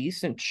return a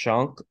decent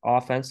chunk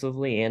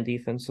offensively and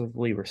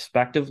defensively,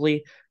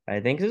 respectively.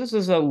 I think this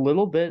is a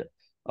little bit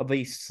of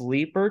a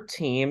sleeper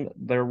team.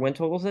 Their win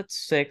totals at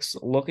 6.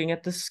 Looking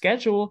at the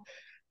schedule,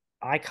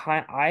 I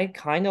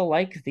kind of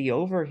like the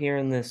over here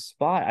in this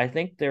spot. I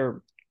think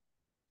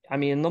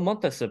in the month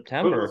of What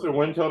September, was their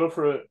win total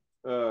for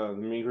the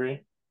Mean Green?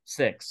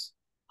 6.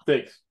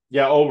 6.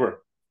 Yeah,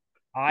 over.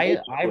 I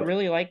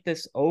really like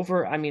this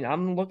over. I mean,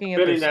 I'm looking at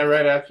Betting this. that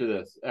right after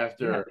this.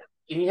 Yeah,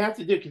 And you have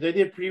to do, because I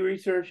did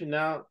pre-research, and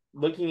now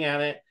looking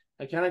at it,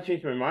 I kind of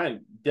changed my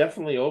mind.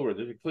 Definitely over.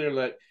 There's a clear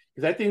let,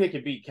 because I think they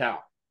could beat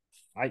Cal.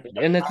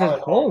 and it's at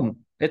home.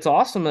 It's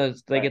awesome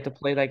that they Right. get to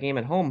play that game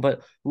at home.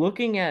 But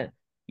looking at,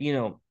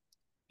 you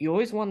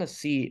always want to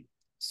see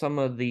some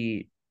of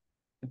the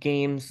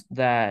games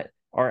that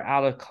are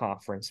out of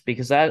conference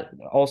because that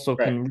also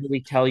Right. can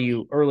really tell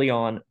you early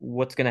on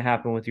what's going to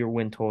happen with your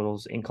win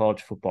totals in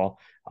college football.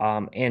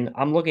 And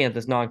I'm looking at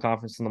this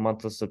non-conference in the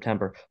month of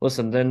September.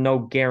 Listen, there are no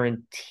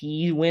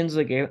guaranteed wins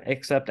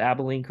except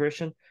Abilene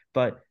Christian,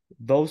 but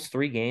those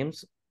 3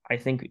 games, I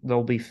think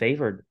they'll be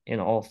favored in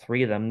all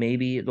 3 of them.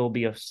 Maybe there'll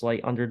be a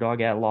slight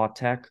underdog at La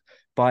Tech,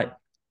 but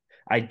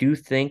I do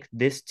think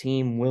this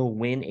team will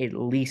win at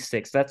least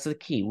 6. That's the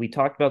key. We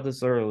talked about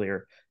this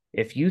earlier.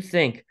 If you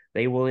think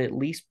they will at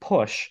least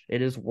push,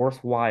 it is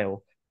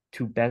worthwhile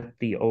to bet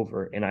the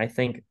over. And I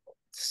think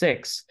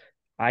 6,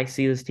 I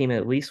see this team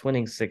at least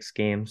winning 6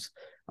 games.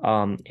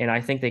 And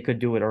I think they could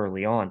do it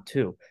early on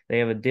too. They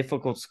have a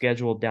difficult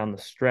schedule down the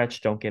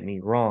stretch, don't get me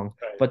wrong,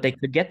 Right. but they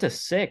could get to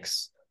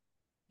 6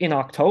 in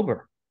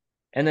October.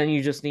 And then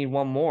you just need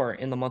one more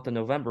in the month of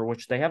November,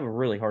 which they have a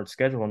really hard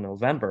schedule in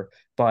November,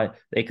 but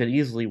they could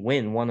easily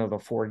win one of the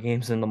 4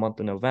 games in the month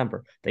of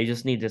November. They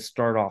just need to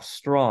start off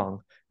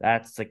strong.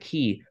 That's the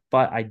key.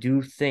 But I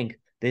do think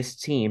this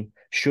team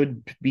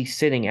should be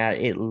sitting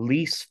at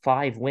least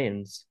 5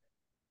 wins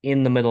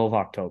in the middle of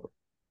October.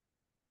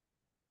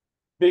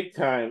 Big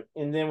time.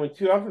 And then when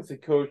two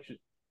offensive coaches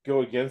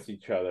go against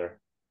each other,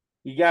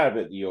 you gotta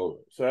bet the over.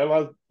 So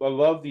I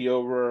love the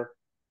over.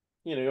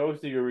 You always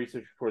do your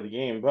research before the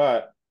game,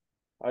 but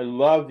I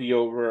love the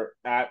over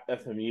at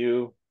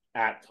SMU,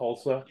 at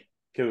Tulsa.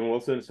 Kevin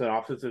Wilson's an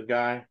offensive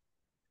guy,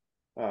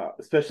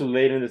 especially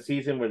late in the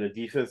season when the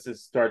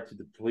defenses start to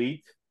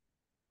deplete.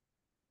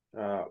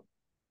 Yeah,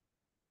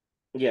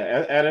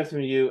 at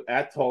SMU,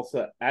 at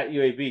Tulsa, at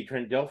UAB,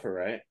 Trent Dilfer,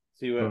 right?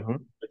 See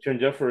what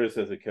Trent Dilfer is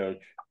as a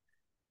coach.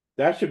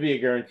 That should be a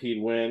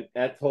guaranteed win.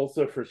 At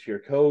Tulsa, first year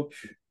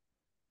coach.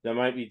 That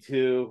might be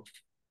 2.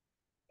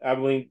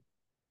 Abilene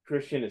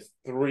Christian is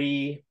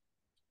 3.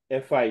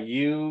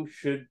 FIU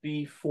should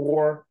be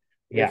 4.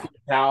 Yeah.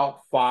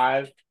 Cal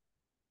 5.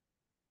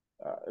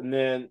 And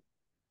then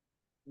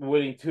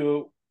winning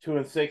 2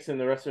 and 6 in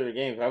the rest of the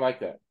games. I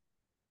like that.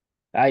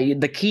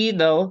 The key,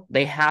 though,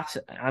 they have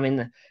to. I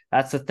mean,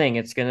 that's the thing.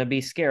 It's going to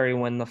be scary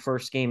when the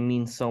first game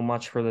means so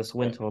much for this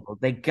win total.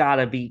 They got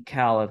to beat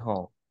Cal at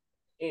home.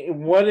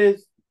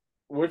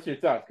 What's your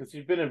thoughts? Because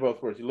you've been in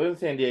both worlds. You live in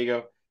San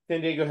Diego.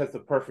 San Diego has the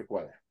perfect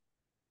weather.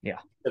 Yeah.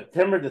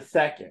 September the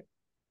 2nd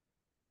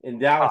in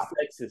Dallas,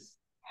 Texas.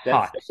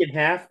 That second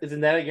half,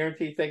 isn't that a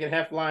guaranteed second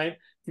half line?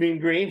 Mean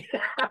Green?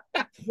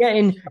 Yeah,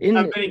 I'm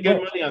betting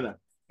good money on that.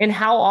 And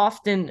how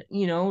often,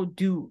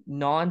 do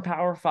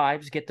non-Power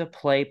Fives get to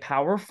play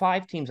Power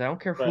Five teams? I don't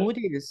care who it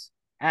is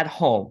at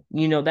home.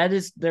 That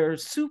is their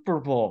Super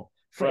Bowl.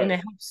 And it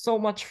helps so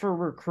much for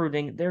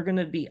recruiting. They're going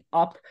to be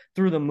up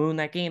through the moon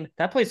that game.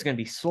 That place is going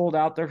to be sold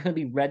out. They're going to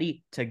be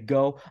ready to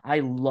go.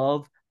 I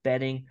love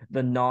betting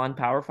the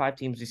non-Power Five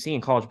teams you see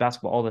in college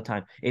basketball all the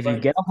time. If you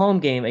get a home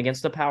game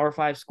against a Power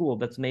Five school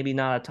that's maybe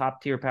not a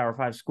top-tier Power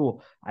Five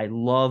school, I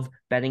love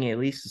betting at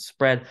least the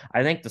spread.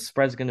 I think the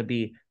spread's going to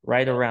be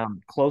right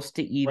around close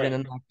to even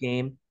in that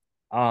game.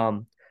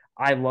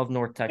 I love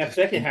North Texas.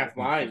 That second half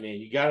line, man,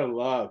 you got to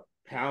love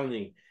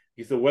pounding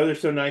because the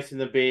weather's so nice in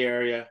the Bay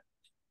Area.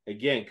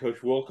 Again,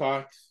 Coach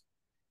Wilcox,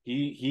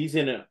 he's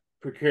in a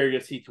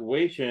precarious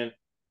situation.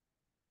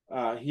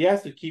 He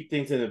has to keep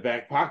things in the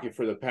back pocket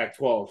for the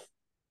Pac-12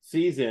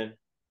 season.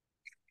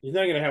 He's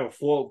not going to have a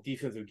full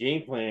defensive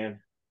game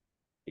plan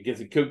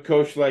against a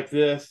coach like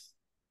this.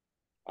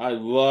 I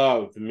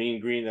love the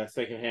Mean Green that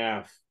second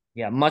half.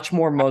 Yeah, much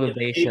more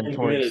motivation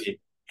towards.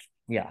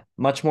 Yeah,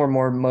 much more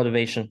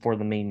motivation for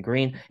the Mean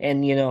Green,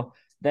 and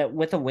that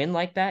with a win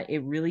like that, it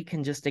really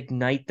can just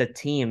ignite the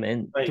team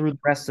and through the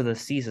rest of the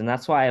season.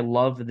 That's why I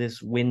love this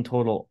win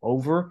total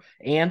over.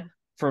 And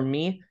for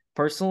me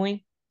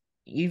personally,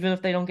 even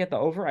if they don't get the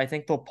over, I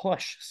think they'll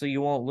push so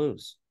you won't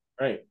lose.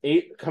 Right.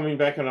 8 coming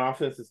back on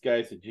offense. This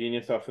guy's a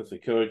genius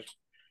offensive coach.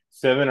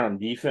 7 on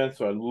defense.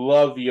 So I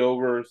love the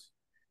overs.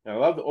 And I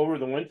love the over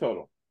the win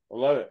total. I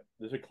love it.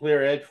 There's a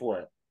clear edge for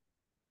it.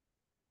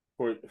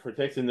 For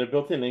Texas. And they're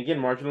built in. And again,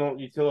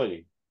 marginal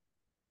utility.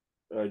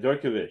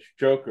 Djokovic,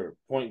 Joker,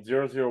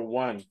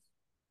 0.001.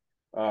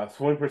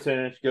 Swing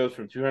percentage goes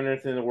from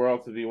 200th in the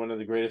world to be one of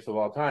the greatest of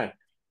all time.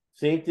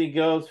 Same thing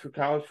goes for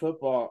college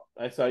football.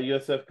 I saw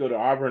USF go to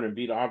Auburn and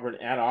beat Auburn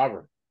at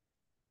Auburn.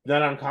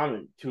 Not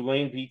uncommon.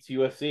 Tulane beats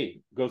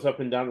USC, goes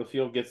up and down the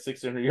field, gets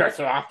 600 yards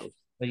of offense.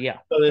 But yeah.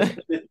 So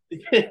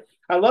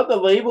I love the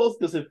labels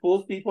because it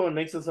fools people and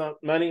makes us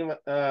money,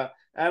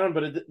 Adam,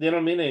 but they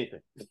don't mean anything.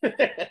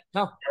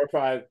 No.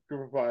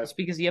 Group of five. Just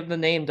because you have the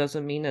name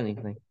doesn't mean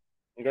anything.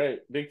 Great.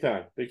 Big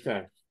time.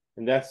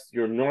 And that's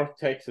your North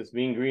Texas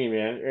Mean Green,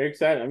 man. Very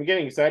excited. I'm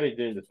getting excited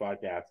doing this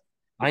podcast.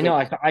 I know.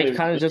 I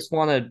kind of just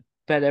want to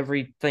bet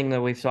everything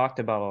that we've talked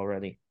about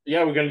already.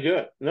 Yeah, we're going to do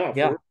it. No,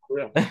 yeah. For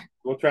real.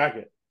 We'll track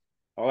it.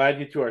 I'll add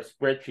you to our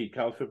spreadsheet,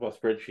 college football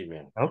spreadsheet,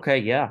 man. Okay,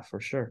 yeah, for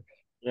sure.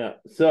 Yeah,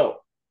 so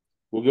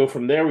we'll go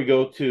from there. We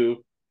go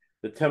to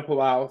the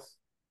Temple Owls,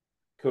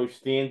 Coach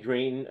Stan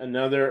Drayton,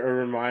 another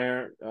Urban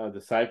Meyer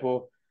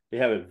disciple. They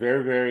have a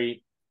very,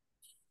 very,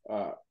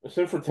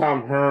 except for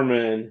Tom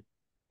Herman,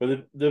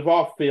 but they've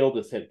all failed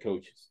as head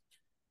coaches.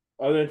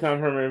 Other than Tom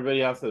Herman,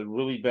 everybody else has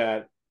really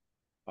bad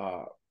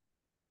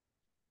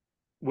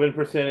win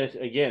percentage.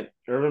 Again,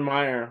 Urban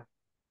Meyer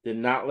did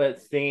not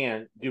let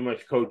Stan do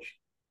much coaching.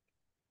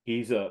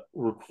 He's a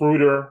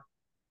recruiter,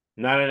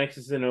 not an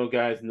X's and O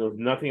guy, knows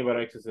nothing about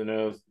X's and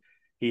O's.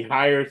 He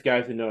hires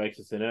guys that know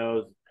X's and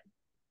O's.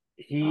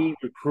 He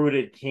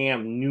recruited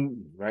Cam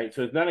Newton, right?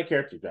 So it's not a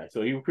character guy.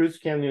 So he recruits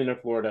Cam Newton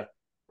in Florida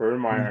for Urban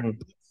Meyer.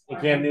 Mm-hmm.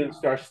 And Cam Newton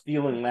starts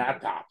stealing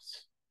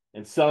laptops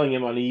and selling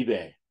them on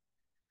eBay.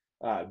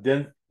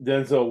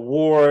 Denzel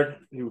Ward,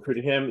 he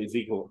recruited him,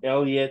 Ezekiel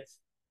Elliott,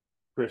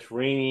 Chris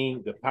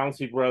Rainey, the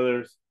Pouncey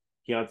brothers,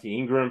 Keontae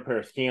Ingram,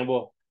 Paris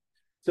Campbell.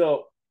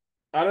 So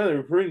out of the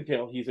recruiting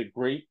tail, he's a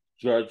great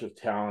judge of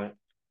talent.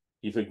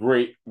 He's a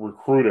great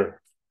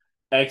recruiter.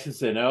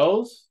 X's and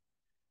O's,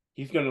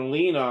 he's going to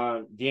lean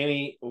on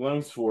Danny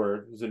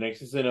Lunsford, who's an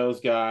X's and O's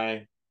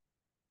guy.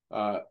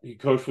 He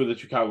coached with the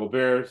Chicago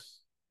Bears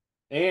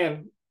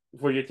and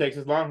for your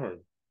Texas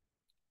Longhorns.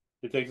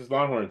 The Texas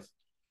Longhorns.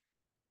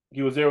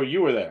 He was there when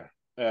you were there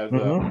as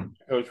a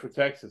coach for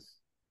Texas.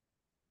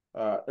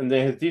 And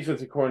then his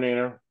defensive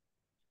coordinator,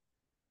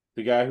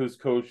 the guy who's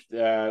coached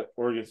at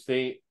Oregon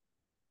State,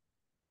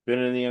 been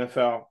in the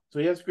NFL. So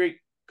he has great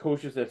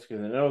coaches that's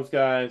going to know those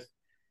guys.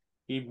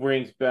 He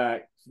brings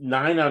back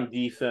 9 on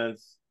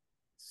defense,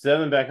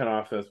 7 back on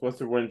offense. What's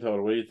the win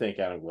total? What do you think,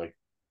 Adam Blake?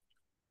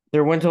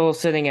 Their win total is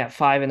sitting at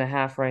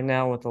 5.5 right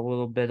now, with a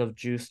little bit of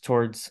juice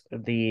towards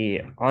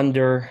the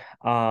under.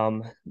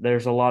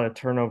 There's a lot of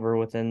turnover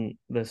within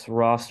this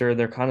roster.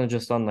 They're kind of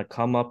just on the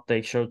come up.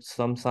 They showed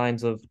some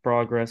signs of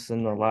progress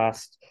in the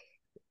last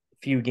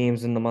few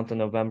games in the month of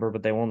November,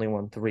 but they only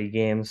won 3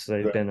 games.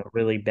 They've been a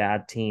really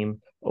bad team.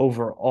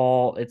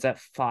 Overall, it's at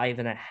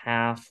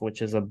 5.5,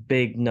 which is a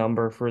big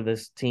number for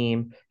this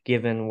team,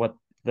 given what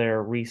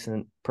their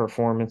recent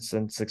performance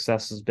and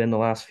success has been the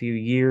last few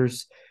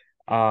years.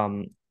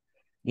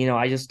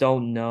 I just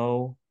don't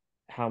know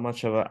how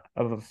much of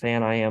a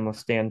fan I am of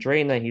Stan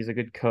Drayton. He's a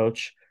good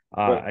coach.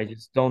 I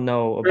just don't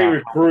know Great about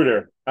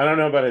recruiter. I don't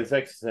know about his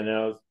X's and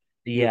O's.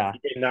 Yeah. He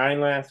did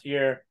 9 last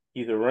year.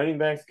 He's a running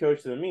backs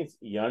coach, so that means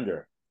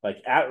yonder. Like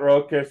at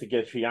Rutgers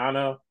against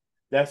Triano,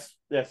 that's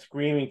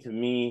screaming to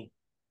me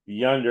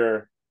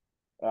yonder.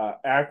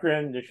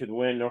 Akron, they should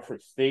win.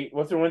 Norfolk State.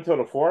 What's their win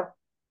total for?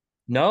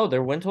 No,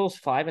 their win total is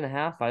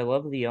 5.5. I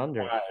love the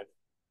under. 5.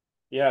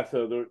 Yeah,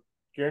 so the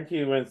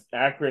guaranteed wins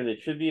Akron. They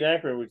should beat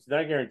Akron, which is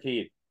not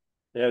guaranteed.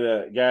 They had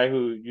a guy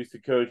who used to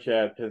coach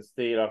at Penn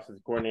State,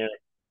 offensive coordinator,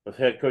 was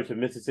head coach of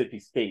Mississippi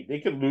State. They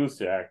could lose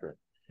to Akron.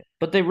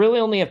 But they really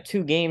only have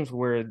 2 games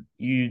where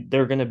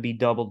they're going to be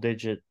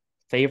double-digit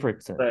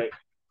favorites in. Right.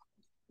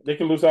 They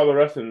can lose all the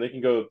rest of them. They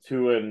can go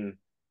 2-2.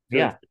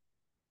 Yeah.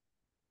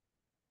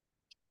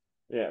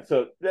 Yeah,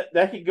 so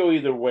that could go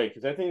either way,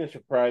 because I think the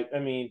surprise, I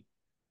mean,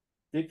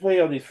 they play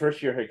all these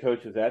first-year head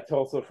coaches. At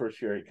Tulsa,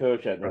 first-year head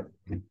coach. At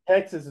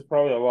Texas is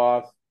probably a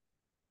loss.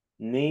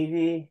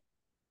 Navy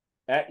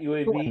at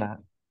UAB.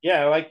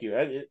 Yeah, I like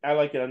you. I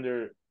like it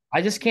under.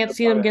 I just can't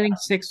see them getting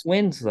 6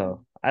 wins,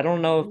 though. I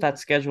don't know if that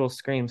schedule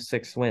screams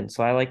 6 wins,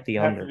 so I like the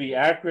under. Have to be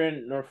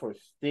Akron, Norfolk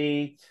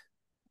State,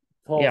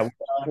 Tulsa. Yeah,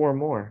 4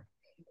 more.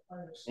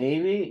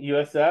 Navy,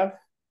 USF.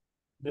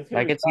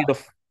 That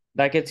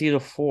gets you to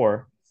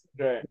 4.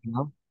 Right. You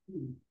know?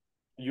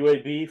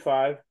 UAB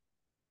 5.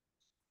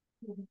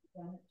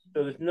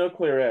 So there's no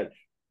clear edge.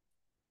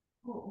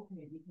 All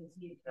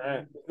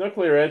right. There's no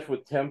clear edge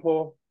with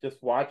Temple.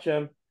 Just watch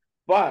him.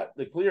 But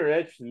the clear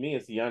edge to me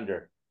is the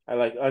under. I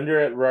like under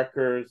at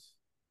Rutgers,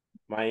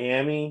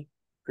 Miami.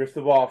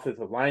 Cristobal,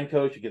 offensive line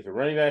coach against a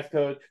running backs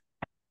coach.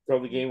 Throw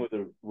the game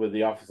with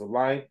the offensive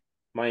line.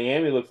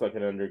 Miami looks like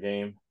an under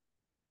game.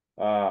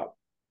 At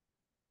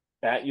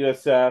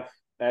USF,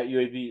 at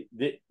UAB,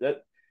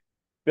 that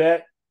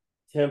bet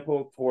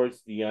Temple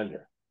towards the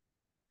under.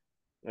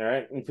 All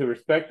right, and to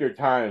respect your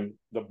time,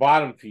 the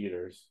bottom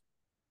feeders,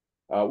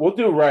 we'll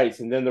do Rice,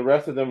 and then the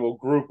rest of them we'll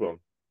group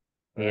them.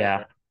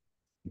 Yeah.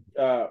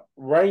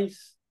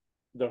 Rice,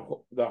 the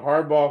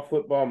hardball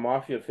football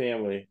mafia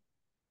family,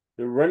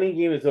 the running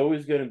game is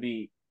always going to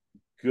be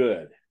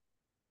good.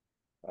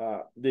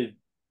 They've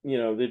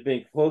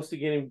been close to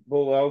getting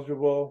bowl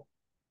eligible.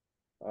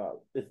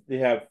 They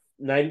have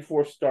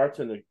 94 starts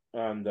on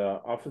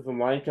the offensive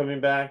line coming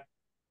back,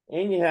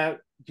 and you have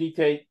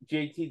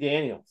JT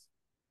Daniels,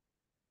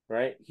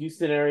 right?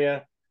 Houston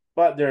area,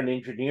 but they're an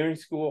engineering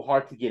school,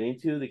 hard to get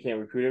into. They can't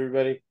recruit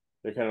everybody.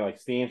 They're kind of like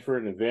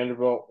Stanford and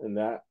Vanderbilt in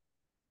that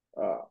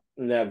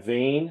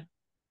vein.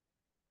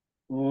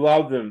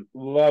 Love them.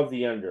 Love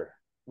the under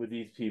with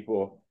these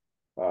people.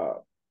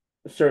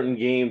 Certain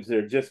games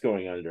they're just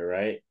going under,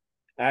 right?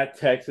 At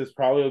Texas,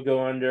 probably will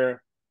go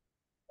under.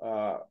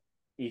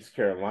 East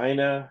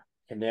Carolina,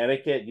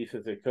 Connecticut,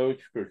 defensive coach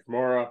Chris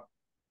Mora,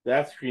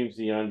 that screams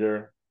the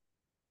under.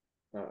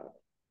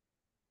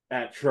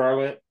 At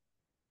Charlotte,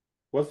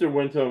 what's their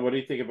win total? What do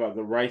you think about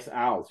the Rice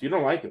Owls? You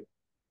don't like them.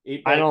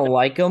 I don't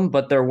like them,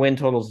 but their win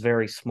total is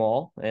very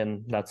small,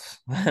 and that's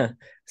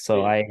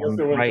so I am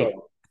right.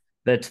 Total?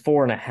 That's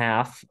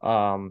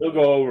 4.5. They'll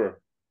go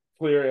over.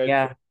 Clear edge.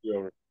 Yeah.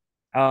 Over.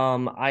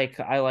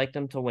 I like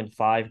them to win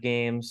 5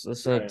 games. This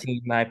is a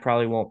team I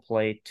probably won't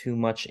play too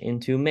much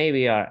into.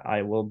 Maybe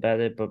I will bet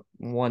it, but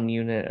 1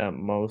 unit at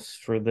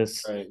most for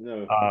this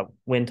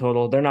win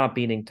total. They're not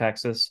beating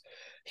Texas.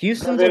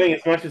 Houston's not betting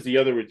as much as the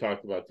other we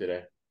talked about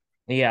today.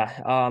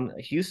 Yeah,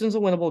 Houston's a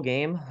winnable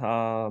game.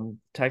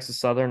 Texas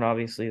Southern,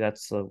 obviously,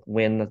 that's a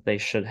win that they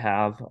should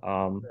have.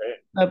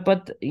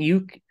 But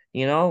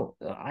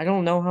I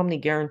don't know how many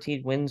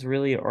guaranteed wins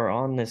really are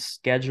on this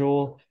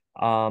schedule.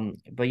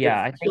 But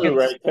yeah, I think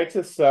right.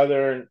 Texas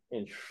Southern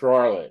and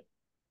Charlotte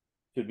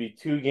could be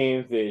 2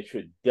 games they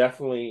should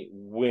definitely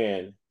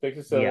win.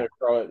 Texas Southern and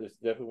Charlotte is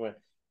definitely win.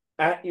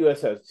 At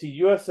USF,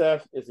 see,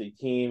 USF is a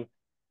team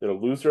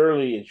that'll lose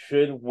early and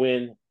should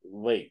win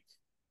late.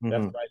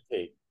 That's my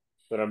take.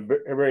 But I'm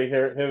very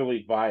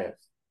heavily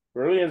biased.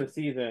 Early in the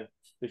season,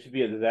 this should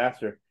be a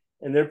disaster.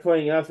 And they're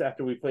playing us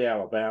after we play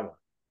Alabama.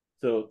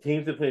 So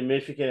teams that play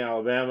Michigan,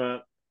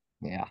 Alabama,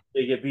 Yeah.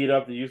 they get beat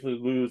up. They usually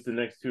lose the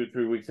next 2 or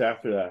 3 weeks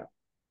after that.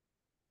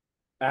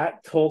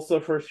 At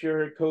Tulsa, first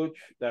year head coach,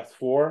 that's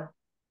 4.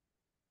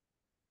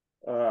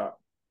 That's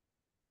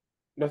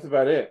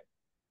about it.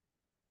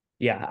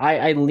 Yeah,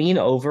 I lean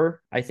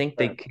over. I think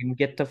they Right. can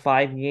get to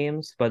 5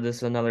 games, but this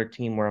is another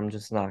team where I'm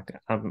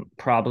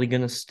probably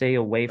gonna stay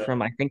away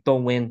from. I think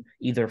they'll win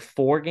either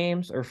 4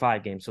 games or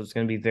 5 games, so it's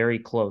gonna be very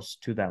close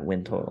to that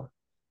win total.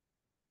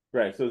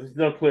 Right. So there's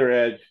no clear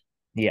edge.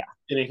 Yeah.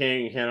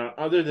 Anything you can,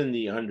 other than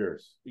the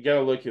unders. You got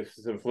to look if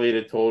it's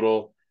inflated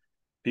total.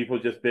 People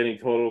just betting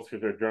totals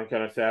because they're drunk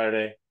on a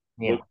Saturday.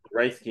 Yeah. Look for the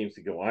right schemes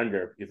to go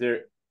under because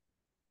they're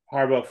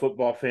Harbaugh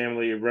football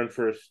family, run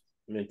first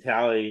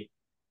mentality.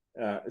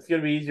 It's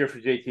going to be easier for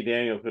JT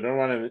Daniels, but I don't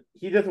want to.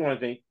 He doesn't want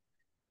to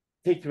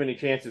take too many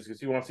chances because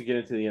he wants to get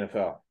into the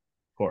NFL.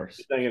 Of course.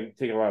 He's not going to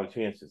take a lot of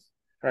chances.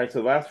 All right, so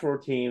the last 4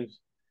 teams,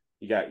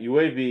 you got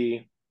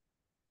UAB,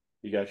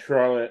 you got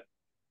Charlotte,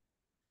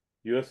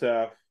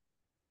 USF,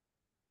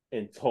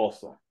 and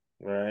Tulsa.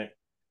 Right.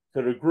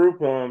 So to group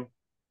them,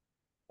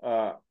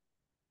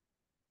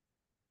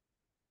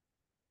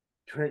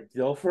 Trent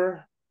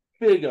Dilfer,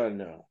 big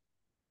unknown.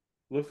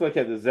 Looks like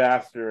a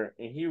disaster,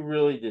 and he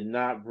really did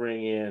not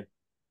bring in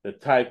the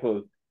type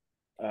of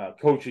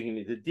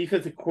coaching. The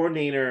defensive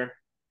coordinator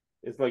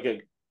is like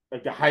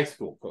a high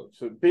school coach.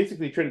 So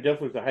basically, Trent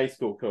Dilfer is a high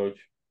school coach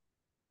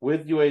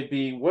with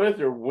UAB. What is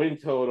their win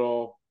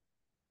total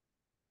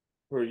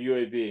for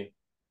UAB?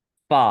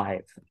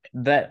 5.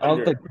 That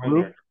Under,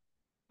 under.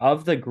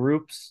 of the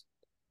groups,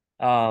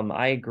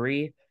 I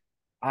agree.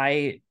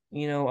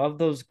 Of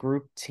those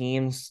group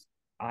teams,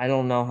 I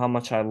don't know how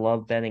much I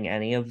love betting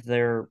any of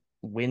their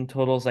win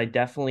totals. I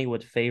definitely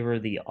would favor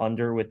the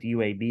under with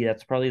UAB.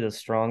 That's probably the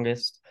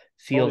strongest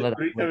feel Only that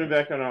 3 coming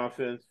back on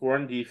offense, 4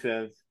 on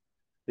defense.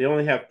 They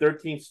only have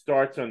 13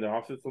 starts on the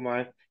offensive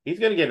line. He's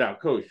going to get out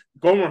coached.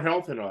 Gomer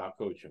Helton will out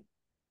coach him.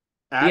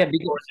 Yeah, At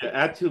Georgia,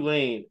 at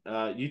Tulane,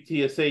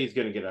 UTSA is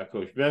going to get out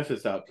coached.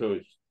 Memphis out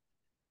coached.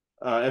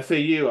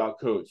 FAU out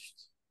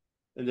coached.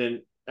 And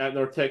then at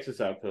North Texas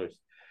out coached.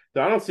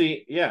 So I don't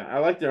see, I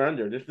like their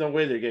under. There's no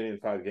way they're getting in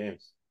 5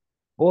 games.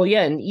 Well,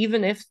 yeah, and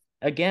even if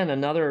again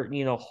another,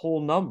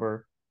 whole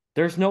number,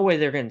 there's no way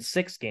they're getting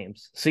 6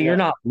 games. So you're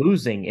not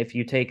losing if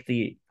you take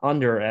the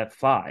under at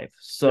 5.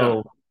 So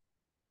No.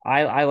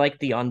 I like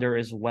the under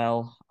as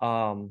well.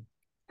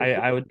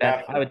 I would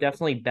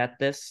definitely bet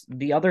this.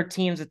 The other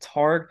teams, it's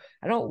hard.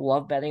 I don't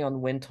love betting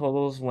on win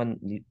totals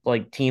when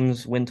like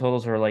teams win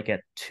totals are like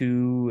at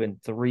 2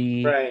 and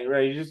 3.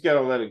 Right. You just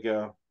gotta let it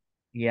go.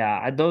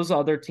 Yeah, those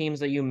other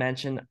teams that you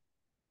mentioned,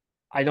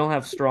 I don't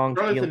have strong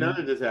Charlotte's feelings.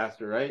 another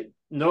disaster, right?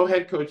 No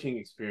head coaching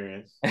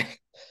experience.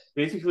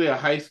 Basically a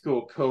high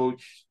school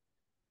coach.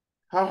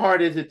 How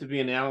hard is it to be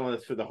an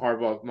analyst for the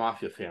Harbaugh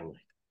Mafia family,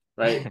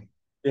 right?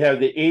 They have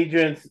the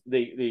agents,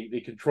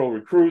 they control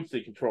recruits,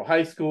 they control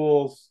high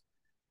schools.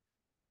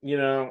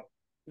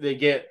 They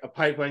get a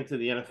pipeline to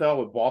the NFL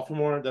with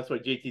Baltimore. That's why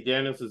JT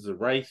Daniels is a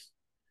Rice.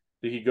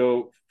 They could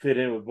go fit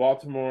in with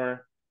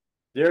Baltimore.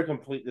 They're a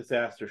complete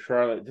disaster.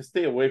 Charlotte, just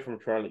stay away from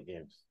Charlotte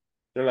games.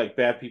 They're like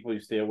bad people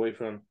you stay away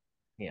from.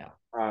 Yeah.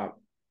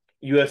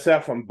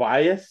 USF, I'm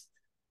biased,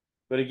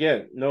 but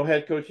again, no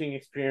head coaching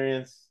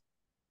experience.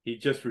 He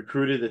just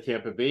recruited the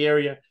Tampa Bay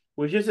area,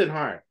 which isn't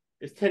hard.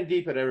 It's 10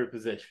 deep at every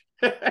position.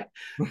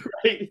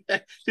 Right?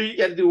 So you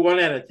got to do 1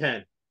 out of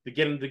 10 to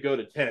get him to go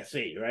to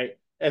Tennessee, right?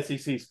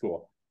 SEC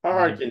school. How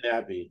hard can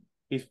that be?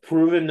 He's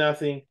proven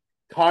nothing.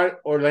 Todd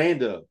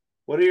Orlando.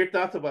 What are your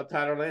thoughts about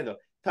Todd Orlando?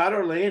 Todd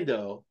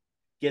Orlando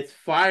gets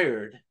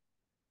fired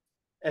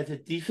as a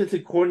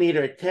defensive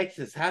coordinator at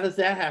Texas. How does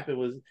that happen?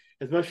 Was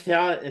as much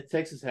talent as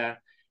Texas had,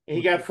 and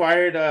he got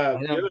fired.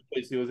 The other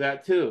place he was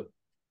at too.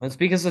 It's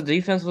because the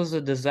defense was a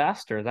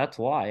disaster. That's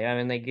why. I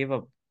mean, they gave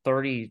up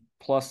 30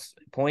 plus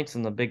points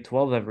in the Big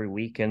 12 every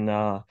week, and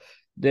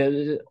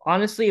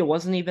honestly, it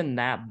wasn't even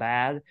that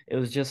bad. It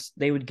was just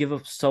they would give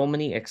up so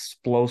many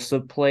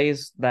explosive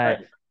plays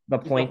that the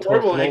point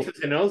total. X's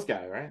and O's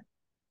guy, right?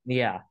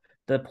 Yeah,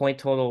 the point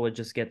total would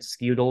just get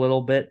skewed a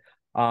little bit.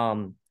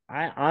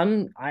 I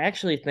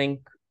actually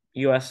think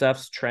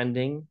USF's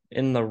trending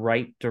in the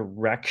right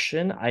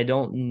direction. I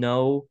don't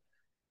know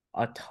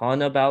a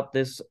ton about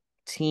this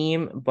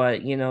team,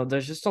 but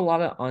there's just a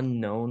lot of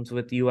unknowns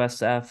with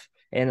USF.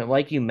 And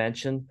like you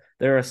mentioned,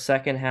 they're a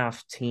second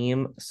half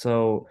team.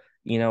 So,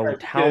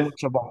 how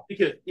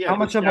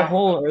much of a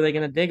hole are they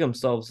going to dig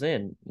themselves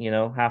in,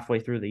 halfway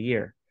through the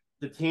year?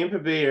 The Tampa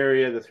Bay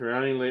area, the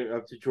surrounding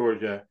up to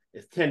Georgia,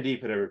 is 10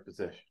 deep at every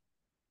position,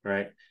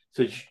 right?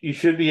 So you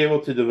should be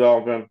able to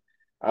develop him.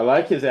 I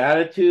like his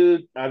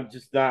attitude. I'm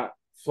just not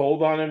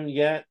sold on him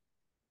yet.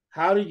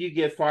 How did you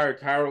get fired?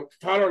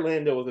 Todd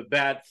Orlando was a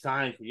bad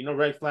sign.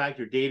 Red flag,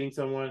 you're dating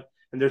someone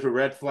and there's a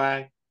red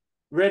flag.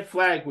 Red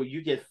flag where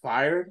you get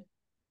fired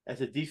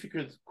as a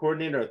defensive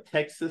coordinator of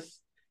Texas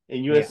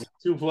and USC,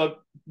 two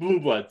blue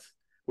bloods,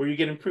 where you're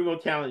getting primo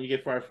talent, you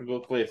get fired from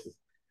both places.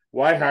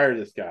 Why hire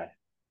this guy?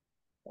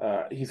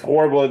 He's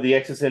horrible at the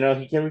X's and O.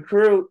 He can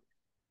recruit,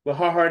 but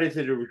how hard is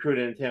it to recruit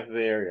in the Tampa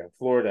Bay area,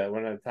 Florida,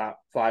 one of the top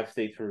 5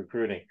 states for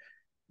recruiting?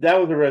 That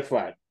was a red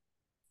flag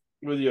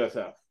with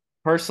USF.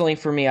 Personally,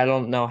 for me, I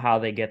don't know how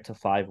they get to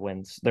 5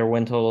 wins. Their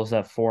win total is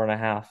at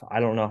 4.5. I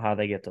don't know how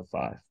they get to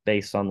 5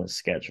 based on the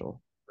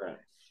schedule. Right.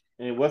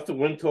 And what's the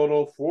win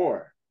total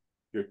for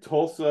your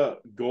Tulsa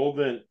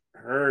Golden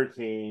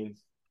Hurricanes?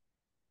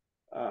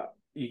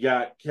 You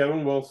got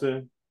Kevin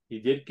Wilson. He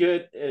did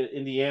good at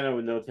Indiana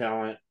with no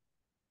talent.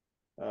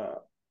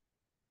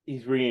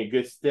 He's bringing a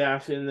good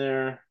staff in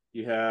there.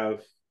 You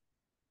have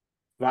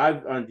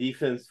 5 on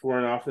defense, 4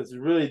 on offense. It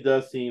really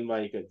does seem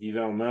like a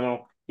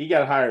developmental. He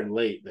got hired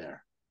late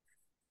there,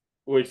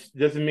 which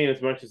doesn't mean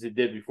as much as it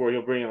did before.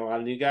 He'll bring in a lot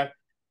of new guys,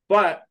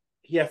 but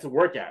he has to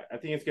work at it. I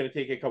think it's going to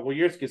take a couple of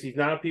years because he's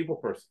not a people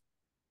person.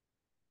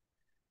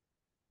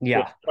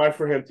 Yeah. So try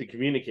for him to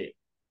communicate.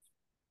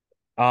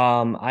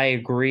 I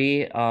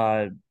agree.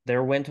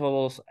 Their win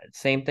totals,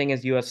 same thing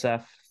as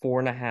USF,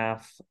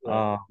 4.5.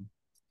 Right.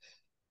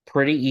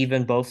 Pretty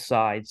even both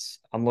sides.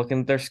 I'm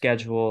looking at their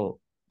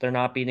schedule. They're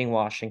not beating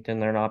Washington.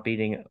 They're not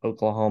beating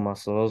Oklahoma.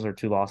 So those are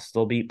 2 losses.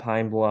 They'll beat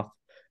Pine Bluff.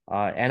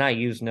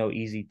 NIU's no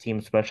easy team,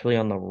 especially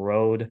on the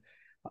road.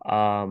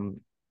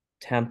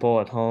 Temple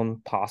at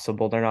home,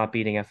 possible. They're not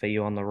beating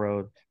FAU on the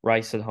road.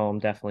 Rice at home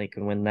definitely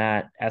can win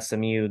that.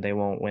 SMU, they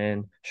won't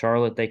win.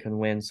 Charlotte, they can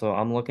win. So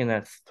I'm looking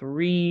at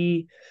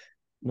 3.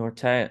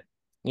 Norte.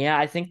 Yeah,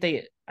 I think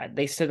they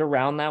sit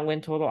around that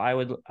win total. I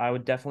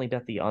would definitely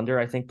bet the under.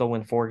 I think they'll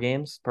win 4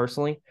 games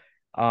personally.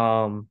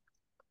 But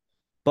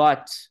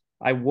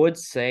I would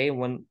say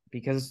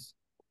because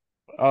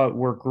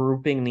we're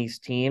grouping these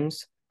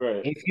teams,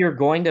 Right. if you're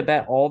going to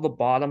bet all the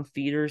bottom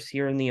feeders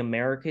here in the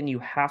American, you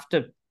have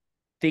to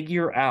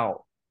figure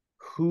out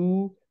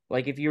who,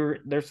 like, if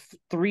there's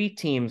 3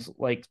 teams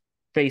like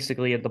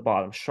basically at the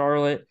bottom: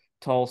 Charlotte,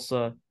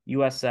 Tulsa,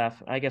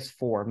 USF, I guess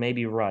 4,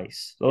 maybe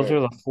Rice. Those Right.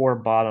 are the 4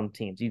 bottom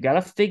teams. You got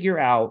to figure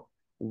out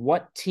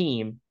what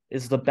team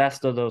is the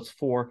best of those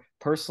 4.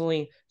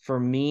 Personally, for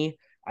me,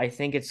 I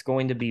think it's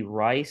going to be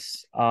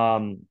Rice.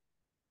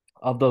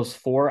 Of those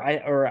 4,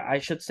 I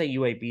should say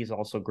UAB is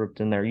also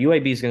grouped in there.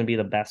 UAB is going to be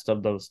the best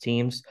of those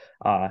teams.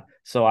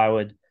 So I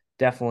would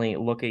definitely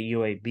look at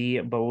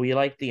UAB, but we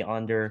like the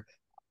under.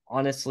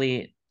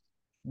 Honestly,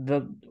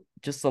 the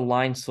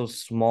line's so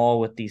small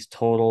with these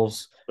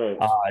totals. Right.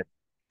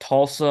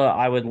 Tulsa,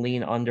 I would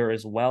lean under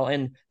as well.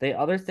 And the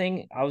other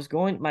thing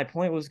my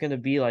point was going to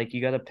be, like,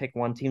 you got to pick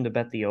one team to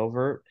bet the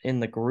over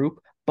in the group,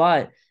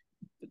 but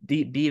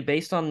be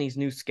based on these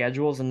new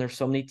schedules, and there's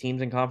so many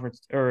teams in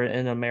conference or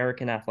in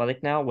American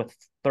Athletic now with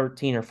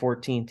 13 or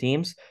 14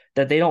 teams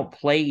that they don't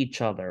play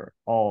each other,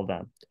 all of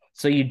them.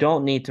 So you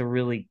don't need to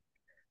really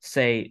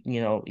say,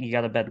 you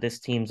got to bet this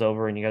team's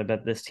over and you got to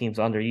bet this team's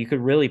under. You could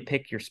really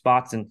pick your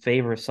spots in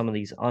favor of some of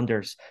these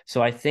unders.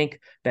 So I think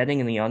betting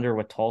in the under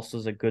with Tulsa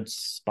is a good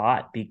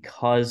spot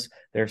because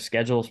their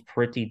schedule is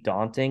pretty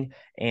daunting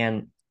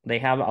and they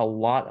have a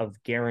lot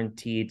of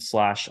guaranteed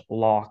 /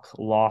 lock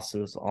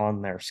losses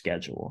on their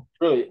schedule.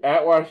 Really,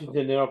 at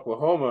Washington and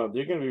Oklahoma,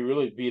 they're going to be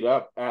really beat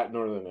up at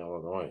Northern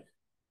Illinois.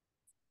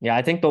 Yeah,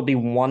 I think they'll be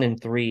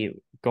 1-3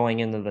 going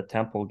into the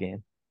Temple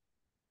game.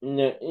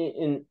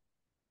 And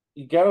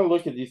you got to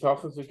look at these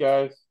offensive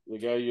guys, the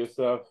guy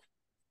yourself,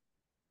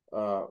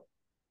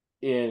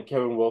 and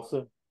Kevin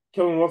Wilson.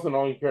 Kevin Wilson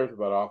only cares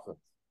about offense.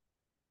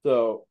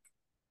 So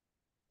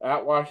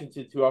at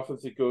Washington, 2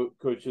 offensive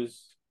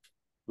coaches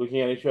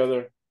looking at each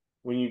other.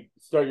 When you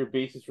start your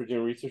basis for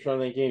doing research on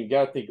that game, you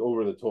got to think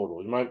over the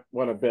total. You might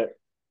want to bet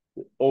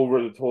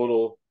over the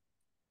total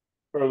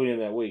early in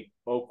that week.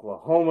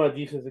 Oklahoma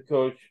defensive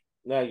coach,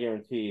 not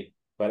guaranteed,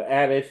 but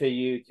at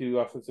FAU, 2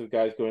 offensive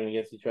guys going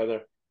against each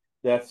other.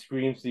 That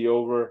screams the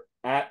over.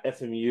 At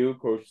SMU,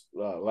 Coach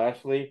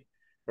Lashley,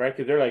 right?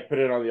 Because they're like, put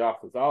it on the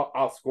offense.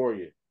 I'll score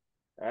you.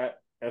 At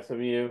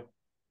SMU,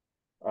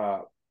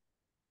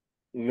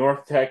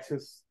 North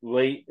Texas,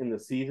 late in the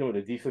season when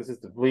the defense is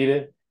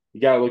depleted, you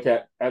got to look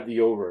at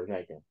the over in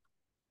that game.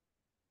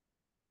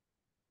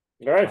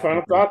 All right,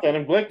 final thought then.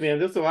 And Blake, man,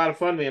 this is a lot of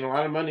fun, man. A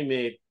lot of money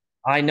made.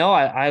 I know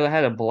I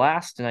had a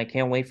blast, and I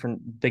can't wait for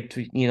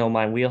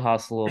my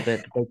wheelhouse a little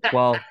bit. Big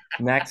 12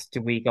 next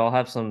week. I'll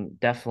have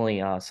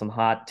definitely some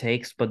hot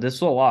takes, but this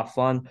was a lot of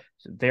fun.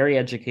 Very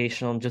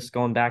educational. Just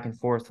going back and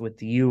forth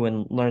with you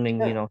and learning,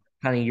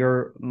 kind of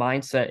your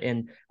mindset.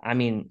 And I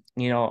mean,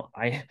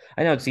 I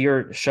know it's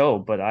your show,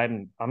 but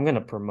I'm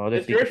gonna promote it.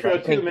 It's your show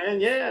too, man.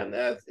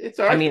 Yeah, it's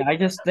our. I mean, I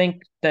just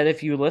think that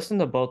if you listen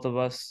to both of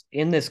us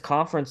in this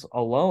conference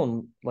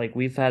alone, like,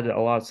 we've had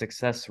a lot of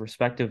success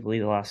respectively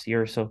the last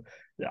year. So,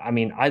 I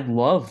mean, I'd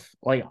love,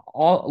 like,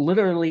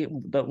 literally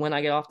that when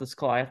I get off this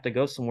call, I have to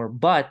go somewhere.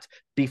 But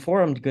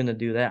before I'm going to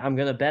do that, I'm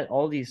going to bet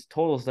all these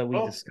totals that we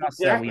discussed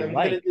exactly. that we I'm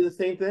like. going to do the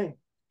same thing.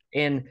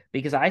 And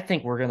because I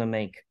think we're going to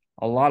make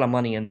a lot of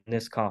money in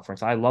this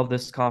conference. I love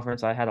this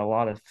conference. I had a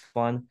lot of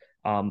fun.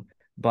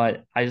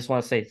 But I just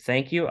want to say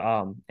thank you.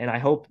 And I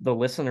hope the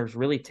listeners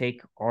really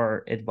take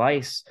our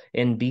advice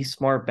and be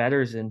smart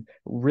bettors and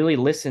really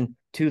listen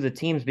to the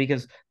teams,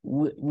 because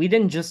we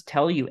didn't just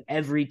tell you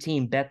every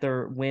team bet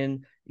their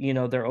win,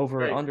 their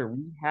over or under.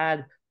 We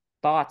had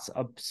thoughts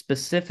of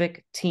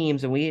specific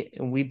teams, and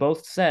we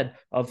both said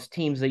of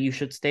teams that you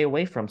should stay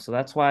away from. So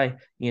that's why,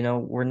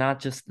 we're not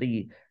just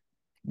the,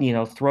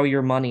 throw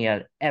your money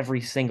at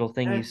every single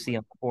thing you see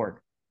on the board.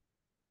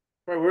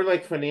 Right, we're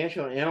like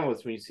financial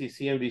analysts when you see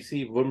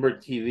CNBC,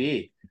 Bloomberg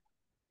TV,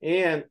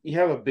 and you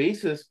have a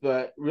basis,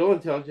 but real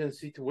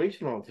intelligence,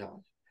 situational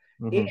intelligence.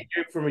 Mm-hmm. And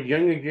you're from a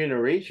younger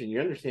generation. You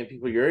understand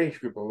people your age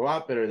group a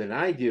lot better than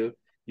I do.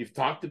 You've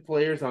talked to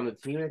players on the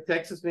team at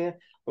Texas, man.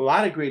 A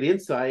lot of great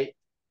insight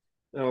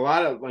and a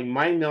lot of like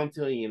mind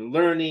melting and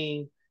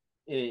learning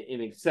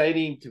and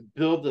exciting to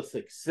build the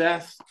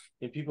success.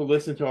 And people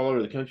listen to all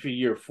over the country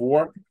year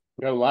 4.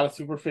 We got a lot of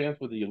super fans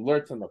with the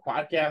alerts on the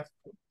podcast.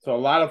 So a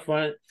lot of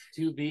fun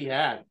to be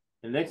had.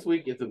 And next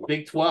week is the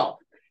Big 12.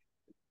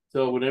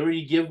 So whenever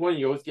you give one,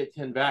 you always get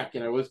 10 back.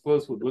 And I was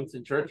close with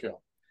Winston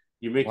Churchill.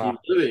 You make your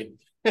living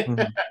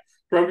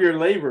from your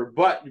labor,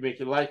 but you make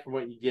your life from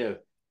what you give.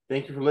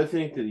 Thank you for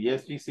listening to the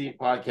SGC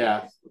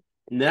Podcast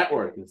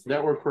Network. It's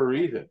network for a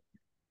reason.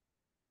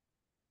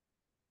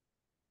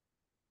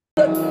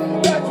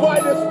 That's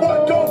why this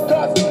sport don't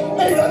cost $800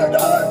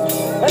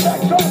 and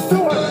that costs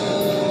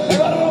 $200.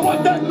 And I don't know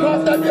what that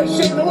costs. I'm just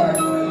ashamed of the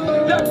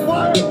word. That's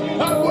why